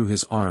pierced through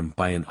his arm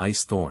by an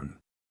ice thorn.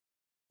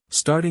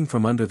 Starting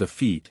from under the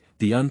feet,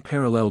 the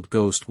unparalleled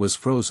ghost was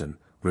frozen,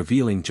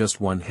 revealing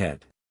just one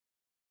head.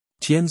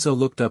 Tianze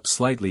looked up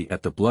slightly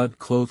at the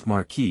blood-clothed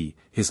Marquis,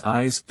 his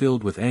eyes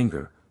filled with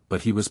anger,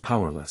 but he was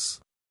powerless.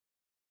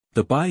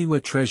 The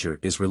Baiyue treasure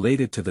is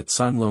related to the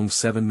Canlong's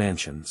 7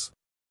 mansions.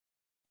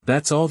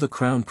 That's all the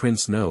Crown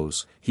Prince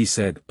knows, he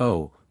said.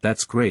 Oh,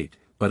 that's great,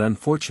 but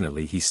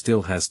unfortunately he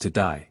still has to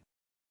die.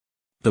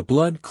 The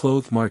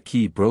blood-clothed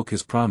Marquis broke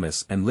his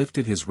promise and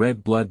lifted his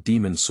red blood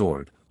demon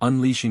sword,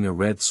 unleashing a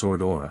red sword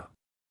aura.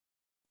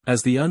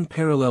 As the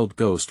unparalleled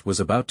ghost was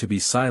about to be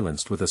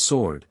silenced with a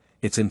sword,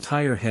 its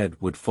entire head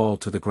would fall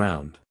to the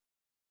ground.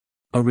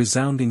 A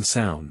resounding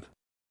sound.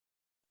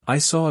 I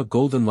saw a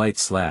golden light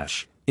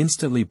slash,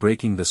 instantly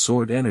breaking the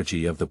sword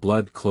energy of the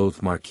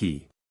blood-clothed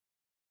Marquis.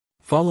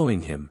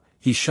 Following him,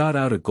 he shot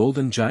out a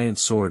golden giant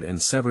sword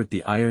and severed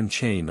the iron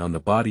chain on the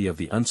body of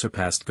the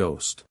unsurpassed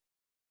ghost.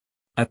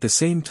 At the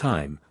same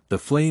time, the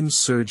flames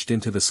surged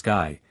into the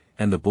sky,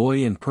 and the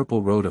boy in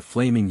purple rode a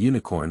flaming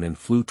unicorn and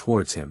flew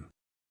towards him.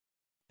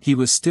 He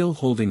was still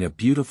holding a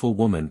beautiful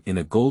woman in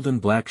a golden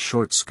black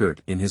short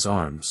skirt in his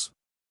arms.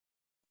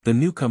 The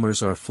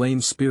newcomers are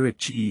Flame Spirit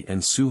Ji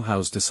and Su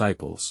Hao's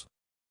disciples.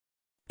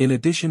 In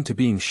addition to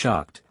being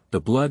shocked, the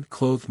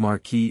blood-clothed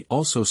Marquis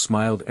also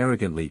smiled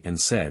arrogantly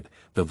and said,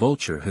 "The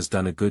vulture has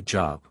done a good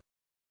job.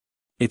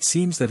 It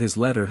seems that his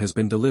letter has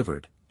been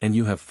delivered, and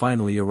you have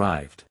finally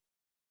arrived.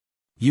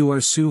 You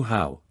are Su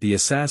Hao, the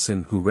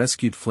assassin who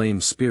rescued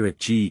Flame Spirit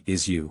Ji.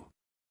 Is you?"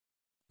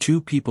 Two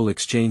people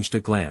exchanged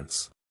a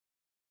glance.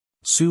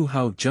 Su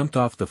Hao jumped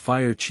off the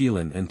fire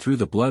qilin and threw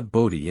the blood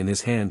bodhi in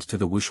his hand to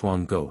the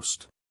Wushuang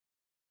ghost.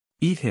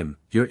 "Eat him,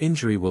 your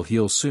injury will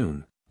heal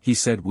soon," he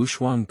said.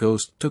 Wushuang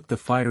ghost took the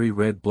fiery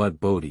red blood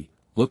bodhi,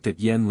 looked at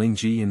Yan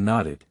Lingji and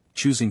nodded,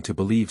 choosing to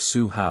believe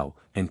Su Hao,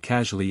 and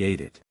casually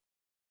ate it.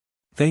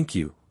 "Thank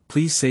you,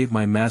 please save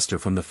my master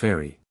from the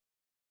fairy."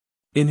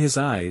 In his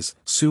eyes,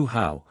 Su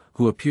Hao,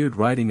 who appeared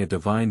riding a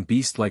divine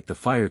beast like the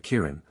fire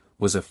Kirin,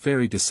 was a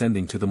fairy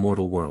descending to the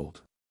mortal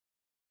world.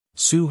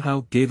 Su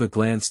Hao gave a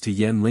glance to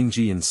Yan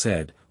Lingji and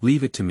said,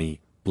 "Leave it to me,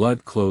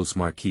 blood-clothed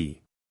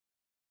Marquis.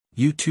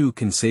 You too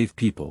can save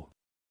people."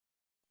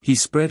 He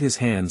spread his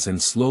hands and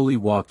slowly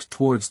walked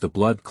towards the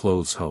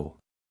blood-clothed Ho.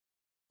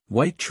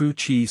 White true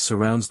qi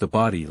surrounds the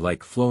body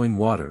like flowing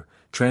water,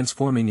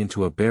 transforming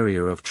into a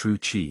barrier of true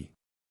qi.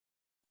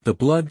 The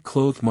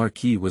blood-clothed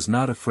Marquis was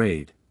not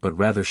afraid, but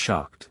rather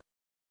shocked.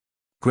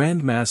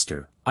 "Grand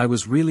Master, I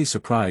was really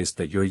surprised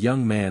that your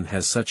young man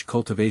has such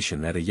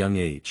cultivation at a young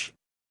age."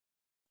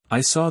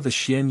 I saw the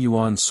Xian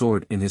Yuan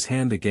sword in his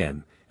hand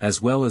again,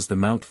 as well as the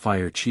Mount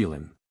Fire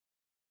qilin.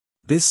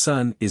 This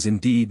son is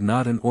indeed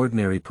not an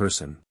ordinary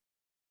person.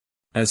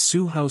 As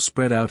Su Hao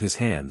spread out his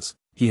hands,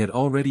 he had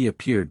already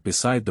appeared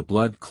beside the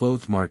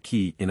blood-clothed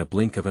Marquis in a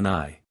blink of an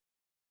eye.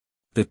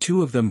 The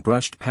two of them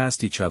brushed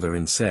past each other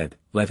and said,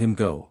 "Let him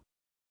go.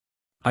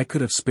 I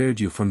could have spared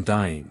you from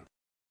dying."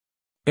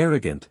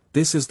 "Arrogant,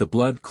 this is the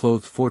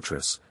blood-clothed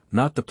fortress,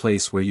 not the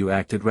place where you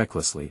acted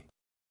recklessly."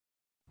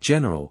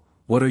 "General,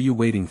 what are you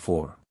waiting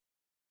for?"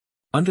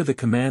 Under the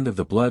command of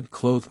the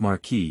blood-clothed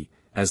Marquis,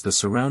 as the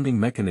surrounding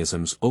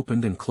mechanisms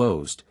opened and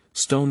closed,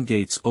 stone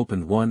gates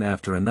opened one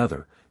after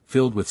another,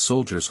 filled with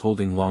soldiers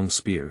holding long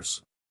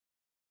spears.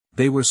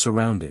 They were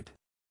surrounded.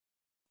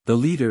 The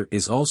leader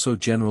is also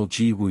General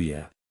Ji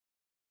Wuye.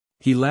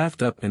 He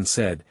laughed up and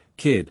said,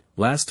 "Kid,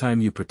 last time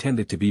you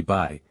pretended to be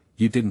Bai,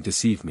 you didn't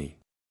deceive me.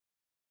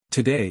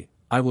 Today,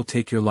 I will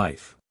take your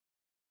life.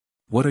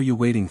 What are you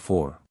waiting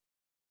for?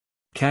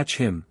 Catch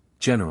him,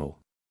 General.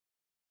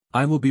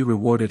 I will be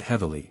rewarded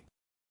heavily."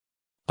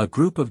 A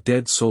group of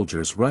dead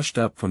soldiers rushed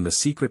up from the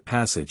secret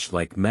passage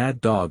like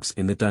mad dogs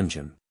in the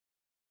dungeon.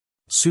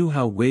 Su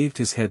Hao waved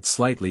his head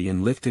slightly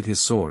and lifted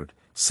his sword,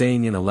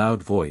 saying in a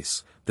loud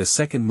voice, "The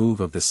second move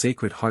of the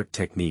Sacred Heart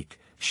technique,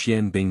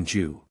 Xian Bing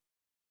Ju."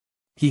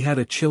 He had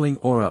a chilling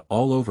aura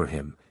all over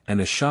him,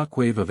 and a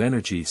shockwave of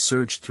energy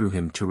surged through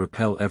him to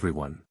repel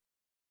everyone.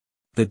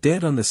 The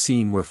dead on the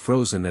scene were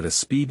frozen at a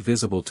speed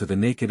visible to the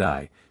naked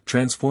eye,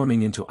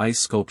 transforming into ice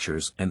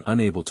sculptures and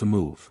unable to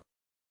move.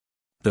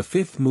 The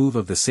fifth move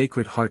of the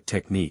Sacred Heart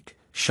technique,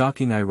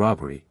 Shocking Eye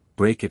Robbery,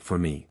 break it for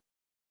me.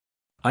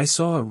 I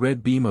saw a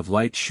red beam of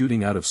light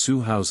shooting out of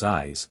Su Hao's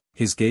eyes,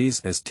 his gaze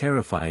as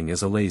terrifying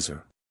as a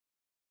laser.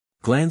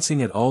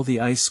 Glancing at all the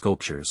ice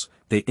sculptures,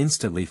 they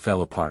instantly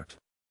fell apart.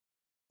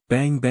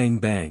 Bang bang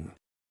bang.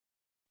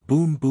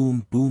 Boom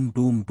boom boom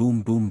boom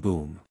boom boom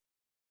boom.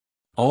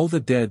 All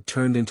the dead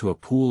turned into a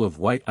pool of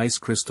white ice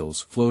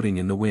crystals floating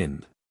in the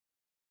wind.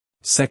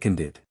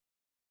 Seconded.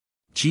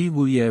 Ji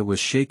Wuye was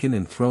shaken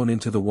and thrown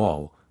into the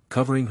wall,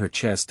 covering her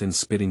chest and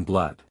spitting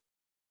blood.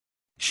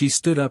 She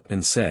stood up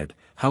and said,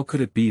 "How could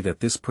it be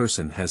that this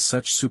person has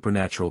such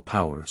supernatural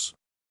powers?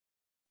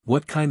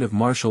 What kind of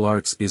martial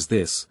arts is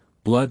this,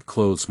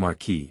 blood-clothes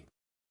Marquis?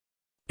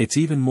 It's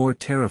even more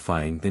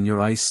terrifying than your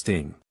ice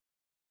sting.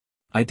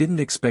 I didn't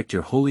expect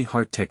your holy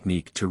heart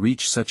technique to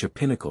reach such a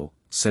pinnacle,"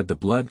 said the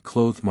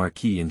blood-clothed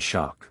Marquis in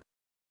shock.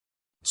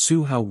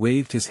 Su Hao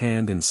waved his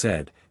hand and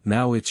said,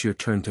 "Now it's your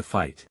turn to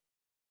fight."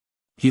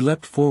 He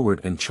leapt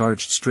forward and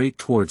charged straight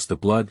towards the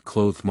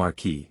blood-clothed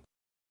Marquis.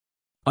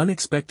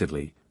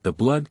 Unexpectedly, the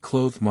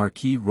blood-clothed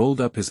Marquis rolled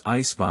up his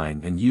ice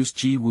vine and used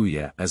Ji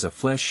Wuye as a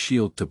flesh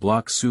shield to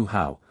block Su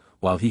Hao,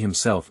 while he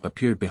himself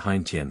appeared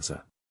behind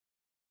Tianze.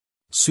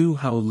 Su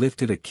Hao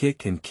lifted a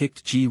kick and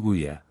kicked Ji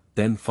Wuye,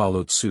 then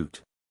followed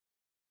suit.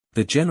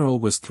 The general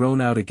was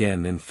thrown out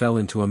again and fell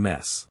into a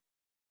mess.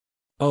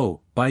 "Oh,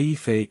 Bai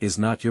Yifei is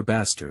not your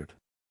bastard.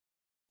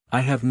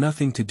 I have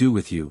nothing to do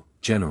with you,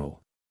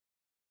 general."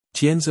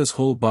 Tianze's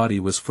whole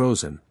body was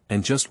frozen,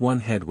 and just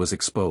one head was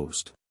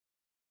exposed.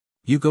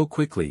 "You go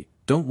quickly,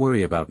 don't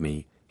worry about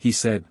me," he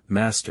said.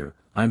 "Master,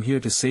 I'm here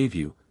to save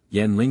you."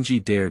 Yan Lingji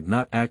dared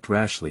not act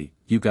rashly.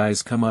 "You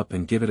guys come up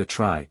and give it a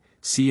try,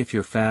 see if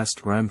you're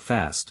fast or I'm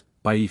fast,"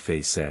 Bai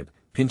Yifei said,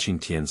 pinching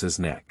Tianze's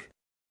neck.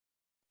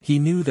 He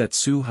knew that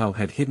Su Hao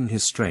had hidden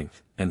his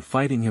strength, and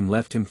fighting him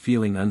left him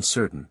feeling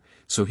uncertain,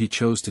 so he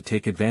chose to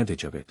take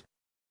advantage of it.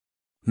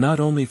 Not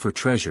only for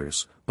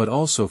treasures, but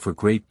also for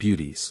great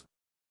beauties.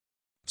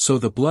 So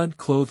the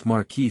blood-clothed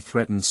Marquis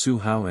threatened Su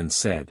Hao and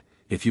said,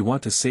 "If you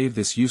want to save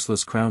this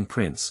useless crown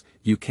prince,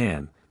 you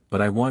can,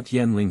 but I want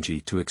Yan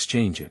Lingji to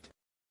exchange it."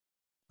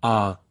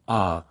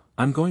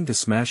 I'm going to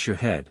smash your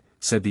head,"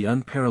 said the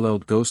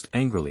unparalleled ghost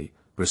angrily,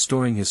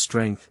 restoring his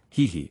strength.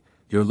 "Hee,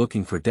 you're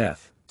looking for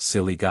death,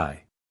 silly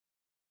guy."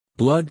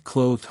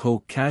 Blood-clothed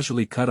Ho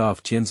casually cut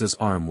off Tianze's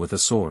arm with a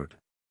sword.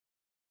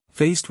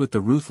 Faced with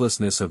the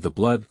ruthlessness of the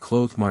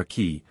blood-clothed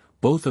Marquis,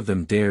 both of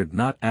them dared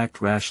not act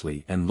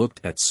rashly and looked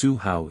at Su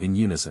Hao in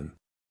unison.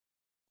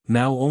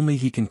 Now only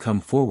he can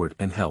come forward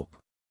and help.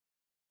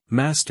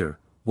 "Master,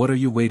 what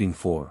are you waiting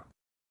for?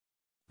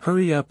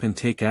 Hurry up and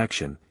take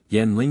action,"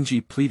 Yan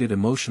Lingji pleaded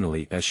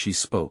emotionally as she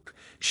spoke.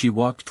 She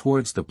walked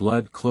towards the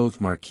blood-clothed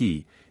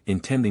Marquis,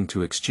 intending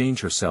to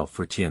exchange herself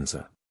for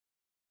Tianze.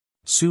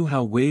 Su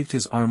Hao waved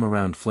his arm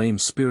around Flame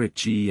Spirit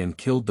Ji and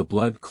killed the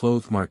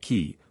blood-clothed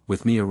Marquis.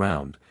 "With me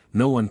around,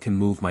 no one can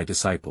move my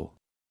disciple."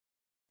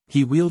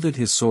 He wielded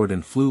his sword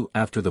and flew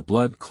after the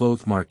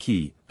blood-clothed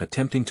Marquis,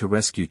 attempting to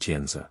rescue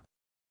Tianze.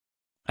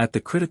 At the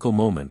critical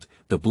moment,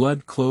 the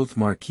blood-clothed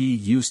Marquis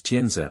used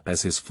Tianze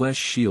as his flesh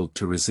shield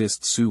to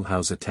resist Su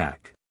Hao's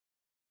attack.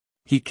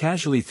 He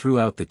casually threw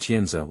out the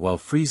Tianze while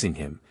freezing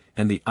him,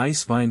 and the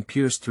ice vine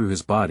pierced through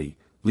his body,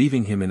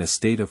 leaving him in a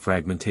state of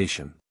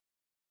fragmentation.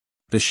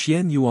 The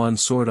Xian Yuan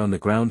sword on the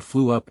ground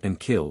flew up and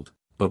killed,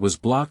 but was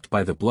blocked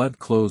by the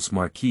blood-clothed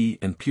Marquis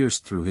and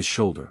pierced through his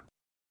shoulder.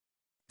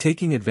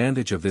 Taking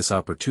advantage of this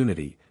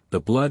opportunity,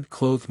 the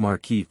blood-clothed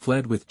Marquis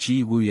fled with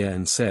Ji Wuye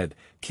and said,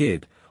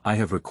 "Kid, I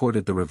have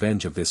recorded the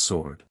revenge of this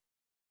sword.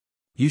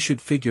 You should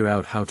figure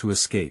out how to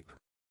escape."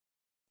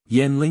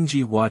 Yan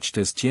Lingji watched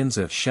as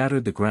Tianze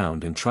shattered the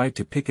ground and tried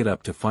to pick it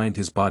up to find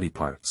his body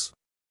parts.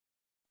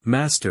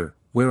 "Master,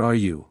 where are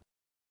you?"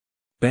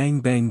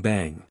 Bang bang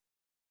bang.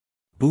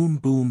 Boom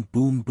boom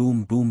boom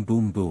boom boom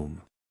boom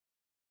boom.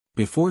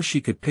 Before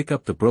she could pick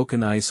up the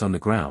broken ice on the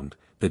ground,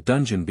 the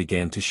dungeon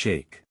began to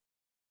shake.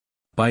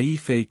 Bai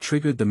Yifei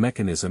triggered the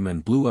mechanism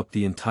and blew up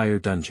the entire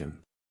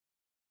dungeon.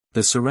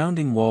 The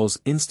surrounding walls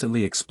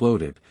instantly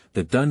exploded,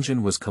 the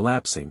dungeon was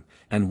collapsing,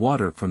 and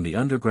water from the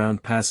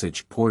underground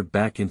passage poured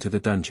back into the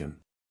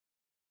dungeon.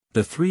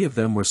 The three of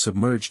them were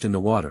submerged in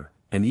the water,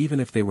 and even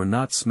if they were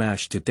not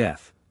smashed to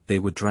death, they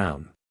would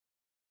drown.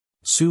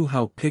 Su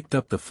Hao picked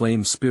up the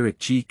flame spirit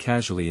Ji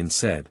casually and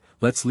said,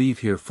 "Let's leave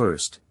here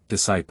first,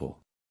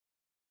 disciple.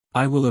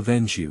 I will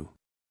avenge you."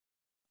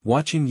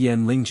 Watching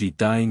Yan Lingji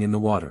dying in the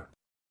water.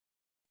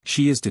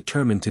 She is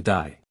determined to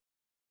die.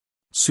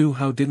 Su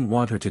Hao didn't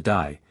want her to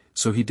die,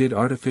 so he did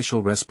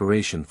artificial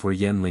respiration for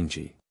Yan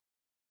Lingji.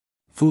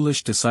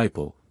 "Foolish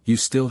disciple, you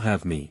still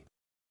have me."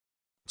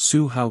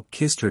 Su Hao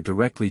kissed her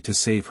directly to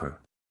save her.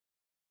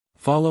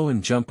 Follow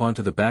and jump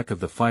onto the back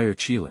of the fire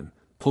Qilin,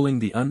 pulling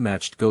the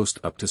unmatched ghost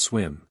up to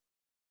swim.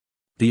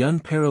 The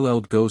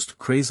unparalleled ghost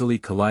crazily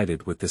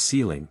collided with the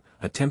ceiling,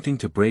 attempting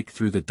to break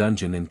through the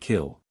dungeon and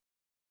kill.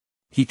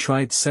 He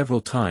tried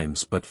several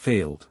times but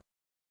failed.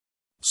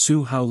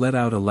 Su Hao let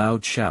out a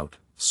loud shout,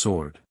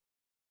 "Sword!"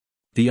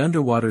 The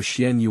underwater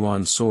Xian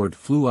Yuan sword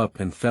flew up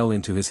and fell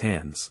into his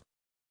hands.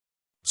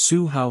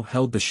 Su Hao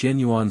held the Xian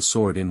Yuan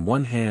sword in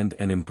one hand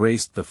and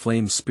embraced the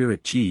flame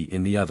spirit Ji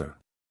in the other.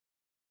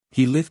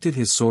 He lifted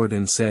his sword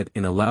and said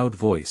in a loud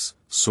voice,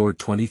 "Sword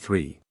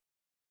 23.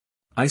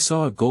 I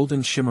saw a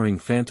golden shimmering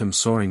phantom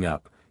soaring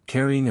up,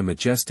 carrying a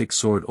majestic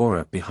sword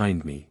aura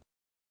behind me.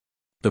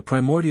 The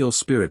primordial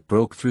spirit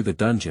broke through the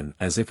dungeon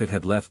as if it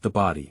had left the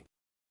body.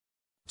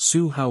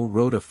 Su Hao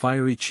rode a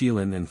fiery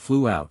qilin and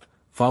flew out,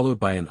 followed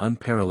by an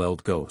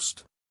unparalleled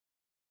ghost.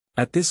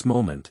 At this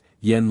moment,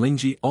 Yan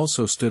Lingji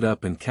also stood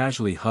up and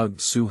casually hugged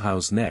Su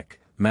Hao's neck.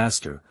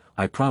 "Master,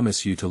 I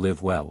promise you to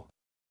live well.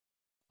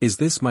 Is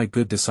this my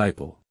good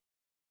disciple?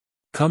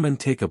 Come and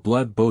take a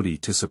blood bodhi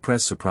to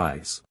suppress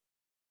surprise."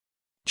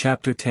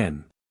 Chapter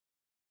 10.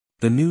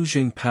 The new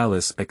Zheng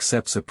Palace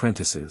accepts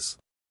apprentices.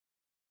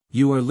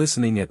 You are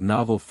listening at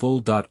Novel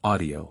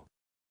Full.audio.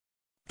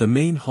 The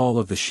main hall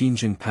of the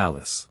Xinjiang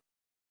Palace.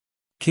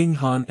 King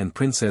Han and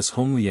Princess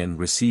Honglian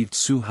received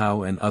Su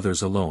Hao and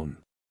others alone.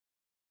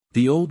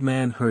 The old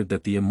man heard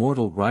that the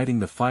immortal riding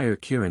the fire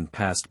Kirin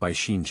passed by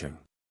Xinjiang.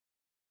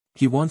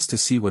 He wants to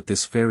see what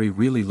this fairy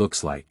really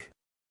looks like.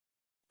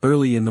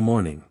 Early in the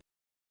morning.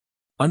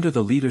 Under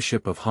the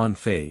leadership of Han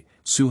Fei,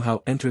 Su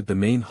Hao entered the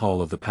main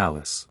hall of the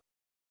palace.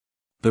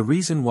 The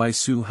reason why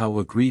Su Hao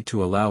agreed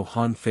to allow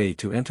Han Fei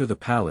to enter the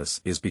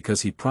palace is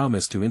because he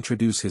promised to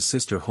introduce his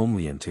sister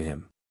Honglian to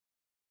him.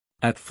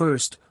 At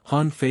first,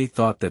 Han Fei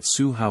thought that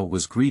Su Hao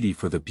was greedy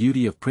for the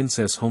beauty of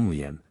Princess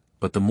Honglian,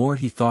 but the more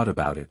he thought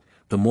about it,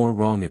 the more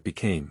wrong it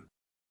became.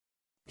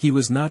 He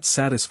was not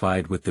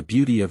satisfied with the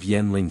beauty of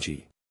Yan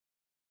Lingji.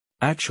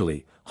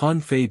 Actually, Han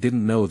Fei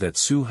didn't know that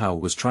Su Hao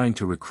was trying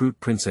to recruit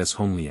Princess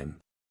Honglian.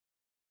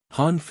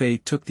 Han Fei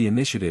took the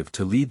initiative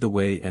to lead the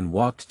way and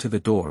walked to the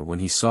door when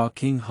he saw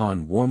King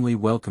Han warmly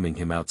welcoming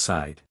him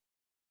outside.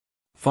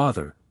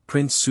 "Father,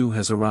 Prince Su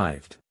has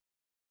arrived."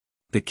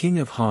 The King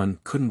of Han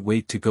couldn't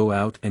wait to go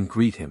out and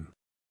greet him.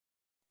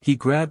 He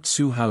grabbed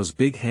Su Hao's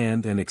big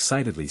hand and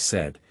excitedly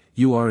said,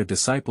 "You are a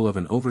disciple of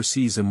an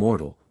overseas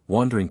immortal,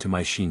 wandering to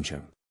my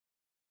Xinjiang.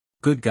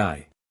 Good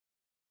guy."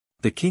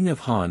 The King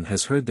of Han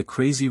has heard the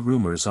crazy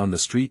rumors on the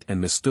street and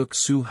mistook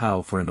Su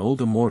Hao for an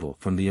old immortal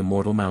from the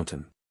Immortal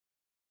Mountain.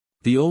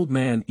 The old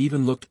man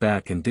even looked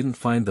back and didn't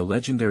find the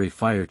legendary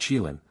fire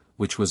qilin,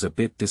 which was a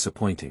bit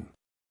disappointing.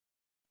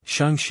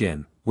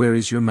 "Shangxian, where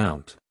is your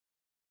mount?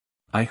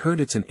 I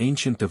heard it's an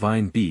ancient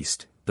divine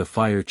beast, the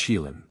fire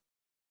qilin.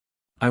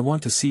 I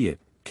want to see it,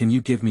 can you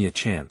give me a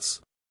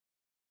chance?"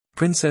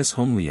 Princess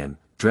Honglian,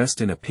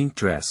 dressed in a pink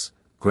dress,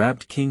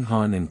 grabbed King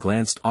Han and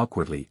glanced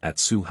awkwardly at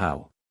Su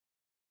Hao.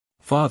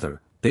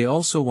 "Father, they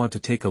also want to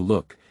take a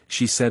look,"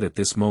 she said at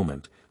this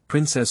moment.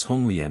 Princess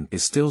Honglian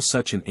is still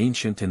such an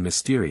ancient and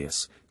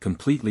mysterious,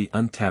 completely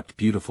untapped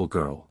beautiful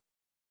girl.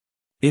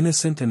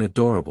 Innocent and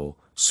adorable,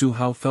 Su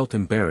Hao felt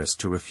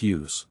embarrassed to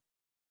refuse.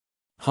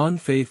 Han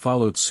Fei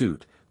followed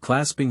suit,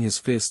 clasping his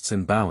fists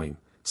and bowing,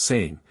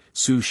 saying,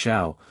 "Su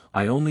Shao,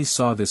 I only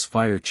saw this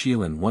fire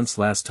qilin once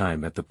last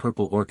time at the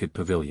Purple Orchid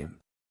Pavilion.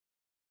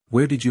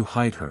 Where did you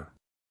hide her?"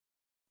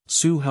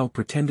 Su Hao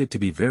pretended to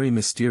be very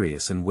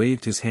mysterious and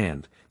waved his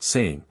hand,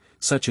 saying,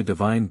 "Such a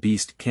divine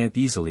beast can't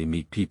easily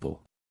meet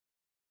people.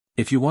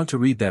 If you want to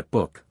read that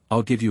book,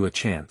 I'll give you a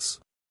chance."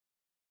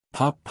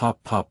 Pop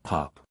pop pop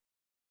pop.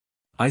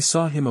 I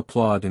saw him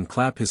applaud and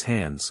clap his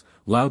hands,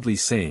 loudly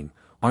saying,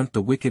 "Aren't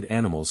the wicked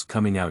animals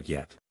coming out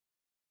yet?"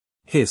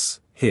 Hiss,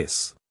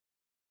 hiss.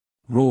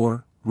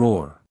 Roar,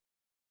 roar.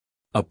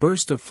 A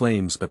burst of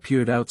flames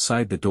appeared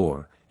outside the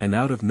door, and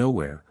out of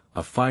nowhere,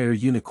 a fire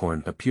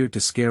unicorn appeared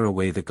to scare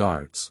away the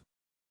guards.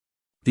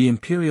 The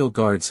imperial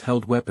guards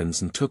held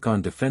weapons and took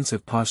on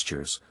defensive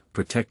postures.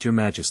 "Protect your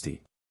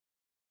majesty."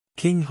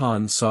 King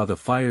Han saw the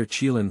fire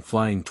qilin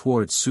flying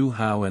towards Su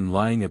Hao and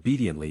lying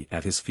obediently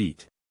at his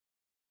feet.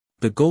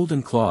 The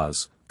golden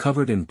claws,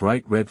 covered in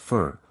bright red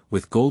fur,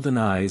 with golden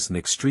eyes and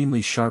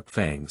extremely sharp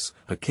fangs,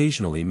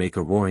 occasionally make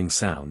a roaring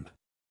sound.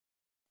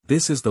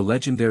 This is the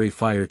legendary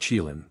fire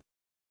qilin.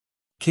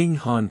 King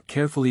Han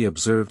carefully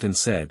observed and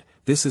said,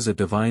 "This is a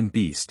divine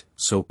beast,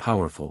 so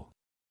powerful.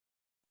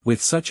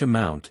 With such a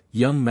mount,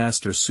 young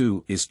Master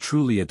Su is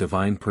truly a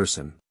divine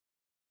person."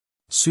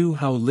 Su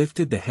Hao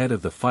lifted the head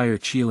of the fire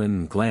qilin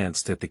and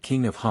glanced at the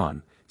King of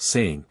Han,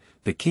 saying,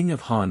 "The King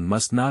of Han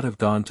must not have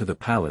gone to the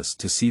palace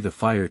to see the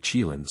fire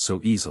qilin so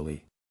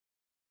easily.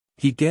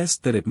 He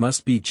guessed that it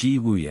must be Ji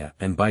Wuya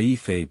and Bai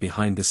Yifei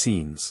behind the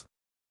scenes."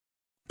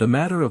 The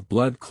matter of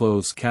Blood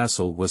Clothes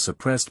Castle was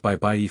suppressed by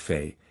Bai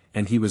Yifei,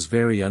 and he was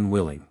very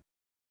unwilling.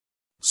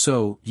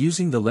 So,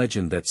 using the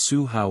legend that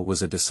Su Hao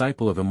was a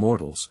disciple of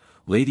immortals,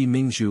 Lady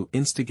Mingzhu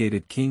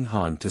instigated King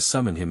Han to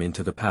summon him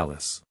into the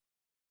palace.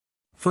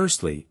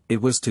 Firstly,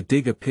 it was to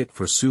dig a pit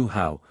for Su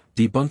Hao,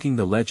 debunking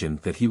the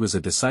legend that he was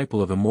a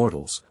disciple of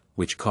immortals,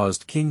 which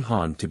caused King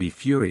Han to be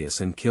furious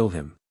and kill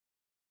him.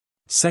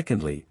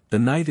 Secondly, the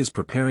knight is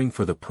preparing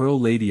for the Pearl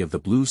Lady of the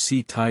Blue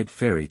Sea Tide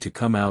Fairy to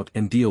come out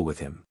and deal with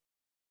him.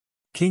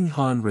 King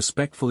Han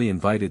respectfully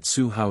invited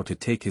Su Hao to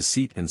take his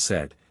seat and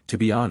said, "To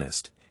be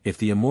honest, if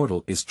the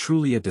immortal is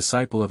truly a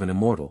disciple of an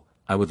immortal,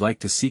 I would like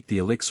to seek the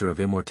elixir of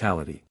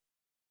immortality.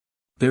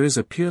 There is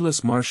a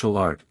peerless martial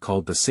art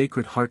called the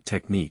Sacred Heart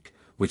Technique,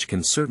 which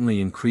can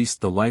certainly increase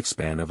the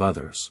lifespan of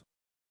others.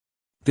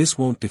 This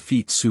won't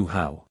defeat Su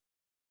Hao.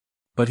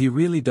 But he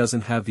really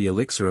doesn't have the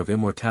elixir of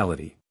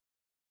immortality."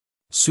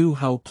 Su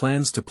Hao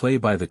plans to play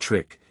by the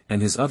trick,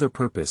 and his other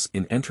purpose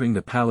in entering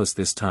the palace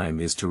this time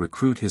is to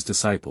recruit his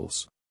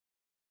disciples.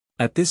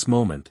 At this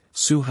moment,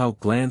 Su Hao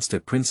glanced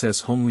at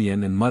Princess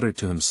Honglian and muttered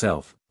to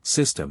himself,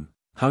 "System,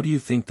 how do you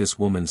think this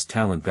woman's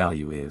talent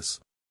value is?"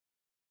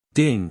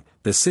 Ding,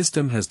 the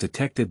system has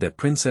detected that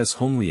Princess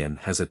Honglian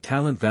has a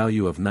talent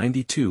value of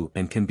 92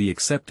 and can be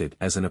accepted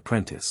as an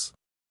apprentice.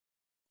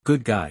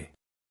 Good guy.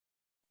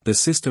 The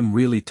system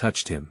really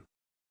touched him.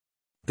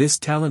 This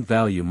talent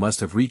value must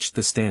have reached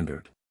the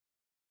standard.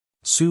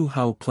 Su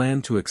Hao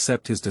planned to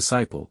accept his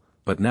disciple,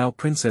 but now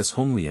Princess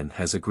Honglian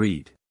has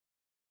agreed.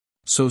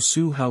 So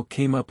Su Hao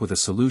came up with a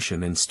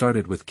solution and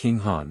started with King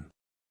Han.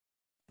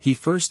 He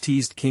first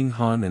teased King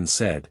Han and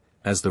said,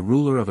 "As the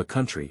ruler of a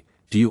country,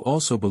 do you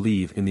also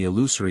believe in the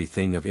illusory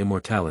thing of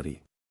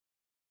immortality?"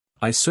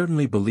 "I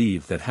certainly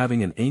believe that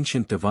having an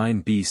ancient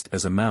divine beast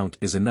as a mount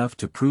is enough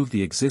to prove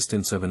the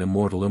existence of an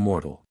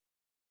immortal."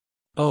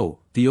 "Oh,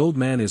 the old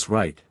man is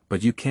right,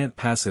 but you can't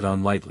pass it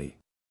on lightly.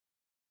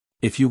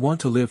 If you want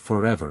to live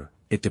forever,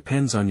 it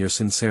depends on your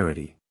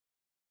sincerity."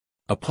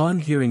 Upon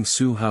hearing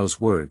Su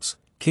Hao's words,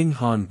 King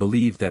Han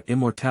believed that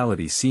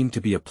immortality seemed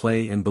to be a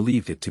play and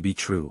believed it to be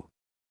true.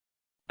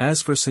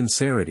 As for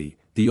sincerity,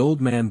 the old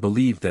man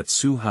believed that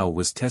Su Hao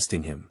was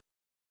testing him.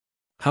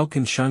 "How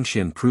can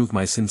Shangxian prove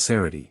my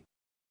sincerity?"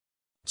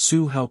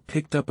 Su Hao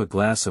picked up a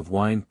glass of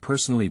wine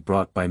personally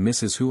brought by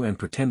Mrs. Hu and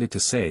pretended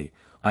to say,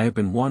 "I have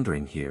been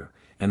wandering here,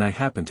 and I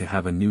happen to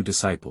have a new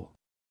disciple.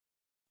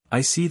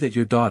 I see that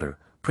your daughter,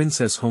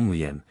 Princess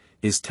Honglian,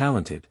 is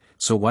talented,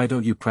 so why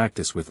don't you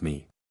practice with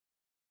me?"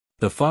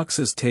 The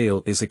fox's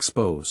tail is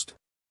exposed.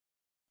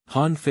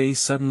 Han Fei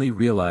suddenly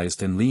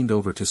realized and leaned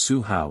over to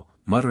Su Hao,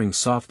 muttering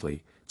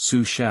softly,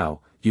 "Su Xiao,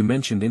 you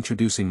mentioned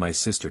introducing my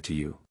sister to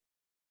you.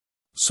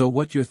 So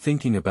what you're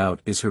thinking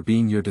about is her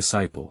being your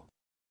disciple?"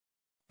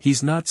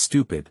 He's not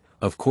stupid,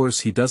 of course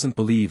he doesn't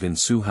believe in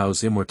Su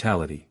Hao's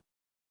immortality.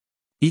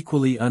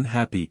 Equally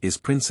unhappy is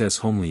Princess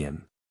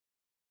Honglian.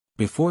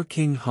 Before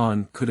King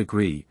Han could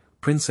agree,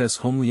 Princess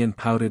Honglian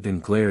pouted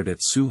and glared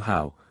at Su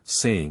Hao,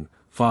 saying,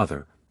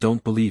 "Father,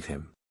 don't believe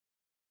him.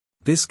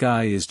 This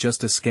guy is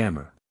just a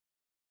scammer."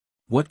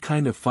 What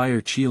kind of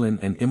fire qilin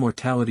and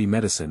immortality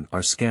medicine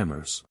are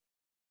scammers?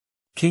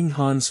 King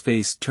Han's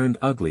face turned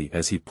ugly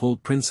as he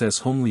pulled Princess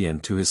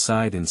Honglian to his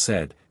side and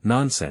said,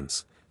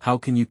 "Nonsense, how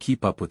can you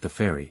keep up with the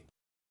fairy?"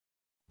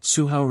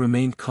 Su Hao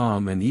remained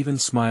calm and even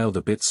smiled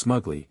a bit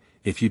smugly,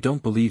 "If you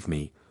don't believe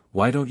me,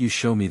 why don't you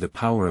show me the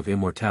power of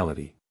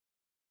immortality?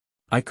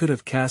 I could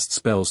have cast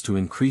spells to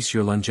increase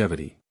your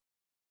longevity."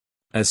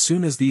 As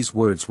soon as these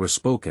words were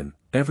spoken,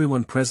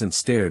 everyone present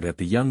stared at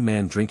the young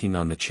man drinking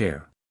on the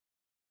chair.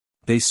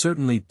 They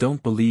certainly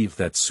don't believe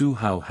that Su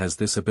Hao has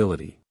this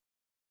ability.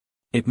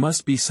 It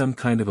must be some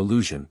kind of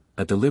illusion,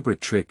 a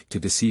deliberate trick to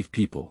deceive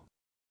people.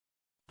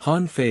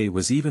 Han Fei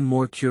was even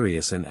more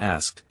curious and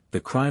asked,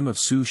 "The crime of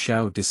Su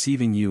Xiao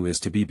deceiving you is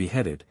to be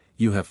beheaded,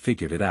 you have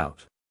figured it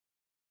out."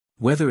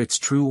 Whether it's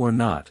true or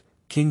not,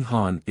 King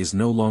Han is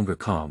no longer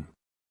calm.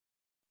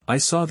 I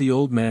saw the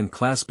old man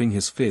clasping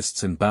his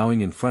fists and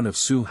bowing in front of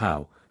Su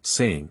Hao,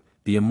 saying,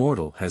 "The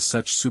immortal has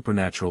such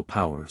supernatural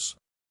powers.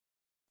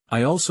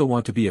 I also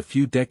want to be a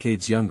few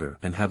decades younger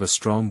and have a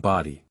strong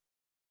body."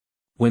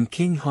 When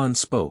King Han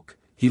spoke,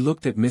 he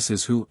looked at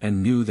Mrs. Hu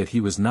and knew that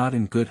he was not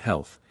in good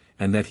health,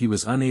 and that he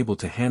was unable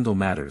to handle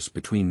matters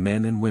between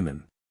men and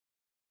women.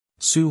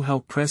 Su Hao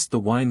pressed the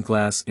wine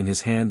glass in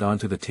his hand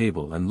onto the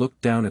table and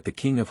looked down at the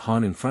King of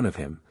Han in front of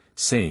him,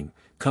 saying,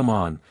 "Come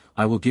on,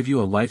 I will give you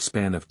a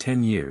lifespan of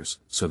 10 years,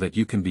 so that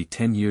you can be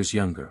 10 years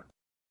younger."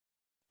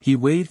 He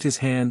waved his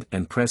hand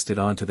and pressed it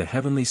onto the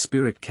heavenly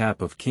spirit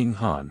cap of King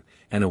Han,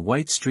 and a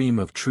white stream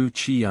of true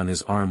qi on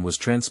his arm was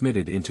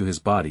transmitted into his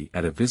body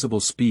at a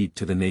visible speed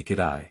to the naked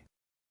eye.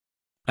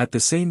 At the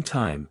same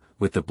time,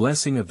 with the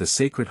blessing of the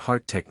Sacred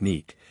Heart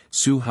technique,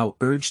 Su Hao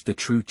urged the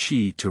true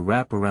qi to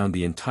wrap around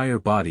the entire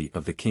body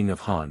of the King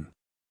of Han.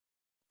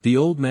 The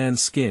old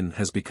man's skin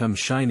has become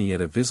shiny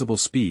at a visible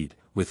speed,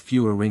 with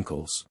fewer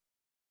wrinkles.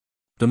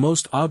 The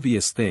most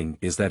obvious thing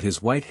is that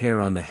his white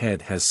hair on the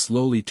head has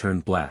slowly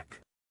turned black.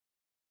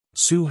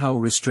 Su Hao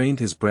restrained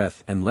his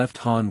breath and left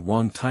Han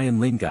Wang Tian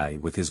Lingai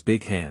with his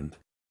big hand.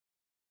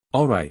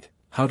 "Alright,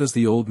 how does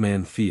the old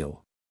man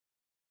feel?"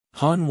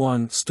 Han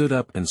Wang stood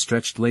up and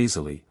stretched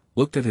lazily,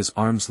 looked at his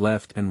arms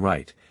left and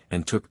right,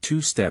 and took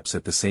 2 steps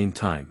at the same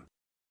time.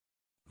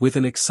 With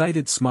an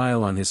excited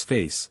smile on his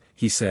face,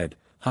 he said,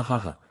 "Ha ha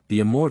ha, the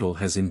immortal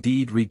has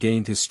indeed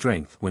regained his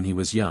strength when he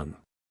was young."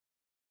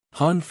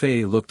 Han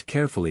Fei looked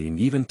carefully and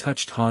even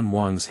touched Han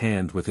Wang's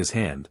hand with his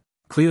hand,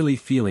 clearly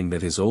feeling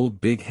that his old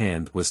big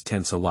hand was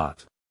tense a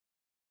lot.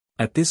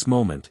 At this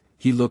moment,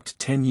 he looked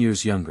 10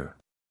 years younger.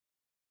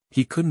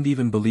 He couldn't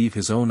even believe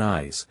his own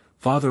eyes,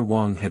 Father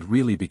Wang had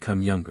really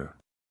become younger.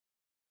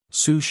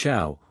 "Su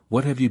Xiao,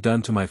 what have you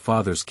done to my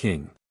father's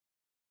king?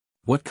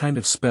 What kind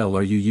of spell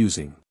are you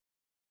using?"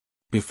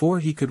 Before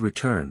he could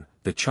return,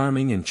 the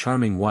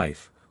charming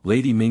wife,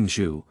 Lady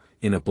Mingzhu,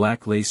 in a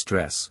black lace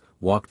dress,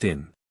 walked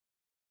in.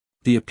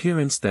 The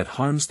appearance that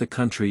harms the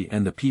country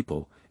and the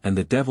people, and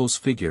the devil's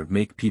figure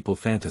make people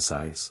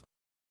fantasize.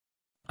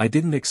 I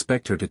didn't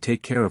expect her to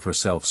take care of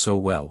herself so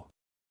well.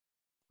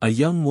 A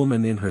young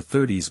woman in her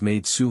 30s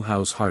made Su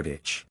Hao's heart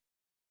itch.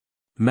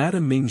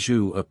 Madame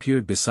Mingzhu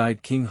appeared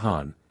beside King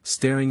Han,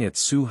 staring at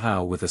Su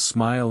Hao with a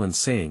smile and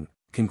saying,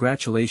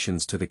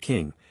 "Congratulations to the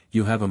king,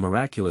 you have a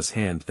miraculous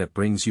hand that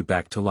brings you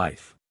back to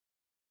life.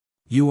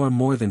 You are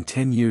more than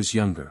 10 years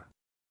younger.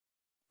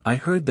 I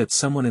heard that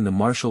someone in the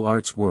martial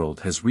arts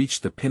world has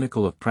reached the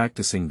pinnacle of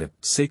practicing the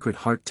Sacred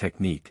Heart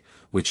technique,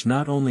 which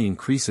not only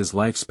increases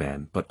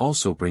lifespan but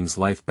also brings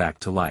life back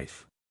to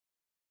life.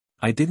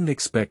 I didn't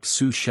expect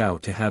Su Xiao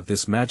to have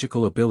this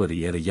magical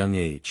ability at a young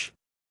age."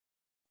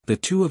 The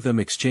two of them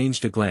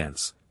exchanged a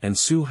glance, and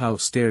Su Hao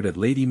stared at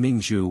Lady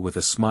Mingzhu with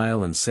a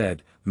smile and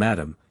said,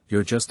 "Madam,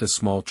 you're just a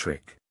small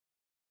trick."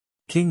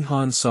 King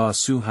Han saw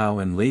Su Hao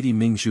and Lady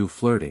Mingzhu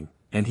flirting,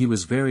 and he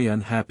was very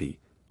unhappy,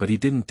 but he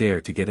didn't dare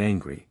to get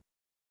angry.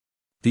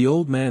 The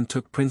old man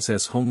took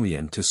Princess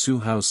Honglian to Su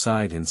Hao's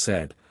side and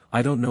said,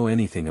 "I don't know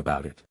anything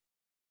about it.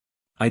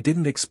 I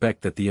didn't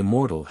expect that the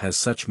immortal has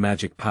such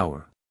magic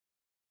power.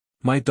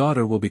 My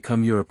daughter will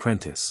become your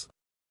apprentice."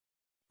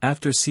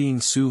 After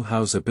seeing Su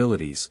Hao's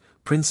abilities,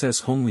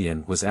 Princess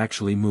Honglian was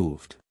actually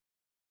moved.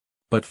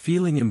 But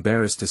feeling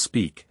embarrassed to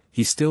speak,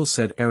 he still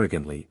said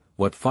arrogantly,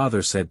 "What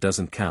father said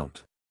doesn't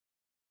count.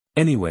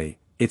 Anyway,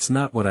 it's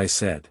not what I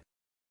said.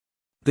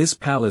 This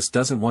palace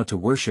doesn't want to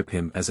worship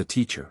him as a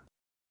teacher."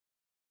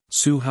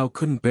 Su Hao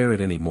couldn't bear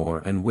it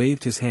anymore and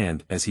waved his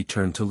hand as he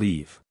turned to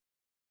leave.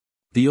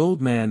 "The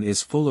old man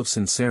is full of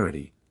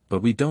sincerity,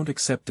 but we don't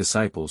accept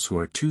disciples who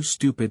are too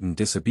stupid and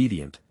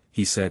disobedient,"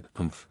 he said.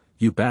 "Humph,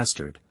 you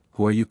bastard,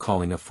 who are you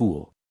calling a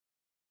fool?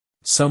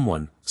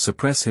 Someone,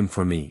 suppress him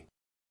for me.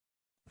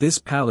 This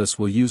palace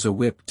will use a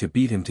whip to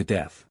beat him to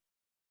death."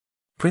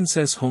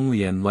 Princess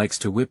Honglian likes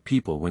to whip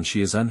people when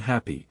she is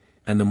unhappy,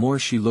 and the more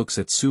she looks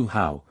at Su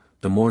Hao,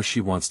 the more she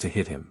wants to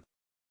hit him.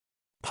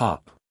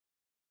 Pop.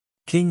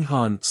 King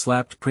Han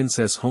slapped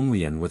Princess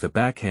Honglian with a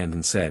backhand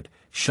and said,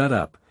 "Shut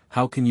up,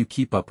 how can you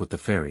keep up with the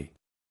fairy?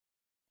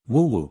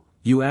 Woo-woo,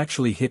 you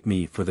actually hit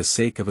me for the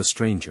sake of a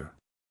stranger.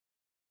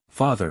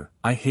 Father,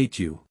 I hate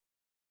you."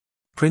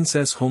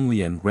 Princess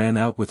Honglian ran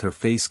out with her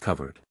face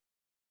covered.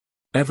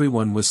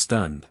 Everyone was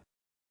stunned.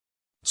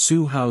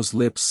 Su Hao's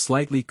lips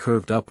slightly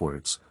curved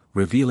upwards,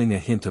 revealing a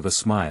hint of a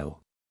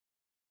smile.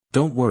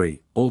 "Don't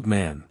worry, old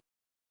man.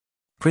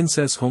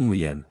 Princess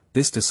Honglian,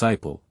 this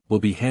disciple, will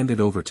be handed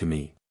over to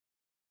me."